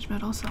salvage,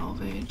 metal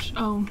salvage.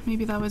 Oh,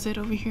 maybe that was it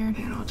over here.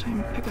 And I'll try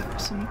and pick up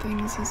some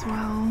things as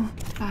well.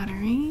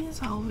 Battery,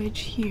 salvage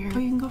here. Oh,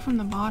 you can go from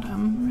the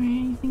bottom,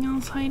 right? Anything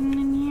else hiding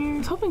in here? I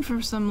was hoping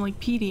for some like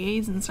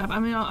PDAs and stuff. I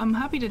mean, I'm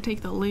happy to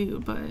take the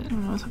loot, but I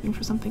don't know, I was hoping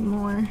for something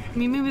more. I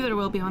mean, maybe there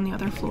will be on the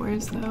other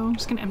floors though. I'm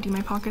just gonna empty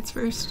my pockets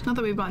first. Not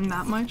that we've gotten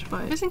that much,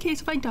 but just in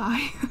case if I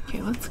die.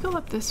 Okay, let's go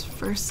up this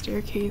first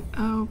staircase.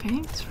 Oh, okay,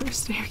 this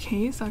first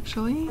staircase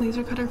actually.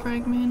 Laser cutter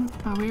fragment.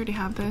 Oh, we already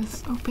have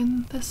this.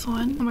 Open this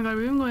one. Oh my god,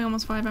 we've been going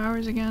almost 5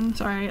 hours again.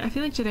 Sorry, I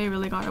feel like today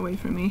really got away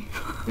from me.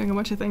 Doing a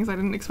bunch of things I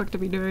didn't expect to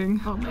be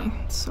doing. Oh my,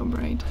 it's so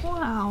bright.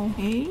 Wow.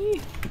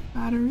 Hey,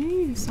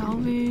 battery,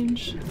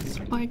 salvage,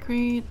 supply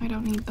crate. I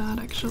don't need that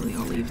actually.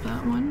 I'll leave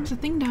that one. There's a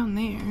thing down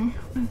there.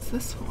 What's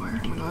this for?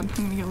 Oh my god,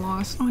 I'm gonna get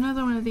lost. Oh,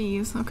 another one of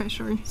these. Okay,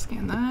 sure.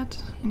 Scan that.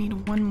 I need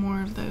one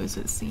more of those,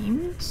 it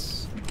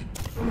seems.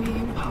 We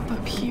pop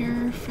up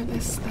here for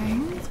this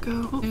thing. Let's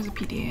go. Oh, there's a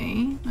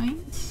PDA.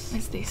 Nice.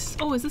 What's this?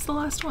 Oh, is this the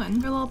last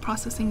one? Parallel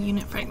processing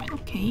unit fragment.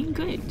 Okay,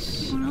 good.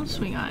 What else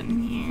we got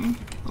in here?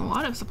 A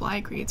lot of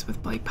supply crates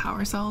with like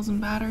power cells and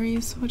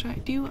batteries, which I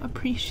do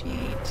appreciate.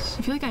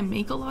 I feel like I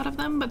make a lot of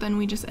them, but then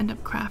we just end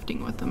up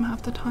crafting with them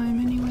half the time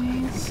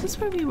anyways. Is this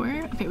where we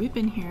were? Okay, we've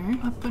been here.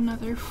 Up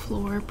another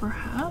floor,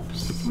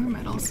 perhaps. More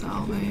metal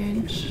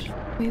salvage.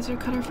 Laser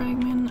cutter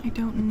fragment, I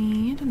don't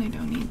need, and I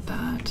don't need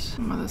that.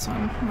 Oh, this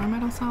one. More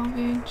metal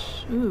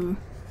salvage. Ooh.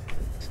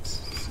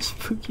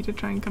 Spooky to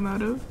try and come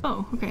out of.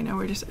 Oh, okay, now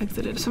we're just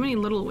exited. So many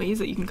little ways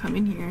that you can come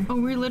in here. Oh,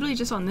 we're literally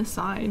just on this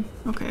side.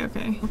 Okay,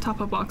 okay. We'll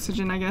top up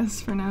oxygen, I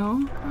guess, for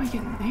now. How do I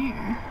get in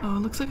there? Oh, it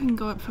looks like I can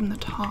go up from the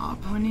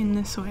top. Going in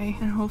this way.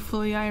 And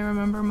hopefully I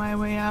remember my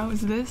way out.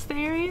 Is this the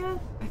area?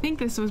 I think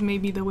this was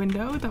maybe the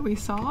window that we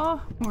saw.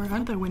 Or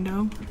another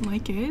window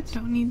like it.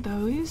 Don't need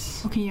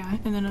those. Okay, yeah.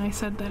 And then I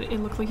said that it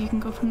looked like you can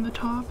go from the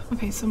top.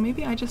 Okay, so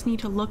maybe I just need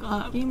to look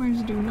up.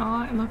 Gamers do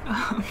not look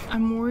up.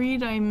 I'm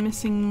worried I'm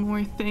missing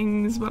more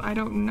things, but I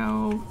don't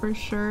know for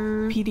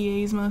sure.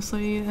 PDAs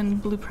mostly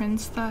and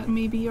blueprints that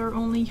maybe are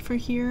only for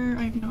here.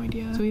 I have no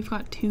idea. So we've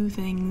got 2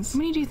 things. How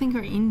many do you think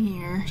are in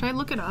here? Should I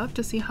look it up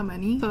to see how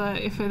many? So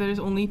that if there's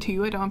only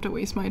 2, I don't have to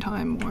waste my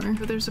time more.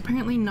 But there's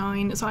apparently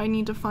 9, so I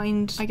need to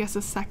find, I guess,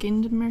 a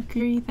second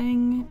mercury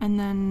thing and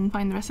then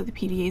find the rest of the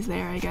PDAs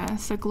there, I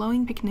guess. A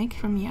glowing picnic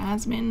from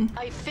Yasmin.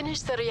 I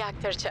finished the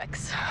reactor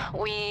checks.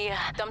 We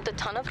dumped a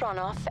ton of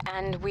runoff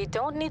and we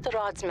don't need the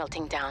rods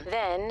melting down.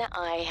 Then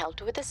I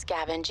helped with the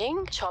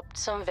scavenging, chopped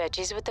some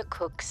veggies with the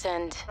cooks,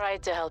 and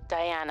tried to help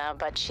Diana,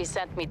 but she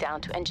sent me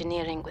down to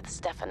engineering with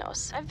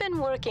Stefanos. I've been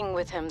working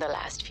with him the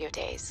last few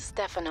days.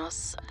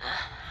 Stefanos,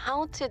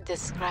 how to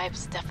describe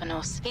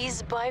Stefanos?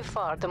 He's by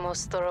far the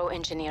most thorough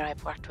engineer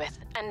I've worked with,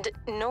 and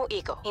no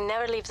ego. He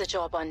never leaves a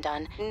job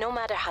undone, no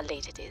matter how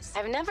late it is.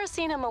 I've never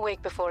seen him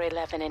awake before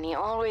 11, and he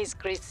always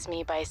greets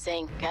me by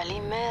saying,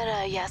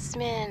 Kalimera,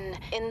 Yasmin,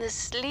 in the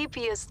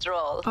sleepiest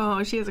role.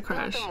 Oh, she has a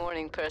crush. Not a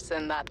morning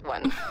person, that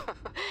one.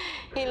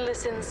 He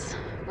listens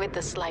with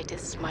the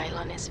slightest smile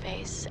on his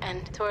face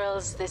and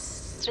twirls this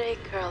stray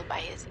girl by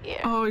his ear.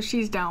 Oh,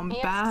 she's down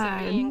He bad.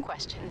 asks a million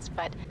questions,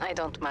 but I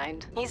don't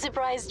mind. He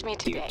surprised me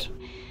today.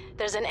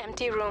 There's an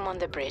empty room on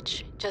the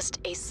bridge, just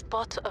a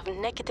spot of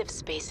negative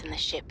space in the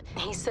ship.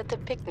 He set a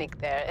picnic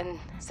there and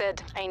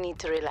said I need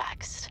to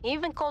relax. He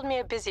even called me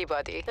a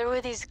busybody. There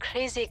were these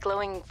crazy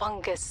glowing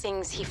fungus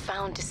things he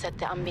found to set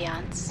the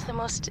ambiance. The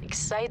most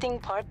exciting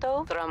part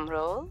though, drum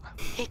roll,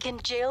 he can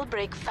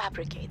jailbreak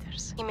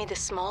fabricators. He made a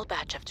small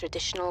batch of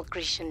traditional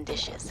Grecian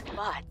dishes.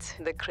 But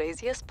the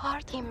craziest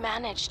part, he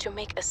managed to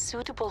make a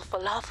suitable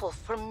falafel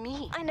for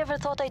me. I never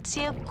thought I'd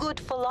see a good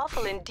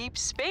falafel in deep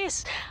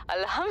space.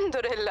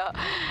 Alhamdulillah.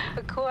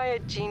 A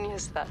quiet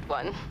genius, that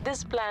one.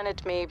 This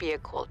planet may be a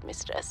cold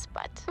mistress,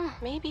 but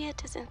maybe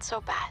it isn't so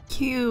bad.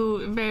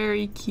 Cute,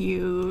 very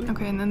cute.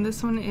 Okay, and then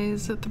this one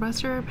is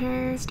thruster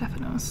repair,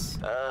 Stephanos.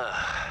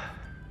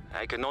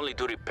 I can only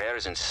do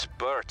repairs in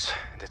spurts,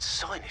 and it's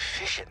so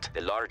inefficient.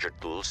 The larger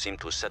tools seem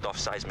to set off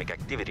seismic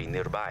activity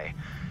nearby.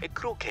 A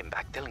crew came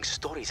back telling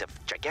stories of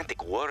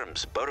gigantic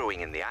worms burrowing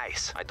in the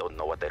ice. I don't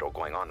know what they were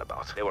going on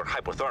about. They were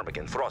hypothermic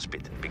and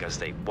frostbitten because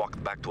they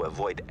walked back to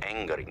avoid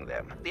angering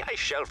them. The ice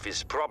shelf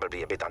is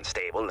probably a bit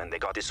unstable and they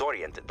got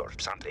disoriented or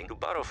something. To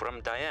borrow from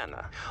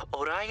Diana,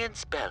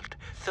 Orion's belt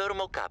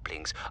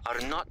thermocouplings are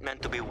not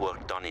meant to be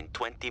worked on in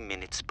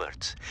 20-minute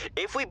spurts.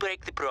 If we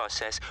break the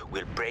process,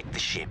 we'll break the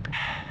ship.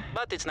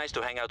 But it's nice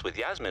to hang out with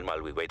Yasmin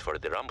while we wait for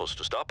the rumbles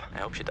to stop. I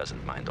hope she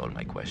doesn't mind all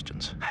my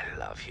questions. I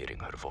love hearing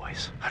her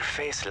voice. Her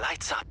face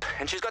lights up,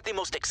 and she's got the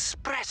most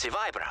expressive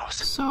eyebrows.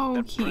 So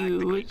They're cute.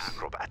 practically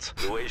acrobats.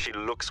 The way she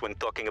looks when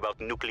talking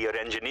about nuclear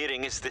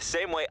engineering is the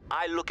same way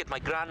I look at my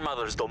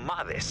grandmother's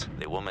domades.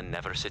 The woman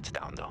never sits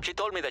down, though. She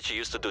told me that she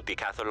used to do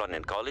decathlon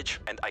in college,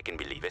 and I can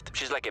believe it.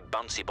 She's like a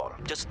bouncy ball,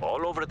 just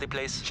all over the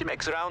place. She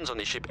makes rounds on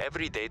the ship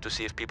every day to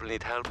see if people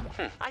need help.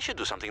 I should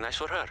do something nice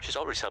for her. She's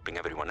always helping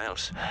everyone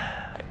else.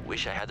 I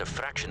wish I had a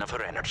fraction of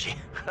her energy.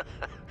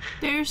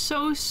 They're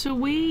so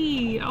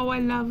sweet. Oh, I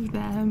love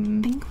them.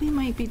 I think we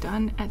might be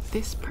done at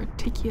this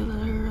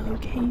particular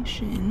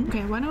location.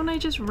 Okay, why don't I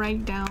just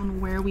write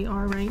down where we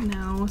are right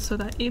now so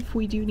that if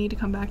we do need to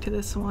come back to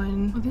this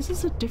one. Oh, this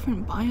is a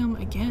different biome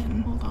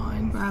again. Hold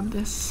on. Grab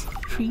this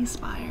tree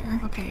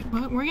spire. Okay,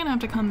 well, we're gonna have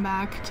to come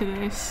back to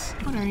this.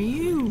 What are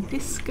you?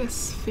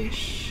 Discus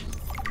fish.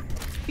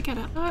 Pick it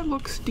up. That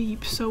looks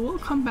deep, so we'll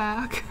come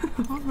back.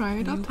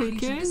 Alright, I'll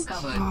take it.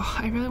 Oh,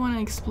 I really want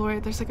to explore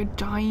it. There's like a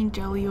giant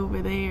jelly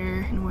over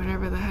there, and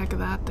whatever the heck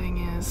that thing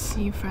is.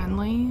 Are you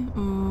friendly?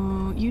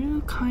 Ooh,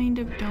 you kind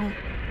of don't.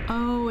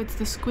 Oh, it's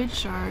the squid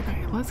shark.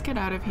 Alright, let's get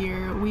out of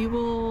here. We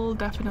will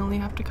definitely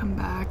have to come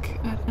back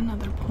at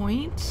another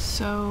point.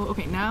 So,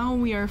 okay, now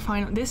we are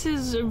final. This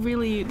is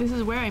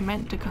where I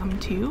meant to come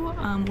to,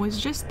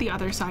 was just the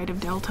other side of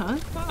Delta.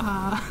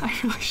 I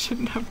really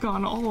shouldn't have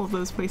gone all of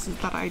those places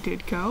that I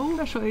did go,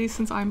 especially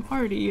since I'm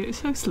already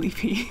so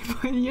sleepy,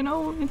 but you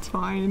know, it's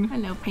fine.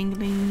 Hello,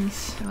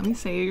 penguins. Let me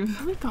save.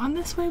 Have we gone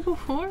this way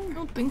before? I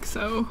don't think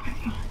so. Okay.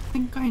 I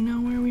think I know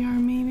where we are,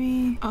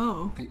 maybe.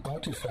 Oh. The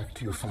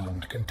artifact you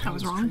found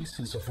contains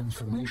traces of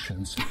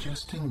information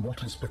suggesting what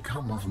has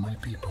become of my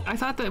people. I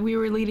thought that we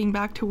were leading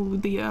back to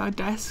the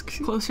desk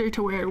closer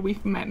to where we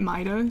met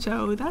Maida,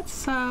 so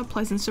that's a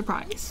pleasant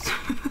surprise.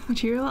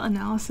 Material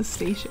analysis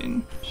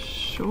station.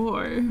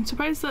 Sure. I'm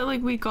surprised that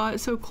like we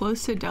got so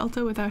close to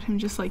Delta without him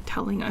just like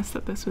telling us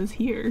that this was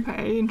here.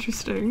 Okay,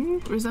 interesting.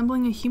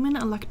 Resembling a human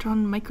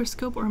electron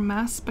microscope or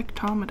mass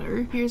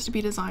spectrometer, appears to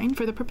be designed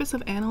for the purpose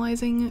of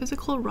analyzing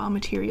physical raw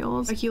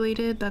materials.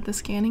 Speculated that the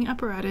scanning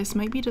apparatus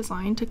might be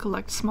designed to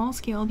collect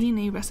small-scale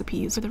DNA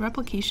recipes for the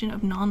replication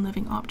of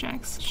non-living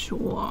objects.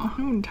 Sure. I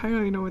don't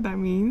entirely know what that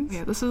means.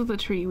 Yeah, this is the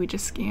tree we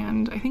just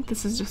scanned. I think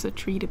this is just a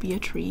tree to be a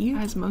tree,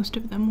 as most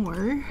of them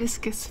were.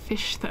 Viscous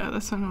fish though,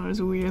 this one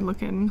was weird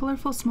looking.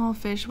 Colorful small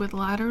fish with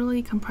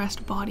laterally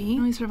compressed body.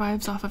 Only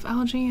survives off of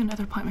algae and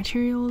other plant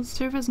materials.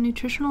 Serve as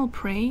nutritional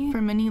prey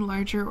for many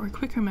larger or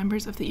quicker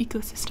members of the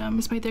ecosystem.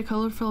 Despite their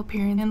colorful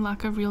appearance and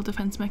lack of real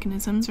defense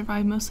mechanisms,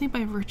 survive mostly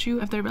by virtue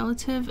of their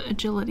relative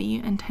agility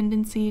and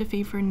tendency to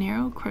favor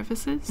narrow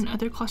crevices and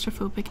other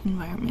claustrophobic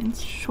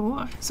environments.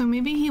 Sure. So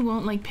maybe he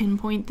won't like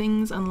pinpoint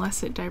things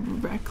unless it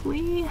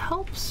directly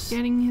helps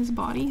getting his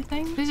body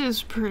thing. This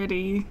is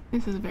pretty.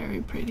 This is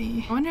very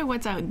pretty. I wonder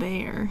what's out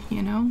there,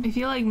 you know? I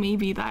feel like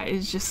maybe that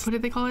is just, what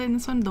did they call it in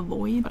this one? The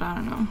void? But I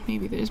don't know.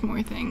 Maybe there's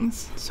more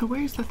things. So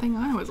where's the thing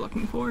I was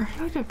looking for? I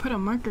feel like I put a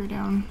marker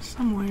down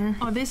somewhere.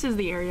 Oh, this is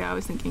the area I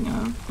was thinking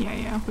of.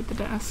 Yeah, with the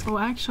desk. Oh,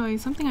 actually,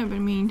 something I've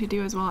been meaning to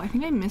do as well. I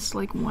think I missed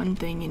like one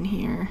thing in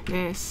here.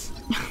 This.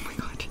 Oh my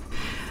god.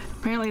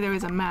 Apparently there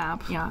was a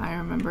map. Yeah, I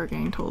remember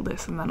getting told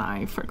this and then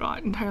I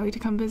forgot entirely to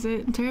come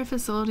visit. Terra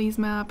Facilities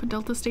Map,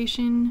 Delta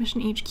Station,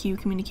 Mission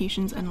HQ,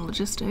 Communications and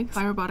Logistics,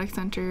 Robotics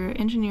Center,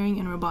 Engineering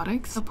and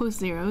Robotics, Outpost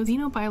 0,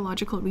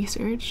 Xenobiological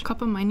Research,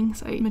 Kappa Mining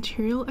Site,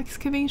 Material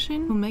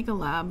Excavation, Omega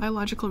Lab,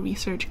 Biological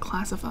Research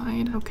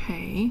Classified.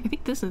 Okay, I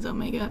think this is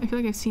Omega. I feel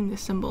like I've seen this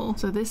symbol.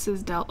 So this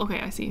is Delta. Okay,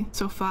 I see.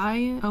 So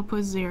Phi,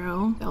 Outpost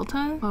 0,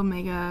 Delta,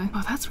 Omega.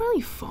 Oh, that's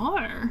really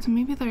far. So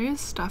maybe there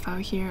is stuff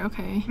out here.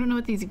 Okay. I don't know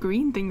what these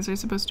green things are they're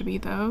supposed to be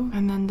though.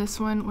 And then this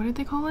one, what did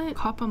they call it?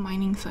 Coppa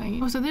mining site.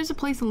 Oh, so there's a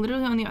place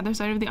literally on the other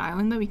side of the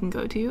island that we can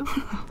go to.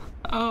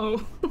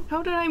 Oh,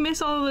 how did I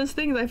miss all of those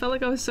things? I felt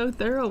like I was so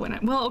thorough when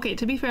well, okay,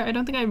 to be fair, I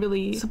don't think I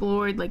really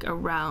explored like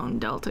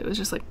around Delta. It was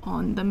just like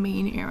on the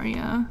main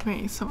area.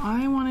 Okay, so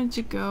I wanted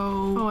to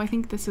go, oh, I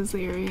think this is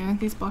the area.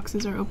 These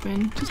boxes are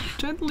open. Just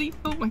gently,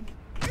 oh my,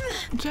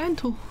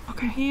 gentle.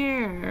 Okay,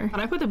 here. But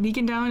I put the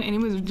beacon down and it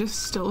was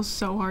just still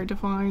so hard to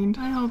find.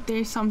 I hope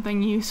there's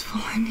something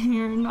useful in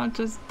here, not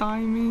just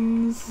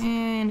diamonds.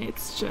 And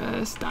it's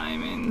just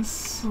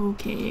diamonds.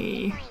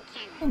 Okay.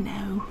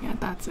 No, yeah,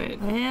 that's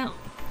it. Well,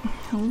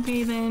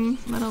 okay then,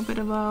 a little bit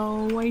of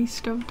a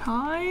waste of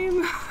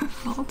time.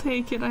 I'll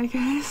take it, I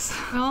guess.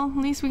 Well, at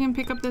least we can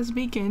pick up this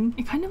beacon.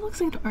 It kind of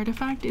looks like the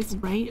artifact is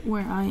right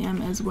where I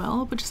am as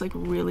well, but just like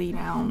really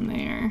down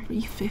there.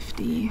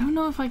 350. I don't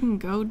know if I can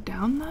go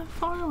down that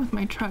far with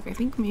my truck. I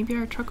think maybe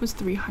our truck was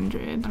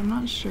 300. I'm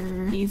not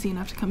sure. Easy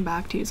enough to come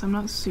back to, so I'm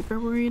not super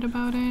worried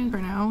about it for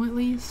now, at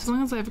least. As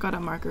long as I've got a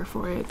marker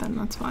for it, then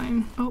that's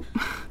fine. Oh,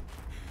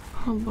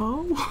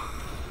 hello?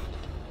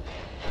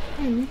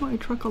 Hey, leave my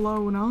truck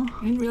alone, huh?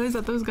 I didn't realize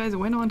that those guys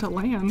went onto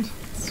land.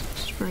 It's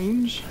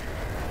strange.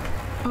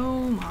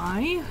 Oh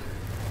my.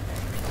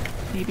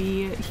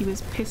 Maybe he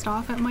was pissed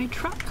off at my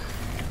truck,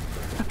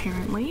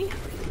 apparently.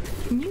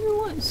 Can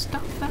you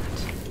stop that?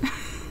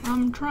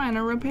 I'm trying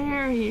to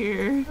repair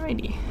here.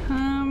 Alrighty.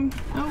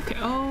 Okay.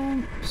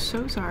 Oh,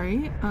 so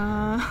sorry.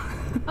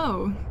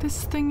 Oh,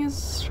 this thing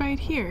is right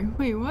here.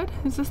 Wait, what?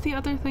 Is this the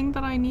other thing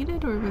that I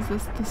needed, or was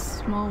this the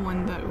small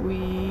one that we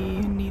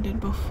needed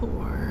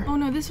before? Oh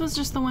no, this was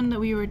just the one that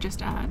we were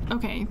just at.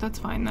 Okay, that's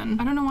fine then.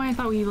 I don't know why I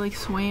thought we like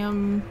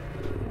swam.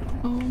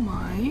 Oh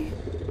my.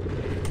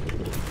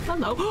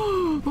 Hello.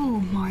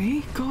 Oh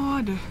my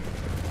god.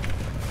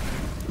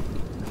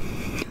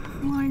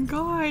 Oh my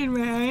god,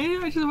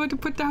 man. I just want to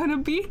put down a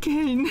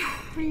beacon.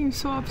 What are you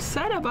so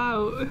upset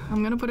about?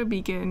 I'm gonna put a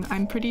beacon.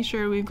 I'm pretty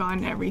sure we've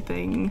gotten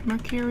everything.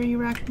 Mercury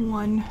Rack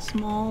 1,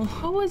 small.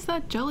 What was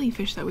that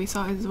jellyfish that we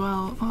saw as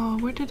well? Oh,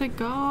 where did it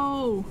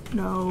go?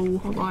 No,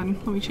 hold on.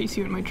 Let me chase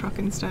you in my truck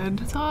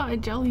instead. I saw a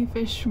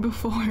jellyfish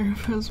before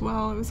as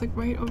well. It was like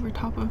right over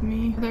top of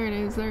me. There it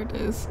is, there it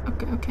is.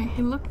 Okay, okay.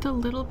 It looked a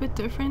little bit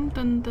different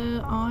than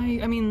the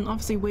eye. I mean,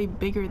 obviously way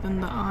bigger than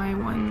the eye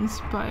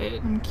ones, but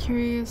I'm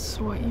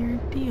curious what your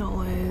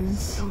deal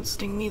is. Don't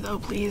sting me though,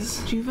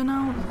 please.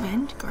 Juvenile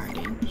vent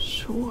garden.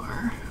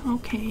 Sure.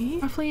 Okay.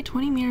 Roughly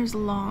 20 meters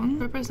long,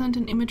 represent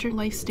an immature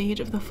life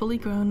stage of the fully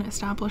grown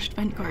established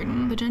vent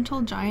garden. The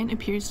gentle giant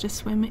appears to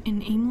swim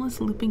in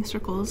aimless looping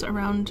circles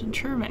around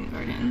mature vent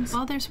gardens.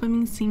 While their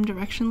swimming seemed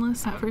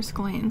directionless at first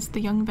glance,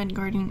 the young vent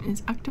garden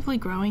is actively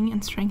growing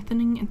and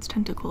strengthening its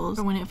tentacles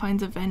for when it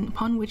finds a vent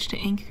upon which to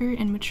anchor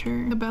and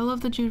mature. The bell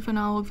of the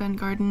juvenile vent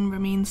garden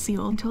remains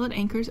sealed until it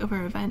anchors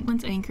over a vent.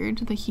 Once anchored,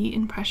 the heat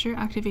and pressure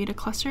activate a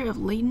cluster of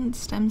latent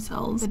stem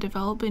cells that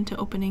develop into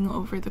opening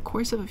over the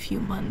course of a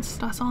few months.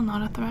 That's all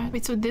not a threat.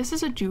 Wait, so this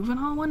is a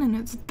juvenile one and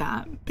it's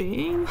that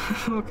big?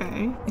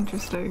 Okay,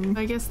 interesting.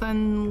 I guess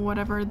then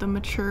whatever the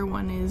mature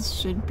one is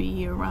should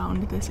be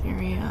around this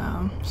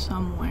area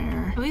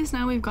somewhere. At least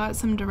now we've got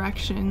some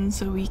direction,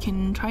 so we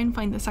can try and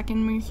find the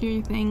second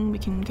Mercury thing. We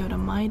can go to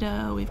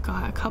Mida. We've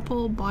got a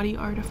couple body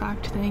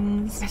artifact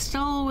things. I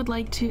still would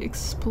like to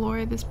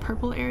explore this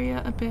purple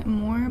area a bit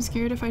more. I'm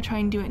scared if I try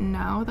and do it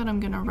now that I'm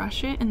gonna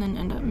rush it and then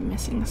end up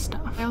missing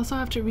stuff. I also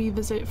have to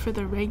revisit for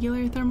the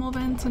regular thermal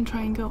vents and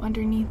try and go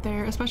underneath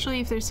there,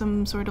 especially if there's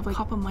some sort of like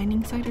copper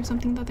mining site or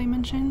something that they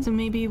mentioned. So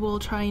maybe we'll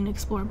try and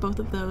explore both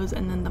of those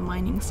and then the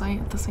mining site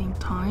at the same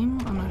time.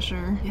 I'm not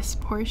sure. This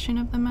portion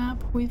of the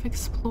map we've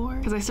explored,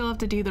 because I still have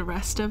to do the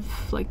rest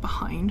of like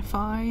behind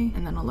Phi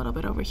and then a little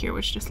bit over here,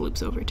 which just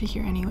loops over to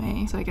here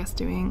anyway. So I guess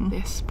doing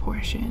this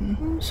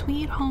portion.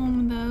 Sweet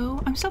home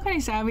though. I'm still kind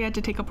of sad we had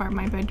to take apart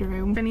my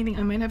bedroom. If anything,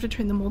 I might have to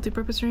turn the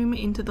multi-purpose room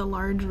into the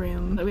large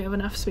room so we have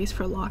enough space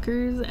for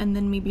lockers, and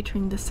then maybe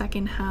turn the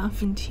second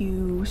half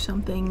into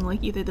something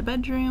like either the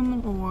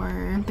bedroom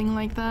or something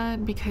like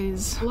that,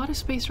 because a lot of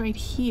space right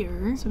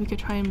here, so we could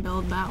try and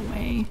build that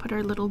way. Put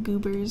our little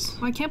goobers.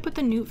 Oh, I can't put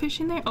the newt fish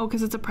in there? Oh,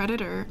 because it's a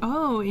predator.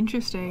 Oh,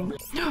 interesting.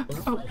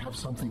 Oh. I have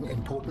something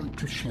important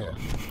to share.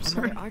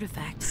 Sorry. Another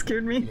artifact.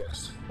 Scared me.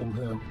 Yes,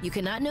 although you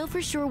cannot know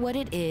for sure what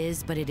it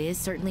is, but it is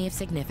certainly of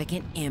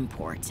significant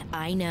import.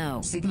 I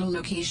know. Signal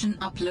location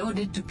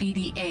uploaded to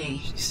PDA.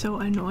 She's so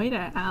annoyed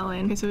at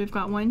Alan. Okay, so we've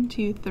got 1,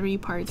 2, 3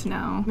 parts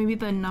now. Maybe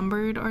the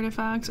numbered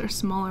artifacts are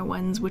smaller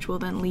ones, which will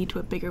then lead to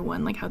a bigger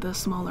one, like how the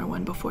smaller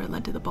one before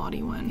led to the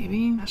body one.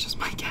 Maybe that's just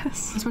my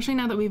guess. Especially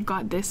now that we've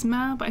got this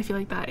map, I feel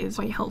like that is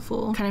quite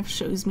helpful. Kind of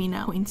shows me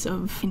now points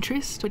of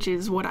interest, which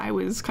is what I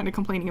was kind of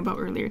complaining about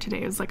earlier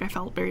today. It was like I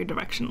felt very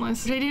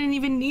directionless, which I didn't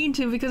even need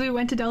to because we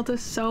went to Delta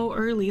so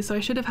early, so I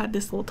should have had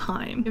this whole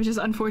time. It was just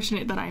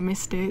unfortunate that I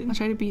missed it. I'll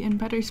try to be in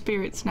better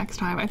spirits next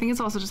time. I think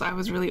it's also just I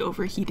was really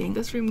overheating.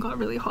 This room got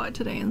really hot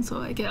today, and so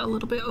I get a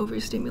little bit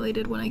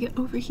overstimulated when I get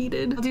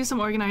overheated. I'll do some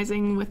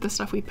organizing with the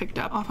stuff we picked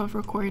up off of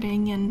recording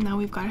starting, and now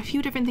we've got a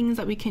few different things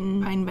that we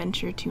can try and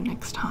venture to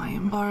next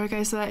time. Alright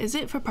guys, so that is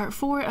it for part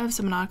 4 of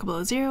Subnautica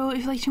Below Zero. If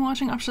you liked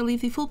watching, I'll sure leave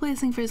the full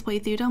playlist link for his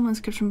playthrough down in the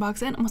description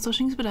box, and my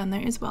social links will be down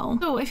there as well.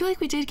 So I feel like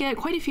we did get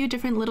quite a few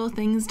different little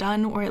things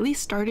done, or at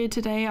least started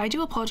today. I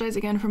do apologize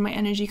again for my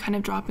energy kind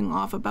of dropping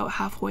off about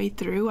halfway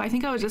through. I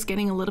think I was just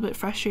getting a little bit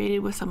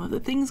frustrated with some of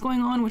the things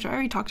going on, which I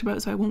already talked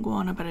about, so I won't go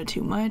on about it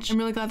too much. I'm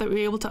really glad that we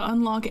were able to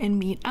unlock and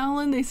meet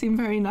Alan. They seem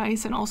very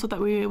nice, and also that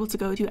we were able to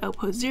go to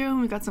Outpost Zero,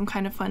 and we got some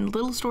kind of fun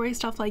little story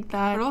stuff like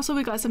that. But also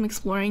we got some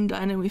exploring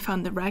done, and we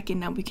found the wreck, and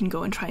now we can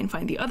go and try and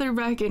find the other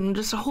wreck, and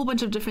just a whole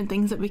bunch of different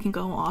things that we can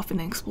go off and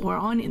explore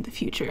on in the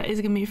future. That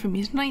is gonna be from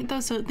me tonight though,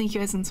 so thank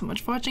you guys so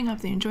much for watching. I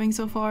hope you're enjoying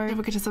so far. Don't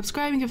forget to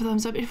subscribe and give a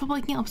thumbs up if you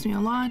like, it helps me a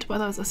lot. But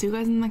otherwise, I'll see you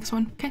guys in the next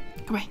one. Okay,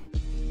 goodbye.